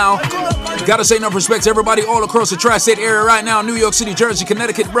right now. Gotta say no respect to everybody all across the tri-state area right now. New York City, Jersey,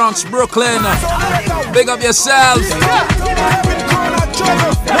 Connecticut, Bronx, Brooklyn. Big up yourself.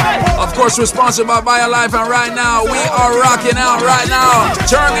 Of course, we're sponsored by BioLife, and right now we are rocking out right now.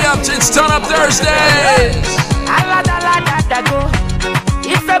 Turn me up, it's Turn Up Thursday.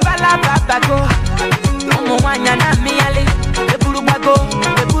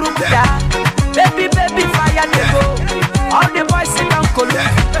 Baby, fire they go. All the boys sit down cool,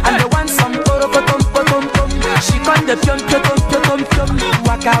 and they want some poro potom. She con the pion.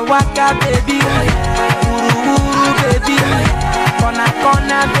 Waka waka baby, uru baby,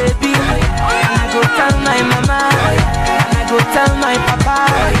 kona baby. And I go tell my mama, and I go tell my papa,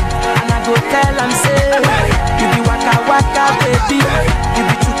 and I go tell them say, you be waka baby, you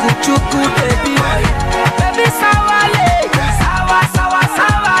be chuku baby, baby sawale, sawale.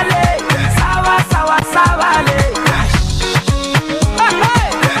 Sawale.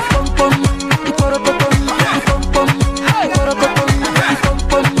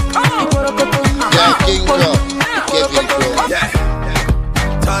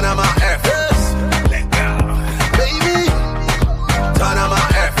 Turn on my efforts. Let go. Baby. Turn on my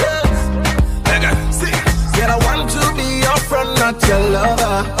efforts. Let go. See. Said I want to be your friend, not your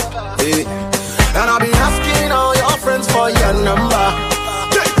lover. Hey. And I'll be asking all your friends for your number.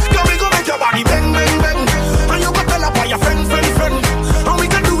 Your body bang, and you go tell up by your friend, and we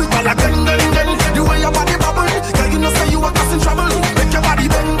can do it all again. The way your body bubble, girl, you know say you are causing trouble. Make your body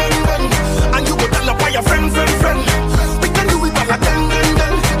bang, and you go tell up by your friend. We can do it all again.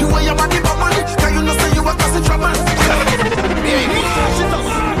 The way your body bubble, girl, you know say you are causing trouble. Baby,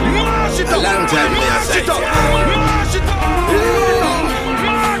 a long time me I say.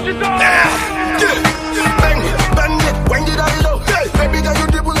 Bang it, when did I know? Baby girl, you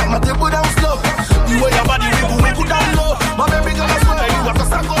dribble like my dribble down slow. The way your body wiggle down low. My baby girl, I swear you have to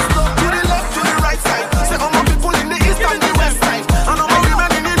start go slow. To the left, to the right side. Say all my people in the east and the west side. And all my women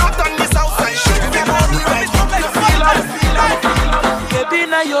in the north and the south side. Shake the body right, you feel like.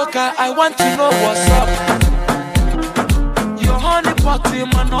 Baby Nayoka, I want to know what's up. Your honey pot,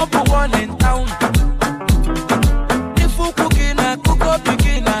 man, number one in town.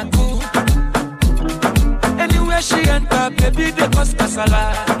 baby, they cause casala.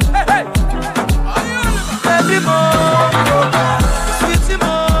 Hey, hey. Baby, more, sweetie,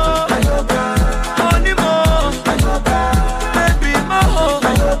 more, honey, more, baby, more,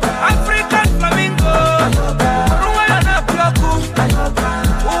 African flamingo, Rwanda Plaku,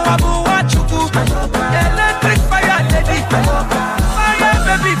 Uwabu Wachuku, electric fire, lady, fire,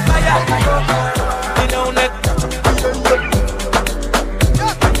 baby, fire. You know that.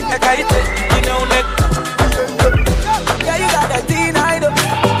 Yeah, you got that teen, I know.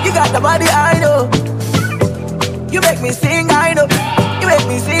 You got the body, I know. You make me sing, I know. You make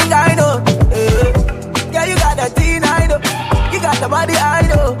me sing, I know. Yeah, you got that teen, I know. You got the body, I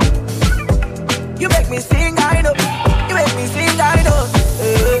know. You make me sing, I know. You make me sing, I know.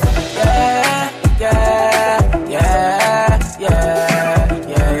 Yeah, yeah, yeah, yeah,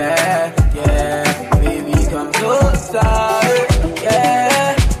 yeah, yeah. Baby, come closer.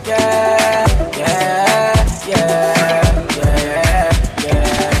 Yeah, yeah, yeah, yeah, yeah,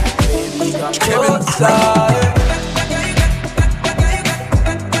 yeah. Baby, come closer.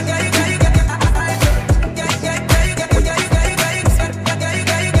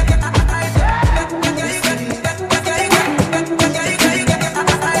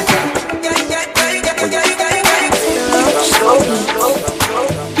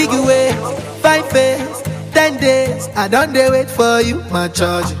 I don't dare wait for you, my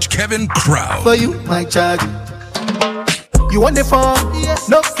charge. Kevin Crow. For you, my charge. You want the phone?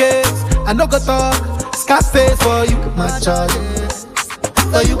 No case. I no go talk. Scarface for you, my charge.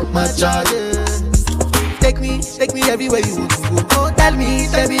 For you, my charge. Take me everywhere you want to go. Tell me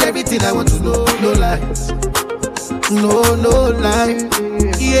everything I want to know. No lies. No lies.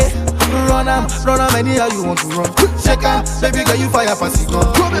 Yeah. Run am anyhow you want to run. Check out, baby girl, you fire pass it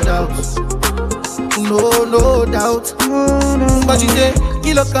gun. No doubt. But you say,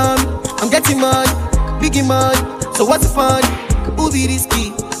 kilo come, I'm getting money, biggie money. So what's the fun? Who be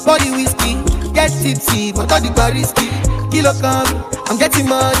risky? Body whiskey, get tipsy, but all the bar risky. Kilo come, I'm getting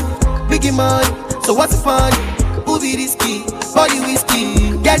money, biggie money. So what's the fun? Who be risky? Body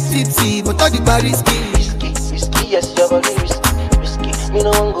whiskey, get tipsy, but all the bar risky. Risky, yes, your body risky. Me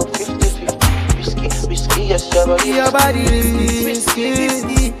no go 50-50. Risky, yes, your body risky.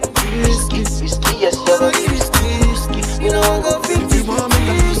 Risky, yes, your body risky. You know go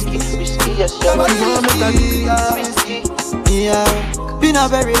 50-50. Risky, yes, your body risky. Yeah, been a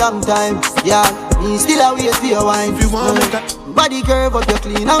very long time. Yeah, me still a wait for your wine. Body curve up, you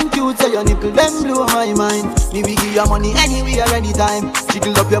clean and cute, so your nipple them blow my mind. Me we give you money anywhere, anytime.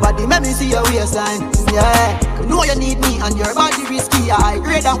 Jiggle up your body, make me see your waistline. Yeah, you know you need me and your body risky. I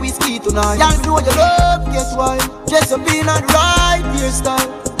grade and whiskey tonight. Yeah, you know you love, guess why? Dress up in and right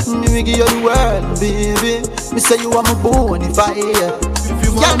hairstyle. Me we give you the world, baby. Me say you are my bonafide. Yeah,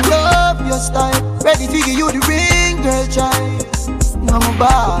 can't love your style. Ready to give you the ring, girl, child. You are my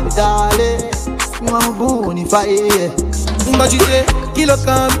Barbie, darling. You are my bonafide. But you say, kilo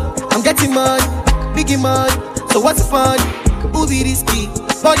come, I'm getting money, biggie money. So what's the fun? Who be risky?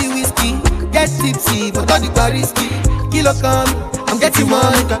 Body whiskey, get tipsy, but all the bar risky. Kilo come, I'm getting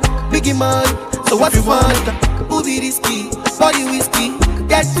money, biggie money. So what's the fun? Who be risky? Body whiskey,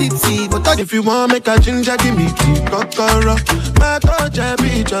 get tipsy, but all the. If you want make a ginger, give me key, kokoro. My coach, I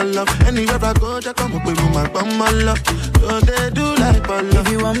be your love. Anywhere I go, just come up with my bum, my love. So they do like a love.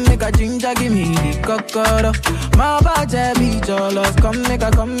 If you want make a ginger, give me the kokoro. My body be your love. Come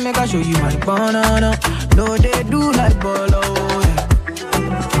make a show you my banana. No, they do like bolo.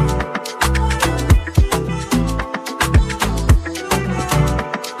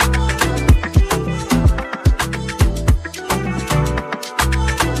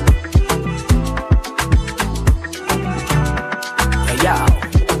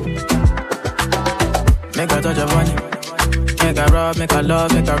 Make a touch upon it. Make a rub, make a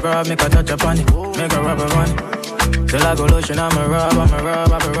love, make a rub, make a touch upon it. Make a rub upon it. Till I go lotion, I'ma rub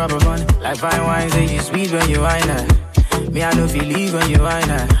upon it. Like fine wine, say you sweet when you wine that. Me, I don't feel leave when you wine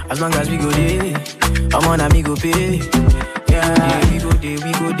that. As long as we go there, I'm on a me go pay. Yeah, we go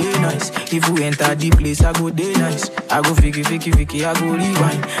there nice. If we enter the place, I go there nice. I go fiki, I go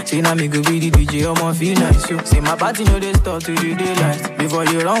rewind. Say now me go be the DJ, I'ma feel nice. Yo, say my party know they start to the daylight. Before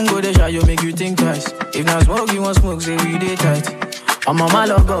you run, go they shot, you make you think twice. If not smoke, you want smoke, say we day tight. I'm on my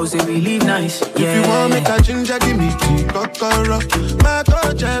logo, say we live nice. Yeah. If you want make a ginger, give me tea, kokoro. My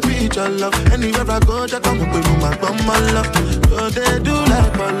coach, I be your love. Anywhere I go, just come up with my bum, my love. So they do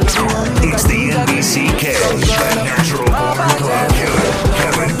like a love. It's the NBCK, the natural born club killer,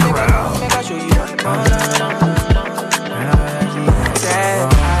 Kevin Crow. Make I show you my banana.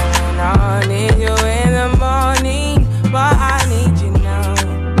 I need you in the morning, but I need you now.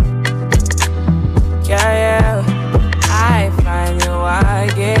 Yeah, I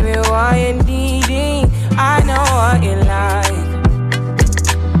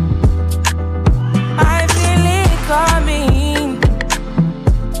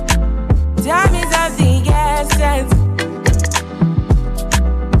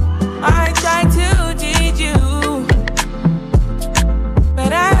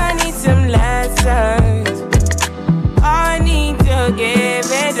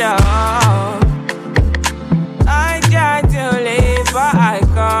it all. I try to live, but I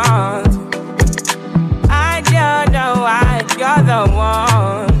can't. I don't know why you're the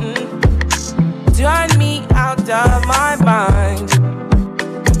one. Turn me out of my mind.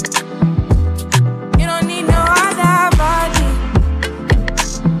 You don't need no other body.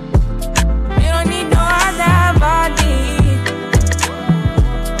 You don't need no other body.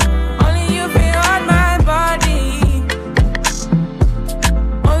 Only you feel on my body.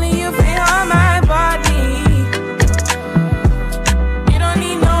 Only you feel on my body. You don't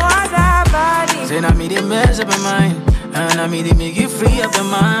need no other body. Say now me they mess up my mind, and I me they make you free up your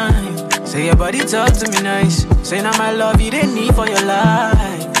mind. Say your body talk to me nice. Say now my love you didn't need for your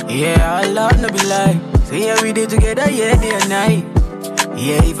life. Yeah, our love no be like. Say yeah we did together, yeah, day and night.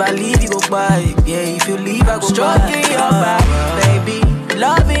 Yeah, if I leave you go by. Yeah, if you leave I go stroking your body, baby.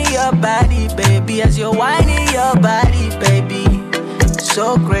 Loving your body, baby. As you're whining your body, baby.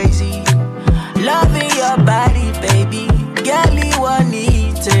 So crazy. Loving your body, baby. Girl, you want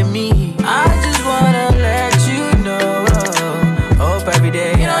need to me. I just wanna let you know. Hope every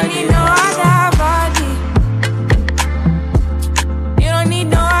day You don't need no other body. You don't need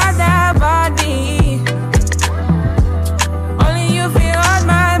no other body. Only you feel on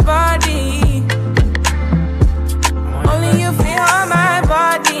my body. Only you feel on my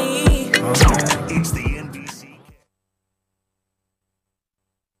body.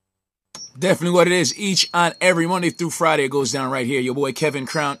 Definitely what it is. Each and every Monday through Friday, it goes down right here. Your boy Kevin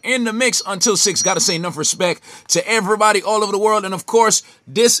Crown in the mix until 6. Gotta say enough respect to everybody all over the world. And of course,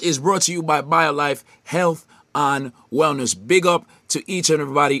 this is brought to you by BioLife Health and Wellness. Big up to each and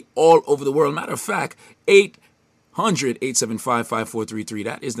everybody all over the world. Matter of fact, 800-875-5433.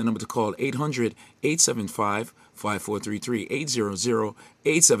 That is the number to call. 800-875-5433.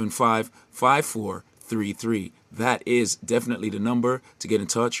 800-875-5433. That is definitely the number to get in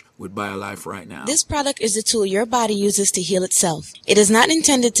touch with BioLife right now. This product is the tool your body uses to heal itself. It is not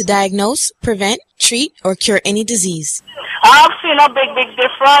intended to diagnose, prevent, treat, or cure any disease. I've seen a big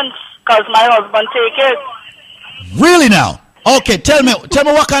difference because my husband take it. Really now? Okay, tell me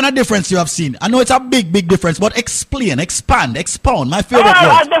what kind of difference you have seen. I know it's a big difference, but explain, expand, expound. My favorite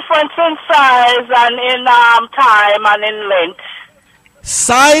word. A difference in size and in time and in length.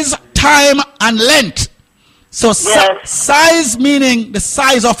 Size, time, and length. So yes. Size meaning the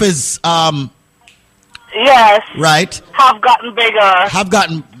size of his yes. Right. Have gotten bigger.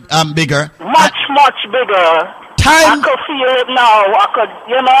 Bigger. Much bigger. Time. I could feel it now. I could,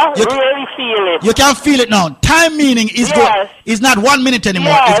 really feel it. You can feel it now. Time meaning is not 1 minute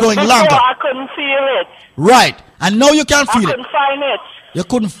anymore. Yes. It's going Before longer. I couldn't feel it. Right. And now you can feel it. I couldn't find it. You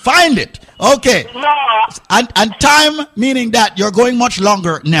couldn't find it. Okay. No. And time meaning that you're going much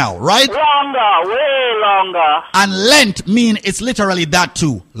longer now, right? Longer, way longer. And length mean it's literally that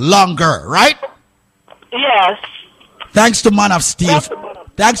too. Longer, right? Yes. Thanks to Man of Steel.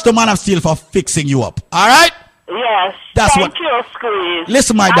 Thanks to Man of Steel for fixing you up. All right? Yes. That's Thank you, Squeeze.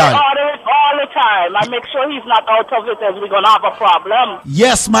 Listen, my darling. I order it all the time. I make sure he's not out of it as we're going to have a problem.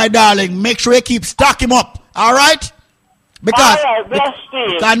 Yes, my darling. Make sure you keep stock him up. All right? Because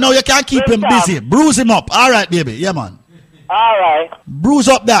I know you can't keep him busy. Bruise him up. All right, baby. Yeah, man. All right. Bruise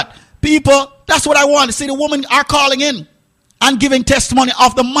up that. People, that's what I want to see. The women are calling in and giving testimony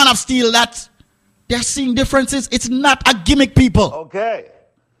of the Man of Steel that they're seeing differences. It's not a gimmick, people. Okay.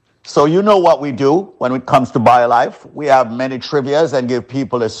 So you know what we do when it comes to BioLife. We have many trivias and give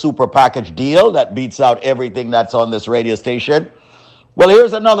people a super package deal that beats out everything that's on this radio station. Well,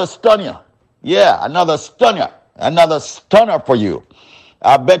 here's another stunner. Yeah, another stunner. Another stunner for you.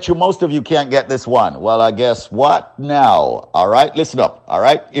 I bet you most of you can't get this one. Well, I guess what now? All right, listen up. All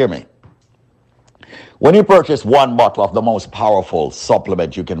right, hear me. When you purchase one bottle of the most powerful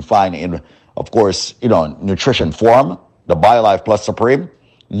supplement you can find in, of course, nutrition form, the BioLife Plus Supreme,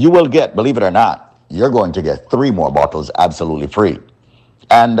 you will get, believe it or not, you're going to get 3 more bottles absolutely free.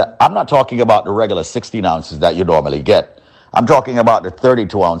 And I'm not talking about the regular 16 ounces that you normally get. I'm talking about the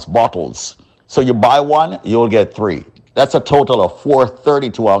 32-ounce bottles. So you buy one, you'll get 3. That's a total of 4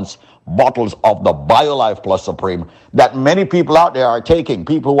 32-ounce bottles of the BioLife Plus Supreme that many people out there are taking.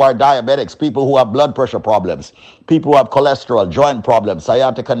 People who are diabetics, people who have blood pressure problems, people who have cholesterol, joint problems,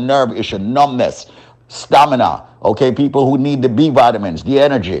 sciatica nerve issue, numbness, stamina, okay, people who need the B vitamins, the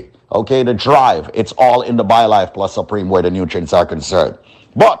energy, okay, the drive. It's all in the BioLife Plus Supreme where the nutrients are concerned.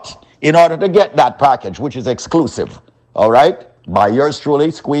 But in order to get that package, which is exclusive, all right, by yours truly,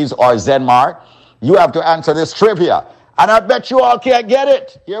 Squeeze or Zenmar, you have to answer this trivia. And I bet you all can't get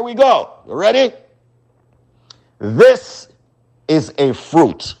it. Here we go. You ready? This is a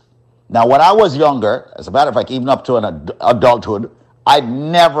fruit. Now, when I was younger, as a matter of fact, even up to an adulthood, I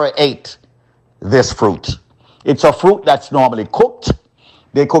never ate this fruit. It's a fruit that's normally cooked.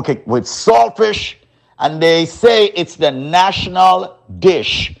 They cook it with saltfish, and they say it's the national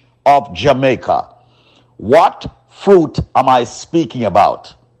dish of Jamaica. What fruit am I speaking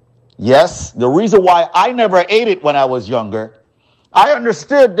about? Yes, the reason why I never ate it when I was younger, I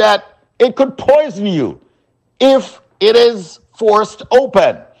understood that it could poison you if it is forced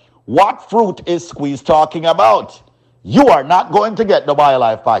open. What fruit is Squeeze talking about? You are not going to get the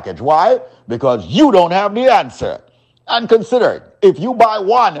BioLife package. Why? Because you don't have the answer. And consider, if you buy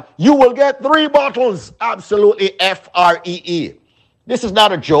one, you will get 3 bottles. Absolutely Free. This is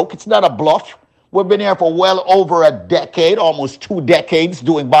not a joke. It's not a bluff. We've been here for well over a decade, almost 2 decades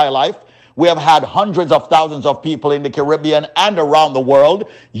doing BioLife. We have had hundreds of thousands of people in the Caribbean and around the world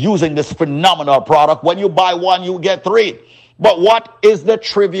using this phenomenal product. When you buy one, you get 3. But what is the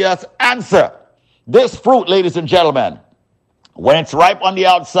trivia's answer? This fruit, ladies and gentlemen, when it's ripe on the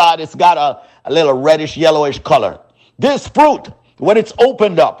outside, it's got a little reddish, yellowish color. This fruit, when it's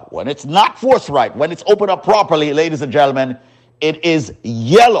opened up, when it's not forthright, when it's opened up properly, ladies and gentlemen, it is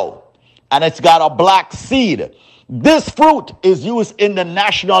yellow and it's got a black seed. This fruit is used in the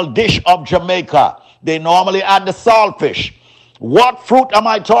national dish of Jamaica. They normally add the saltfish. What fruit am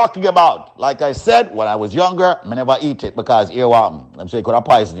I talking about? Like I said, when I was younger, I never eat it because earworm. I'm saying it could have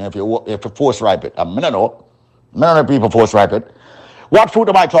poison you if you force ripe it. I don't know. None of the people force ripe it. What fruit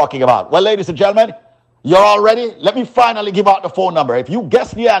am I talking about? Well, ladies and gentlemen, you're all ready? Let me finally give out the phone number. If you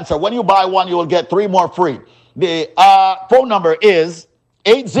guess the answer, when you buy one, you will get 3 more free. The phone number is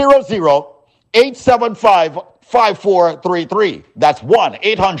 800-875-5433. That's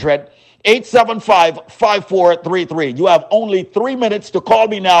 1-800-875-5433. You have only 3 minutes to call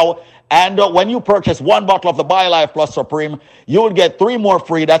me now. And when you purchase 1 bottle of the BioLife Plus Supreme, you will get 3 more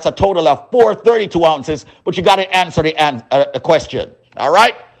free. That's a total of 432 ounces. But you got to answer the question. All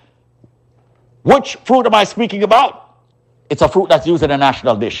right? Which fruit am I speaking about? It's a fruit that's used in a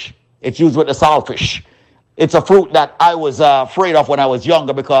national dish. It's used with the saltfish. It's a fruit that I was afraid of when I was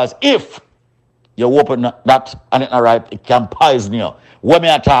younger because if you open that and it's not ripe, it can poison you. What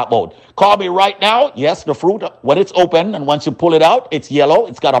may I talk about? Call me right now. Yes, the fruit, when it's open and once you pull it out, it's yellow.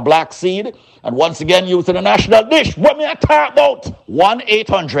 It's got a black seed. And once again, used in a national dish. What may I talk about?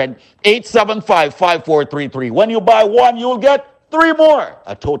 1-800-875-5433. When you buy one, you'll get 3 more.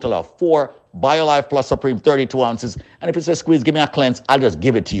 A total of 4 BioLife Plus Supreme 32 ounces. And if it says Squeeze, give me a cleanse, I'll just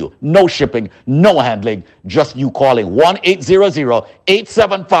give it to you. No shipping, no handling, just you calling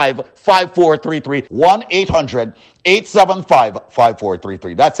 1-800-875-5433.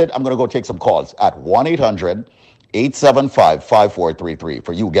 1-800-875-5433. That's it. I'm going to go take some calls at 1-800-875-5433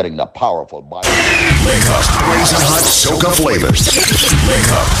 for you getting the powerful BioLife. Makeup, blazing hot soca flavors.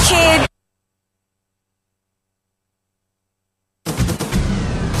 Makeup. Kid.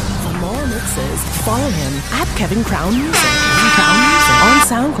 Follow him at Kevin Crown Music. On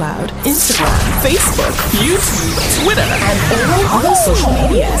SoundCloud, Instagram, Facebook, YouTube, Twitter, and all other social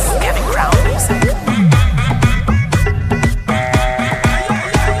medias. Kevin Crown Music.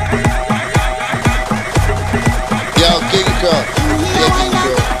 Yo, King Crown.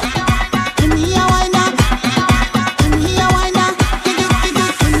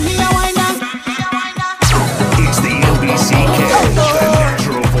 It's the LBCK, the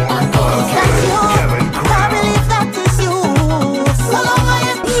natural born Kevin Crown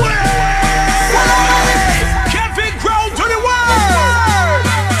to the world.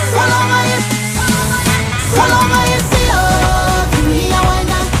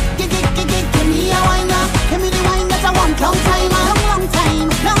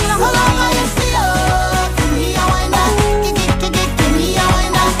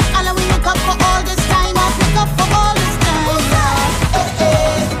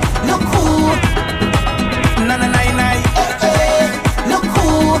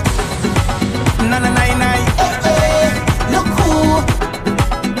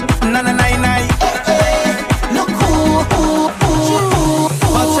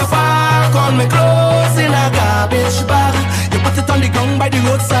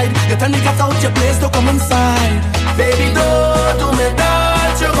 Turn the gas out your place to come inside. Baby, don't do me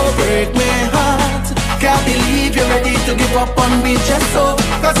that, you gon' break my heart. Can't believe you're ready to give up on me just so.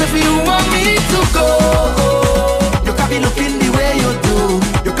 Cause if you want me to go, you can't be looking the way you do.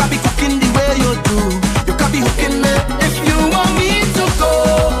 You can't be cooking the way you do. You can't be hooking me if you want me to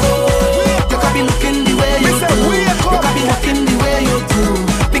go. You can't be looking the way you do. You can't be hooking the way you do.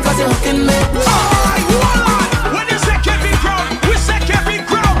 Because you're hooking me. When you say Kevin Crown, we say Kevin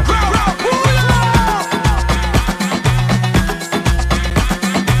Crown.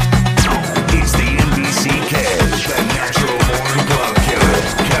 It's the NBCK, the natural born club.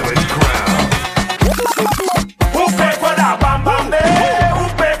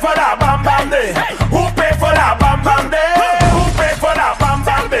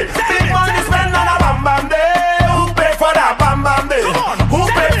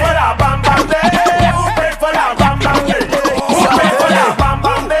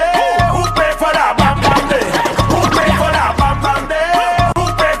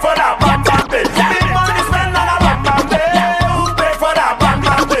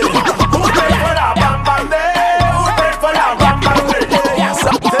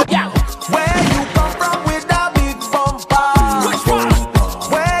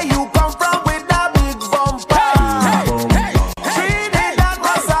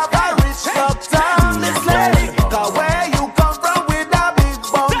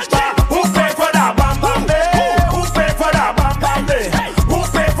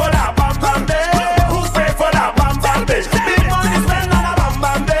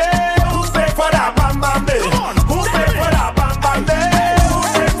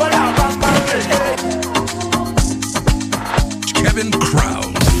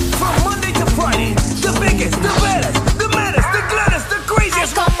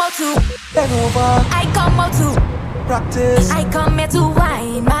 bend over. I come out to practice. I come here to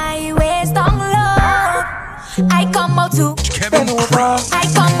wind my waist down low. I come out to bend over. I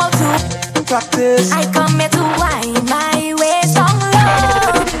come out to practice. I come here to wind my waist down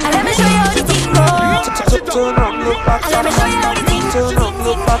low. And let me show you how the thing goes. Turn around, look back. And let me show you how the thing goes. Turn around,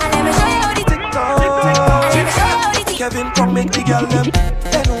 look back. And let me show you how the thing goes. Kevin, come make the girl them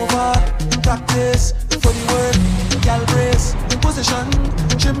bend over. Practice for the work. Gal brace position.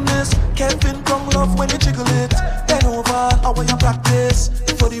 Gymnast. Kevin, come love when you jiggle it. Bend over. I want you practice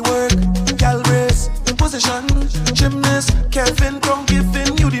for the work. Gal brace position. Gymnast. Kevin, come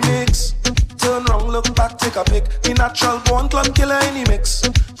giving you the mix. Turn round, look back, take a pic. The natural born clown killer any mix.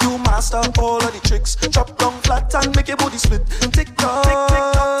 You master all of the tricks. Chop down flat and make your body split. Tick tock, tick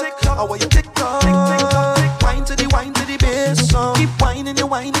tock, tick tock. How are you tick tock, tick tock, tick. Wine to the bass song. Keep whining your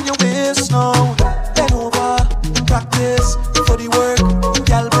waist now. Bend over, practice for the work.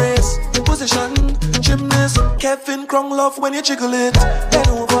 Gal brace, position, gymnast. Kevin Krong love when you jiggle it. Bend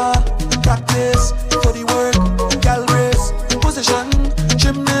over, practice for the work. Gal brace, position,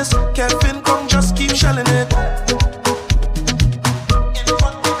 gymnast. Kevin Krong just keep shelling it.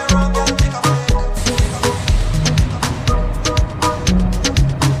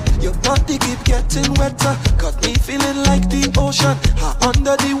 Your body keep getting wetter, got me feeling like the ocean.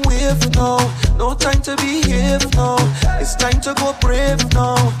 Under the wave now, no time to behave now. It's time to go brave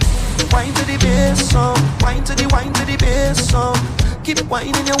now. Wine to the bass song, wine to the bass song. Keep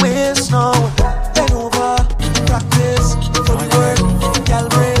whining your waist now. Bend over, practice for the work. Gal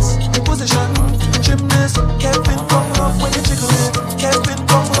brace, position, gymnast. Kevin Krong love when you jiggle it. Kevin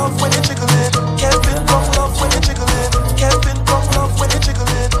Krong love when you jiggle it. Kevin Krong love when you jiggle it. Kevin Krong love when you jiggle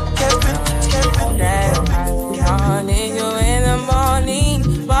it. Kevin. I need you in the morning,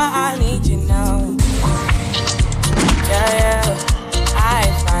 but I need you now. Yeah. I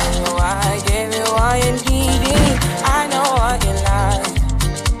find you, I give you all you need. I know what you like.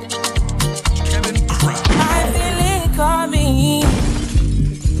 I feel it coming.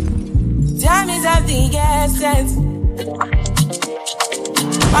 Time is of the essence.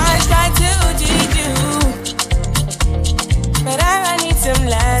 I try to teach you, but I need some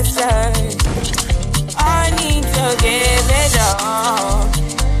lessons. I need to give it all.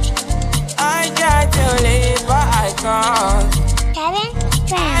 I try to live, but I can't.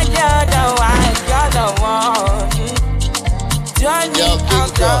 Kevin, you're the one, you're the one. Turn me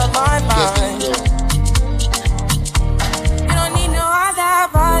out of my mind. You don't need no other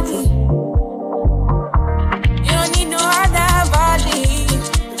body. You don't need no other body.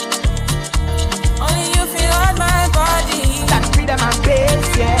 Only you feel on my body. That freedom and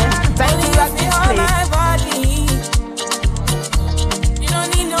pace, yeah. Time to rock this place.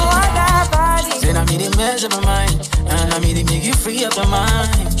 Say I made it mess up my mind, and I made it make you free up your mind.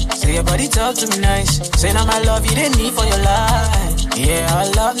 Say your body talk to me nice. Say now my love you didn't need for your life. Yeah, our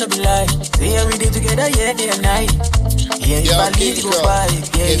love no be like. Say every day together, yeah, day and night. Yeah, if I leave you go by.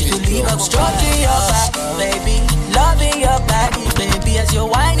 Yeah, if you leave I go stroking your body, baby. Loving your body, baby. As you're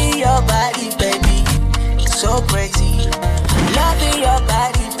whining your body, baby. So crazy. Loving your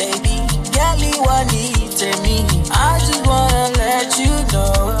body, baby. Girl, you want it to me. I just wanna let you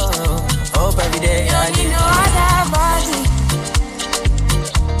know. Hope every day you don't need no other body.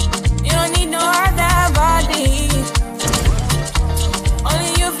 You don't need no other body.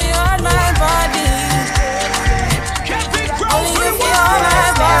 Only you feel on my body. Only you feel on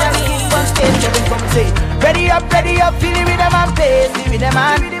my body. One stage, Kevin come say, ready up, feel it with them and pace, it with them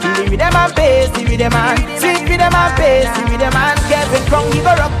and feel it with them and pace, it with them and sweet with them and pace, it with them and Kevin Krong, he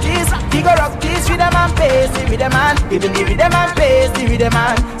go rock this with them and pace, it with them and give it them and pace, it with them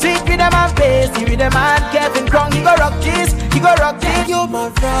and sweet with them and pace, it with them and Kevin Krong, he go rock this. You're my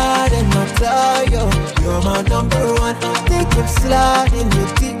ride and my tire, you're my number one. Take him sliding your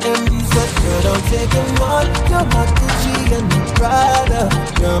DMs, but girl don't take him on. You're my Gucci and my Prada,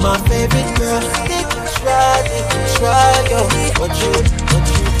 you're my favorite girl. Take him try, yo. What you?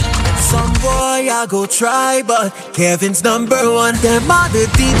 Some boy I go try, but Kevin's number one. Them other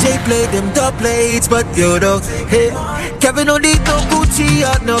DJ play them dub plates, but you don't. Hey, Kevin don't need no Gucci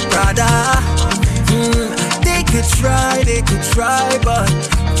or no Prada. They could try, but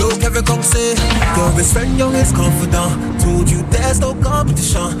yo, Kevin come say, you're his friend, you're his confidant. Told you there's no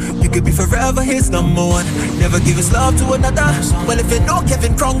competition. You could be forever his number one. Never give his love to another. Well, if you know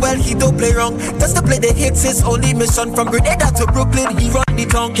Kevin Krong, well, he don't play wrong. Just to play the hits, his only mission. From Grenada to Brooklyn, he run the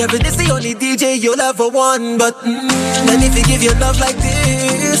town. Kevin is the only DJ you'll ever want. But, and if he give you love like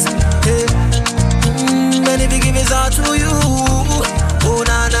this, and if he give his heart to you, oh,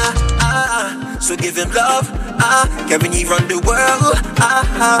 nah, so give him love, Kevin, he run the world,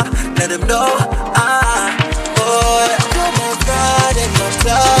 let them know. You're my pride and my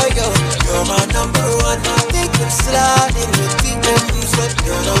tiger. You're my number one. They can slide in your DMs, but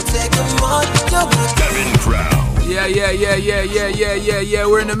girl, don't take them on. You're my Kevin Crown. Yeah.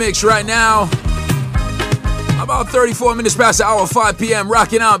 We're in the mix right now. About 34 minutes past the hour, 5 p.m.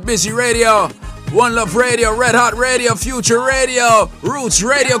 Rocking out Busy Radio, One Love Radio, Red Hot Radio, Future Radio, Roots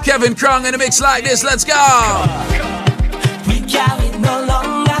Radio. Kevin Crown in the mix like this. Let's go. We carry it no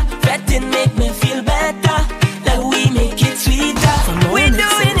longer. Betting make me feel better. That we make it sweeter. We're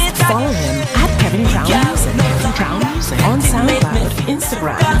doing it. Follow him at Kevin Crown Music. Kevin Crown Music on SoundCloud,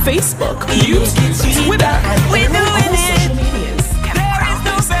 Instagram, Facebook, YouTube, Twitter, and we're doing all it. social medias. There is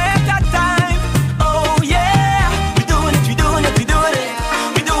no better time. Oh yeah, we doing it.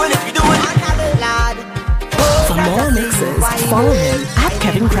 For more mixes, follow him at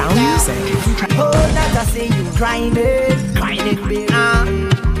Kevin Crown Music. Oh, that I say you grinding, baby.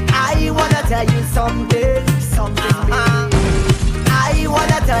 I wanna tell you something, I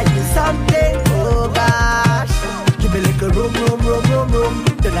wanna tell you something, oh gosh. Give me a little room,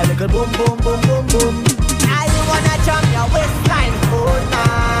 then a little boom. I wanna jump your waistline all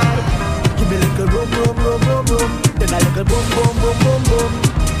night. Give me a little room, then a little boom.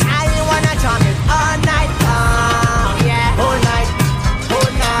 I wanna jump it all night long, yeah.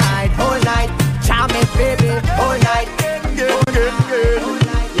 All night, jam it, baby, all night.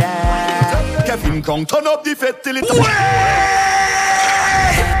 Yeah. Kevin Crown, turn up the fet till it's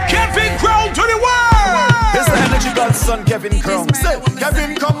Kevin Crown to the world. It's the energy godson, Kevin Crown. Say,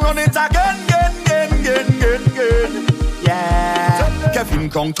 Kevin Crown, run it again. Yeah. Kevin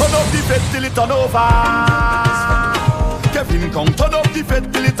Crown, turn up the fet till it turn over. Kevin Crown, turn up the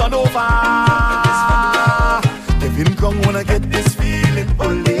fet till it turn over. Kevin Crown wanna get this feeling,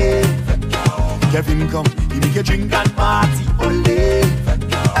 ole. Kevin Crown, he make a drink and party, ole.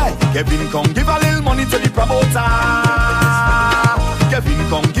 Hey, Kevin Crown, give a little money to the promoter. Kevin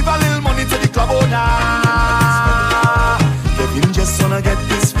Crown, give a little money to the club owner. Kevin just wanna get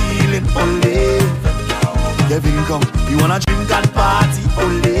this feeling, ole. Kevin Crown, he wanna drink and party,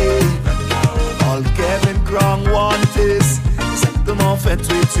 ole. All Kevin Crown want is settle more fat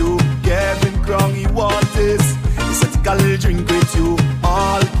with you. Kevin Crown, he want is take a little drink with you.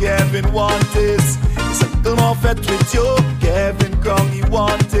 All Kevin want is settle more fat with you. Kevin Crown, he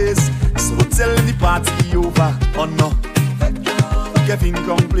want is so tell him the party over. Oh no, Kevin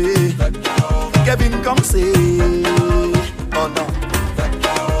Crown play, Kevin Crown say, oh no.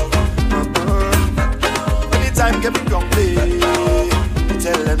 Anytime Kevin Crown play,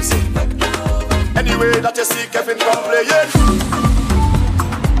 tell them say. Anyway that you see Kevin Crown play, yeah.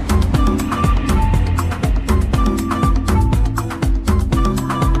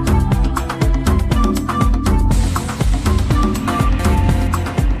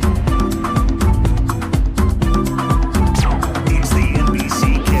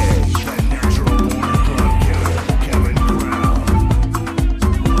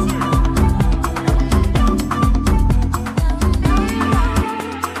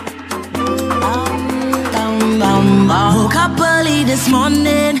 Woke up early this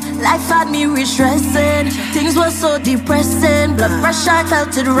morning, life had me re-stressing. Things were so depressing, blood pressure I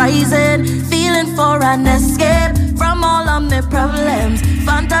felt it rising. Feeling for an escape from all of my problems.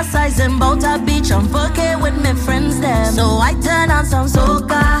 Fantasizing about a beach, I'm fucking with my friends them. So I turn on some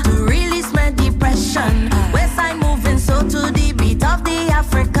soca to release my depression. Westside moving so to the beat of the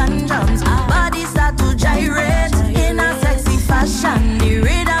African drums. Body start to gyrate in a sexy fashion. The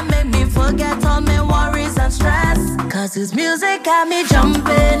rhythm made me forget all my worries and stress. Cause this music got me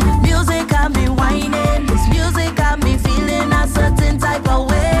jumping, music got me whining. This music got me feeling a certain type of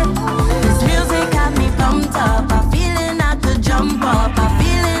way. This music got me pumped up, I'm feeling I could jump up. I'm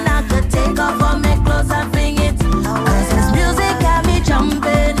feeling I could take off all my clothes and fling it. Cause this music got me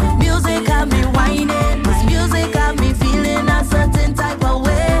jumping, music got me whining. This music got me feeling a certain type of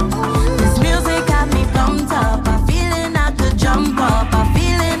way. This music got me pumped up, I'm feeling I could jump up. I'm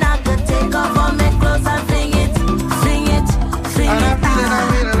feeling I could take off all my clothes and fling it. Fling it, fling it.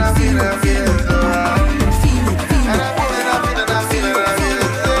 I'm feeling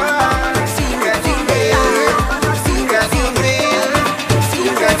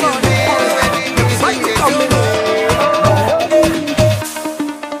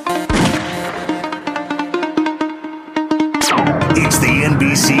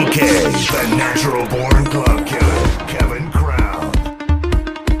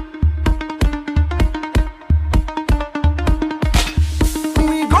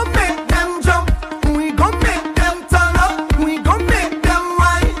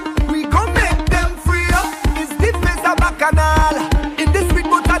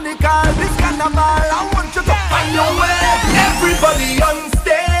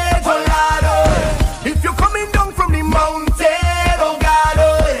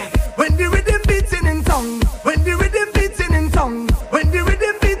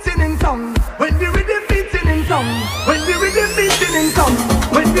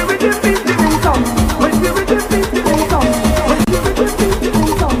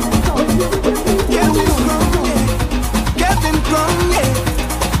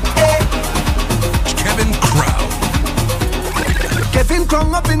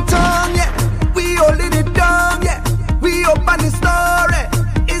Kong up in town, yeah. We holding it down, yeah. We open the story.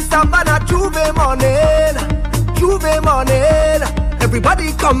 It's about a Juve morning. Juve morning.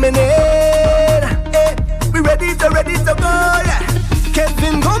 Everybody coming in. Hey, we ready to go, yeah.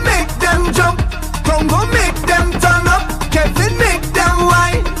 Kevin gon' make them jump. Kong gon' make them turn up. Kevin make them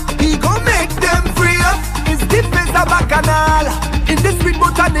whine. He gon' make them free up. It's deep as a bacchanal. In this street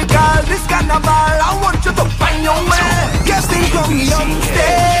botanical, this carnival, I want you to find your way. Kevin come on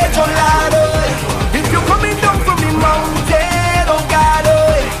stage, oh Lord, oh. If you're coming down from the mountain, oh God,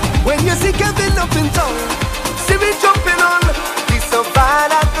 oh. When you see Kevin up in town, see me jumping on the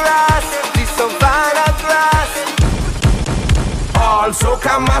savannah grass, the savannah grass. Also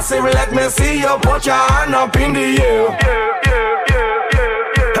come massive, let me see you put your hand up in the air.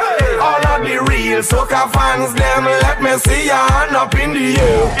 Hey, all of the real soca fans, them let me see your hand up in the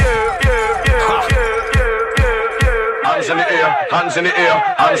air. Hands in the air, hands in the air,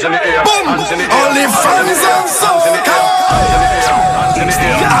 hands in the air, hands in the air. Only fans and soca. Hands in the air, hands in the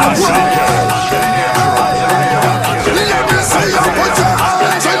air, hands in the air. Let me see you put your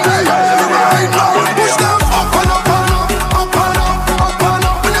hands in the air right now. Push them up and up and up, up and up, up and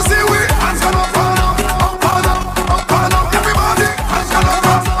up. When you see we hands gonna up and up, up and up, up and up. Everybody hands gonna up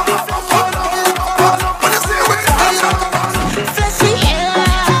and up, up and up, up and up. When you see we hands gonna up and up. Flexi,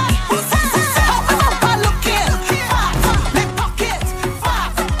 look in, make pockets,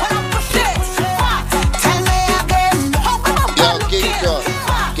 fat. When I push it, fat. Tell me again, look in,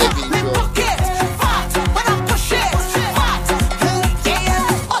 make pockets, fat. When I push it, fat.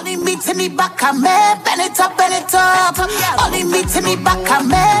 Yeah, only me to me back a me, bend it up, bend it up. Only me to me back a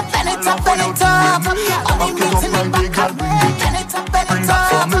me, bend it up, bend it up. Only me to me back a me, bend it up, bend it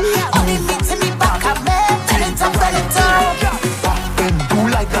up. Only me to me back a me, bend it up, bend it up. Do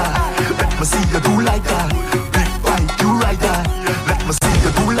like that. Let me see you do like that. Big bite, you like that. Let me see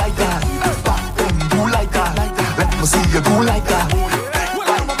you do like that. Back then, do like that. Let me see you do like that. Big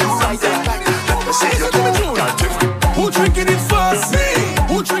bite, do like that. Let me see you do like that. Who drinking it first? Me.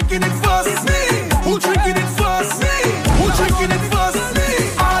 Who drinking it first? Me. Who drinking it first? Me. Who drinking it first? Me.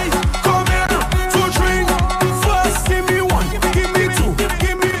 I come here to drink first. Give me one, give me two,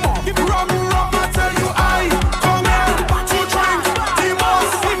 give me more. Rum, rum, I tell you, I come here to drink the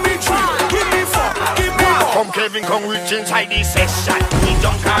most. Give me three, give me four, give me more. Come Kevin, come reach inside the session. He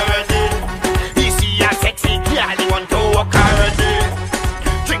drunk already. He see a sexy girl, he want to walk already.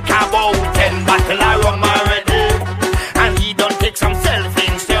 Drink about 10 bottle of rum already. And he don't take some selfie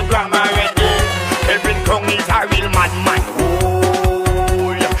Instagram already. Kevin Kong is a real madman.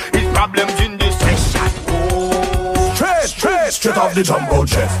 Oh, his problems in this session. Straight off the jumbo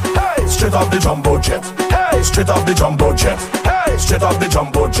jet. Hey, straight off the jumbo jet. Hey, straight off the jumbo jet. Hey, straight off the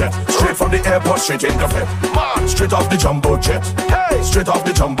jumbo jet. Straight from the airport, straight in the fit. Man, straight off the jumbo jet. Hey, straight off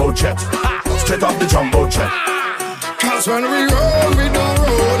the jumbo jet. Straight off the jumbo jet. Cause when we roll, we don't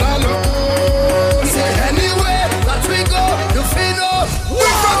roll alone. Say anywhere that we go, you feel up. We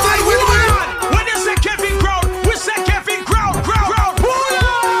protect with we. When you say Kevin Crown, we say Kevin Crown.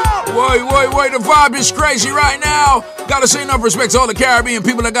 Wait, the vibe is crazy right now. Gotta say enough respect to all the Caribbean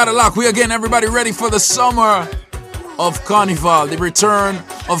people that got it locked. We are getting everybody ready for the summer of Carnival, the return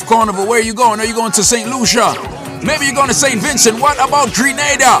of Carnival. Where are you going? Are you going to St. Lucia? Maybe you're going to St. Vincent. What about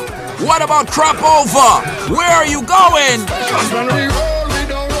Grenada? What about Crop-Over? Where are you going?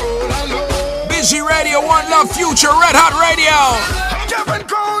 Busy Radio, One Love Future, Red Hot Radio. Kevin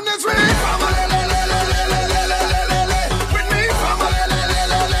Kong is with me.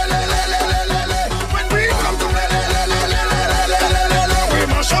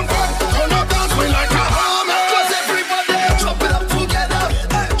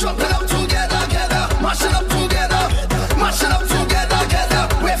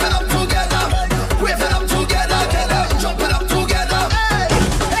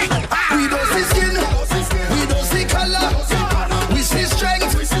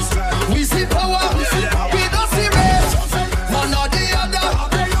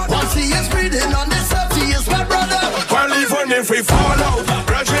 If we fall out,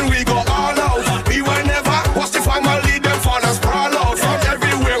 brethren, we go all out. We will never watch the family, them fall and sprawl out. From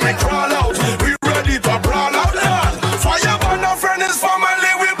everywhere we crawl out, we ready to brawl out. Fire burn our friend is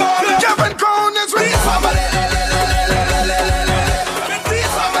family, we ball out. Kevin Kong is with family.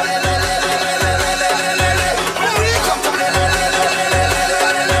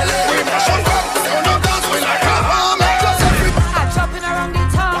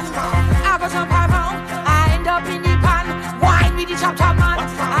 Chop chop man,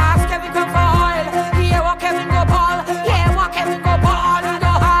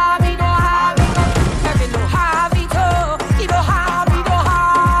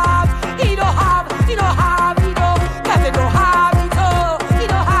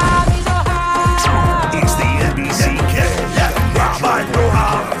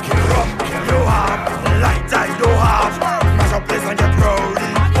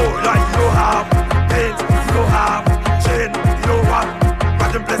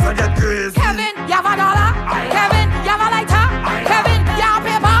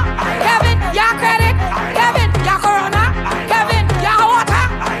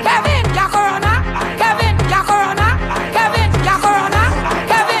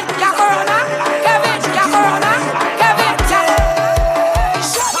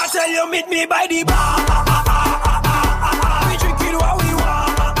 you meet me by the bar. We drinking what we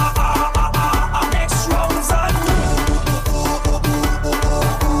want. Next round's on.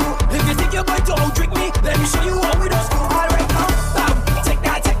 If you think you're going to outdrink me, let me show you how we just go. All right, now, take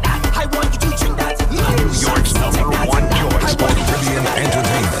that. I want you to drink that. New York's #1 choice for Caribbean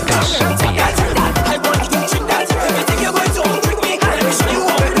entertainment. I want you to drink that. If you think you're going to outdrink me, let me show you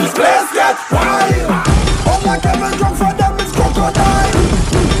how we just go. Let's get wild. All I can drunk for them is crocodile.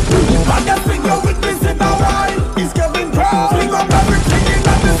 And that finger with me in a while. It's Kevin Crown. Fling up everything in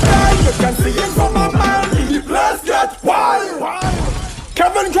the sky. You can see it from a mile. Let's get wild.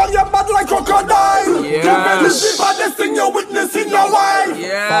 Kevin Crown, you're bad like crocodile. Yes. You believe the baddest thing you witness in your while.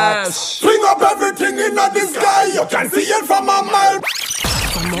 Yes. Fling up everything in the sky. You can see it from a mile.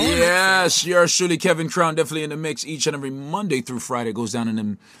 Yes, yours truly, Kevin Crown, definitely in the mix each and every Monday through Friday. Goes down in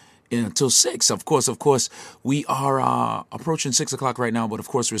them until 6. Of course, we are approaching 6 o'clock right now, but of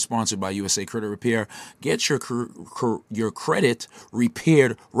course we're sponsored by USA Credit Repair. Get your credit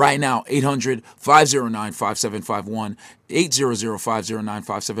repaired right now. 800-509-5751.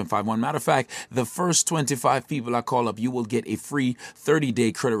 800-509-5751. Matter of fact, the first 25 people I call up, you will get a free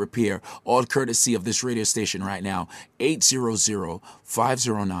 30-day credit repair, all courtesy of this radio station right now.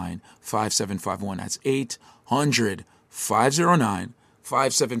 800-509-5751. That's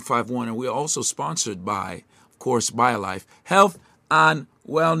 800-509-5751. And we're also sponsored by, of course, BioLife Health and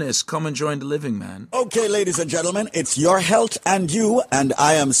Wellness. Come and join the living, man. Okay, ladies and gentlemen, it's your health and you, and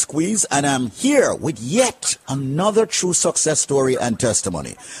I am Squeeze, and I'm here with yet another true success story and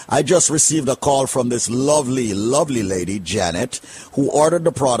testimony. I just received a call from this lovely lady, Janet, who ordered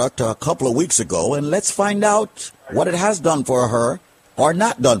the product a couple of weeks ago, and let's find out what it has done for her or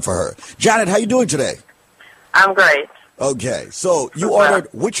not done for her. Janet, how you doing today? I'm great. Okay, so you ordered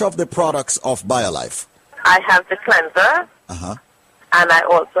which of the products of BioLife? I have the cleanser. Uh-huh. And I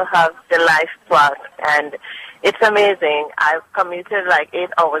also have the Life Plus, and it's amazing. I've commuted like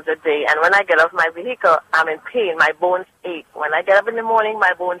 8 hours a day, and when I get off my vehicle, I'm in pain. My bones ache. When I get up in the morning,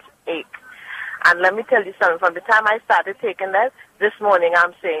 my bones ache. And let me tell you something. From the time I started taking that, this morning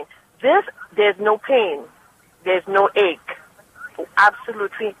I'm saying, there's no pain. There's no ache.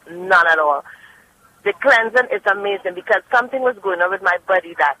 Absolutely none at all. The cleansing is amazing because something was going on with my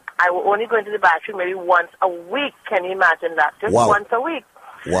body that I was only going to the bathroom maybe once a week. Can you imagine that? Just once a week.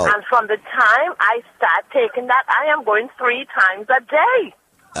 Wow. And from the time I start taking that, I am going 3 times a day.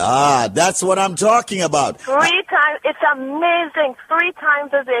 Ah, that's what I'm talking about. 3 times. It's amazing. 3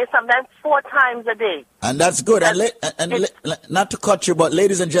 times a day, sometimes 4 times a day. And that's good. And not to cut you, but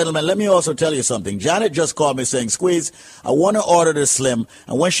ladies and gentlemen, let me also tell you something. Janet just called me saying, Squeeze, I want to order the Slim.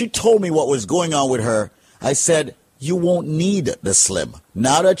 And when she told me what was going on with her, I said, you won't need the Slim.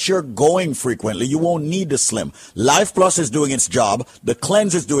 Now that you're going frequently, you won't need the Slim. Life Plus is doing its job. The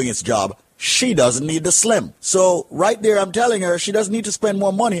Cleanse is doing its job. She doesn't need the Slim. So right there, I'm telling her she doesn't need to spend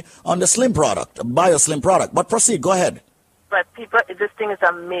more money on the Slim product, buy a Slim product. But proceed, go ahead. But people, this thing is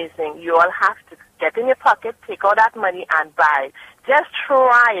amazing. You all have to get in your pocket, take all that money and buy it. Just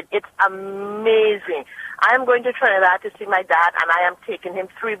try it. It's amazing. I am going to Trinidad to see my dad, and I am taking him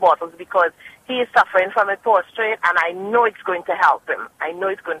 3 bottles because he is suffering from a prostrate, and I know it's going to help him. I know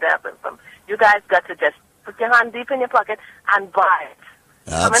it's going to help him. You guys got to just put your hand deep in your pocket and buy it.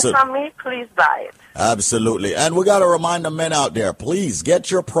 Coming from me, please buy it. Absolutely. And we got to remind the men out there, please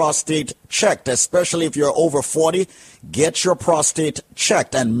get your prostate checked, especially if you're over 40. Get your prostate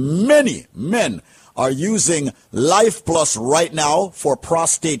checked. And many men are using Life Plus right now for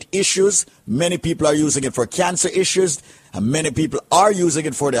prostate issues. Many people are using it for cancer issues. And many people are using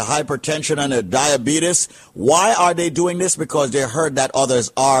it for the hypertension and the diabetes. Why are they doing this? Because they heard that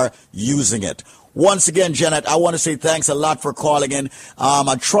others are using it. Once again, Janet, I want to say thanks a lot for calling in.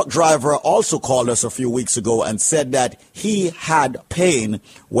 A truck driver also called us a few weeks ago and said that he had pain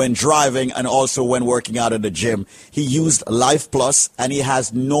when driving and also when working out at the gym. He used Life Plus and he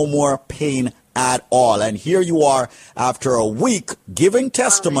has no more pain at all. And here you are after a week giving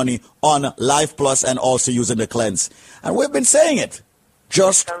testimony on Life Plus and also using the Cleanse. And we've been saying it.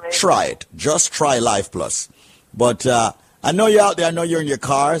 Just try it. Just try Life Plus. But I know you're out there. I know you're in your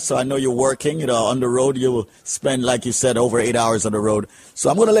car, so I know you're working. You know, on the road, you will spend, like you said, over 8 hours on the road.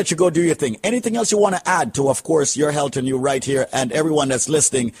 So I'm going to let you go do your thing. Anything else you want to add to, of course, your health and you right here and everyone that's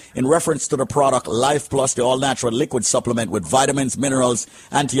listening in reference to the product Life Plus, the all-natural liquid supplement with vitamins, minerals,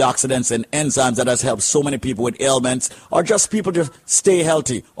 antioxidants, and enzymes that has helped so many people with ailments or just people to stay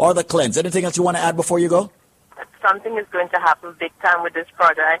healthy, or the Cleanse. Anything else you want to add before you go? Something is going to happen big time with this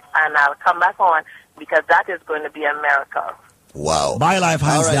project, and I'll come back on because that is going to be a miracle. Wow. BioLife, hands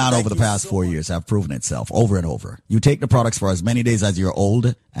All right, down, thank over the you past 4 years, have proven itself over and over. You take the products for as many days as you're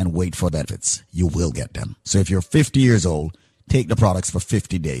old and wait for benefits. You will get them. So if you're 50 years old, take the products for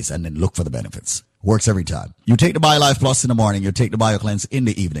 50 days and then look for the benefits. Works every time. You take the BioLife Plus in the morning, you take the BioCleanse in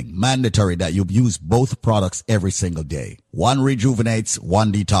the evening. Mandatory that you use both products every single day. One rejuvenates,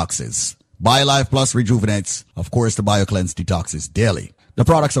 one detoxes. BioLife Plus rejuvenates. Of course, the BioCleanse detoxes daily. The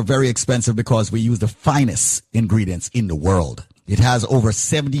products are very expensive because we use the finest ingredients in the world. It has over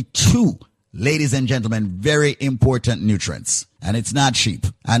 72, ladies and gentlemen, very important nutrients. And it's not cheap.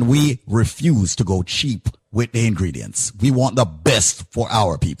 And we refuse to go cheap with the ingredients. We want the best for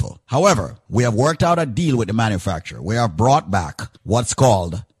our people. However, we have worked out a deal with the manufacturer. We have brought back what's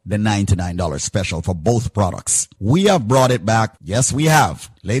called the $99 special for both products. We have brought it back. Yes, we have.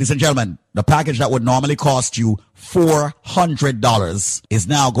 Ladies and gentlemen, the package that would normally cost you $400 is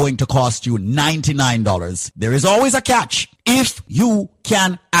now going to cost you $99. There is always a catch if you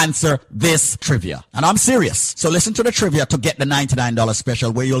can answer this trivia. And I'm serious. So listen to the trivia to get the $99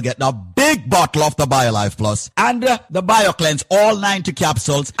 special where you'll get the big bottle of the BioLife Plus and the BioCleanse, all 90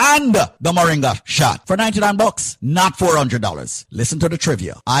 capsules, and the Moringa shot for $99, not $400. Listen to the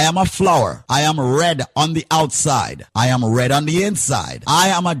trivia. I am a flower. I am red on the outside. I am red on the inside. I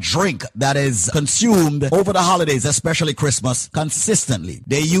am a drink that is consumed over the holidays, especially Christmas, consistently.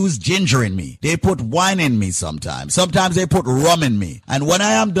 They use ginger in me. They put wine in me sometimes. Sometimes they put rum in me. And when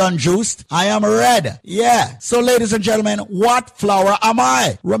I am done juiced, I am red. Yeah. So ladies and gentlemen, what flower am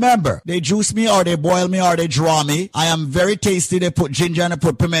I? Remember, they juice me or they boil me or they draw me. I am very tasty. They put ginger and they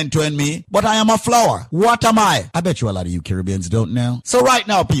put pimento in me. But I am a flower. What am I? I bet you a lot of you Caribbeans don't know. So right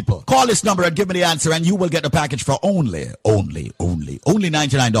now, people, call this number and give me the answer and you will get the package for only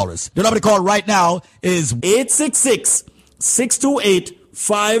 $99. The number to call right now is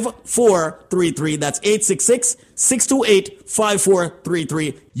 866-628-5433. That's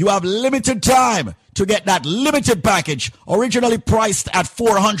 866-628-5433. You have limited time to get that limited package, originally priced at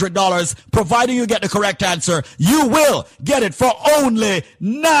 $400. Providing you get the correct answer, you will get it for only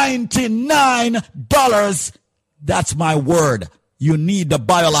 $99. That's my word. You need the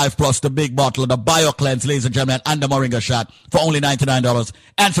BioLife Plus, the big bottle, the BioCleanse, ladies and gentlemen, and the Moringa shot for only $99.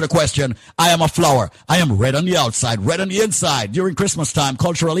 Answer the question. I am a flower. I am red on the outside, red on the inside. During Christmas time,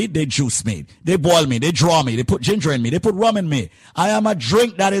 culturally, they juice me. They boil me. They draw me. They put ginger in me. They put rum in me. I am a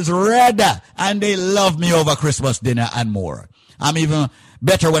drink that is red, and they love me over Christmas dinner and more. I'm even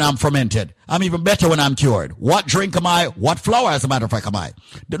better when I'm fermented. I'm even better when I'm cured. What drink am I? What flower, as a matter of fact, am I?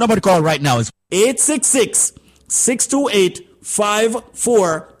 The number to call right now is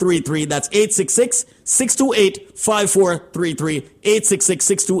 866-628-5433. That's 866-628-5433.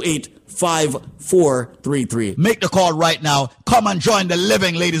 866-628-5433. Make the call right now. Come and join the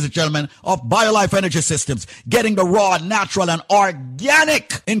living, ladies and gentlemen, of BioLife Energy Systems. Getting the raw, natural, and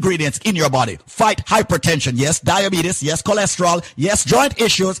organic ingredients in your body. Fight hypertension. Yes, diabetes. Yes, cholesterol. Yes, joint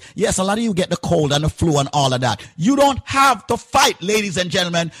issues. Yes, a lot of you get the cold and the flu and all of that. You don't have to fight, ladies and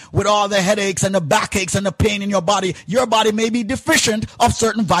gentlemen, with all the headaches and the backaches and the pain in your body. Your body may be deficient of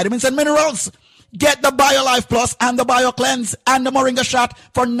certain vitamins and minerals. Get the BioLife Plus and the BioCleanse and the Moringa shot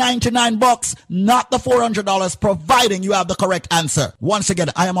for $99, not the $400, providing you have the correct answer. Once again,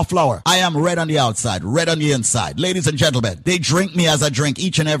 I am a flower. I am red on the outside, red on the inside. Ladies and gentlemen, they drink me as I drink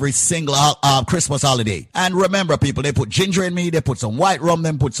each and every single Christmas holiday. And remember, people, they put ginger in me, they put some white rum,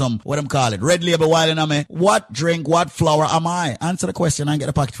 then put some, red label wine in me. What drink, what flower am I? Answer the question and get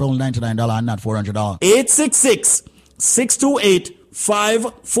a package for only $99 and not $400.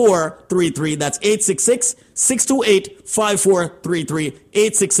 866-628-5433. That's 866-628-5433.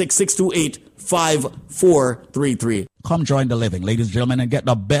 866-628-5433. Come join the living, ladies and gentlemen, and get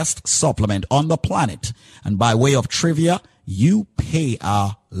the best supplement on the planet. And by way of trivia, you pay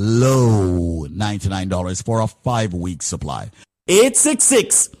a low $99 for a 5-week supply.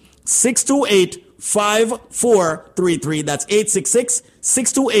 866-628-5433. That's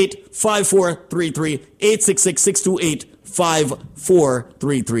 866-628-5433.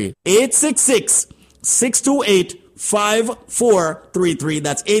 866-628-5433. 866-628-5433.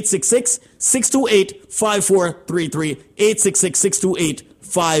 That's 866-628-5433.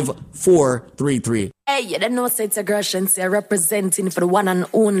 866-628-5433. Hey, you don't know it's a girl Shensia representing for the one and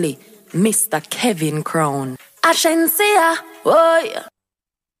only Mr. Kevin Crown. A Shensia, oh yeah.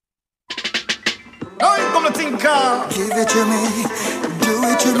 Come to think, give it to me, do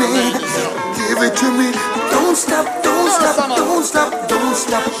it to me, give it to me. Don't stop, don't stop, don't stop, don't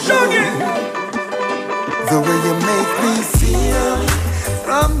stop. The way you make me feel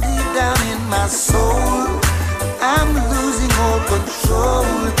from deep down in my soul, I'm losing all control.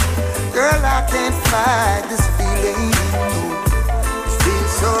 Girl, I can't fight this feeling no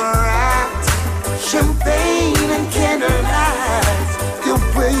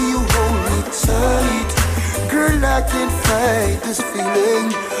I can't fight this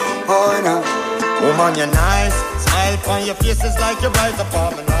feeling. Oh no. Woman, you're nice. Smile on your face is like you're right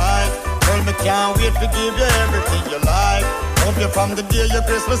upon my life. Girl, me can't wait to give you everything you like. Hope you from the day your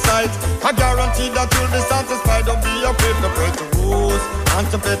Christmas sight. I guarantee that you'll be satisfied. Don't be afraid to break the rules. And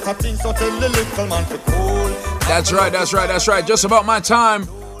to better things, so tell the little man to cool. That's right. Just about my time.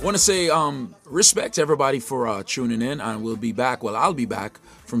 Want to say respect to everybody for tuning in, and we'll be back. Well, I'll be back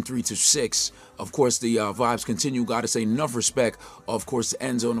from 3 to 6. Of course, the vibes continue. Gotta say enough respect. Of course,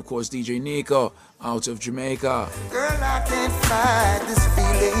 Enzo, and of course, DJ Nico out of Jamaica. Girl, I can't fight this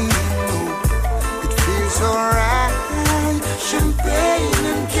feeling. No, it feels so right. Champagne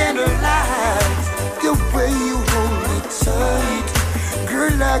and candlelight. The way you hold me tight.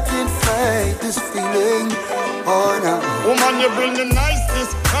 Girl, I can't fight this feeling. Oh no. Woman, you bring the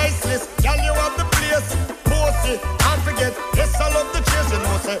niceness, priceless. Girl, you have the place. Bossy, I forget. Yes, I love the chase. You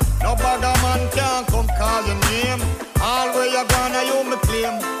know, say no bagger man can come call your name. All where you gonna, you me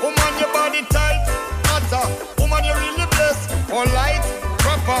claim. Woman, your body tight, hotter. Woman, you really blessed. Polite,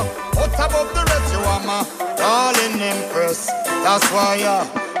 proper, out above the rest. You are my darling empress. That's why,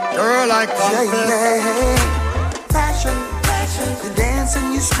 girl, I confess. Yeah. Passion, you dance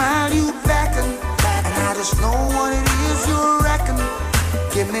and you smile, you beckon. And I just know what it is you reckon.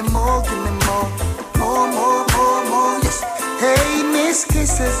 Give me more, yes. Hey, Miss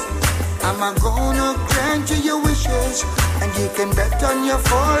Kisses, I'm gonna grant you your wishes. And you can bet on your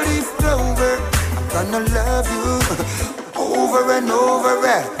 4-leaf clover. I'm gonna love you over and over.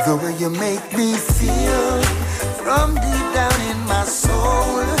 The way you make me feel from deep down in my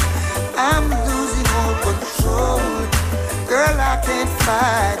soul. I'm losing all control. Girl, I can't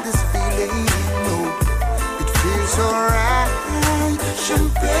fight this feeling, no. It feels alright.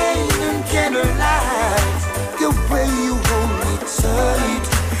 Champagne and candlelight. The way you hold me tight.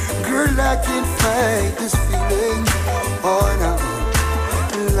 Girl, I can't fight this feeling. Oh no.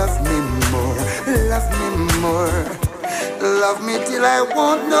 Love me more, love me more. Love me till I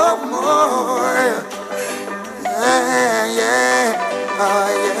want no more. Yeah, oh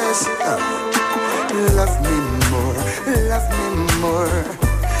yes. Love me more, love me more.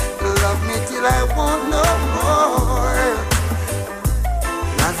 Love me till I want no more.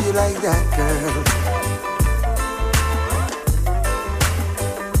 Love you like that, girl.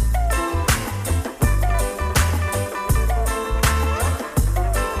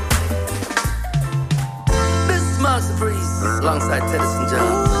 This is Master Breeze alongside Teddyson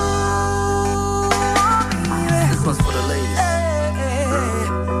John. This one's for the ladies.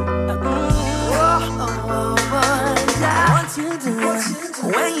 What you doing?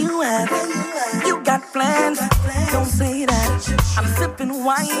 Where you at? You got plans? Don't say that. I'm sipping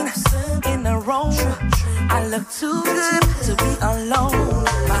wine in a room. I look too good to be alone.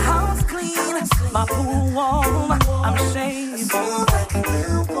 My house clean, my pool warm. I'm shaved.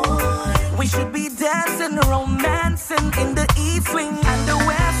 We should be dancing, romancing in the east wing and the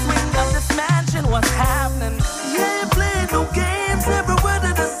west wing of this mansion. What's happening? You ain't playing no games. Every word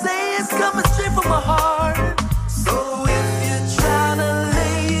that I say is coming straight from my heart. So if you're trying to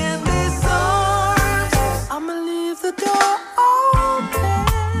lay in these arms, I'ma leave the door open.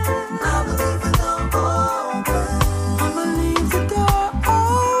 I'ma leave the door open. I'ma leave the door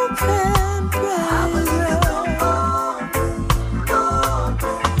open, baby. I'ma leave the door open.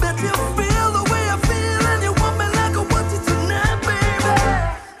 Bet you feel the way I feel and you want me like I want you tonight, baby.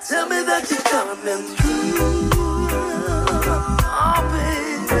 Tell me that you're coming through. Oh,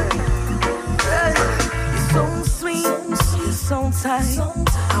 baby. You're so sweet, you're so tight.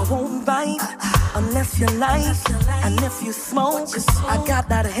 I won't bite unless you like. And if you smoke, I got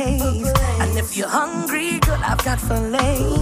that haze. And if you're hungry, girl, I've got filet.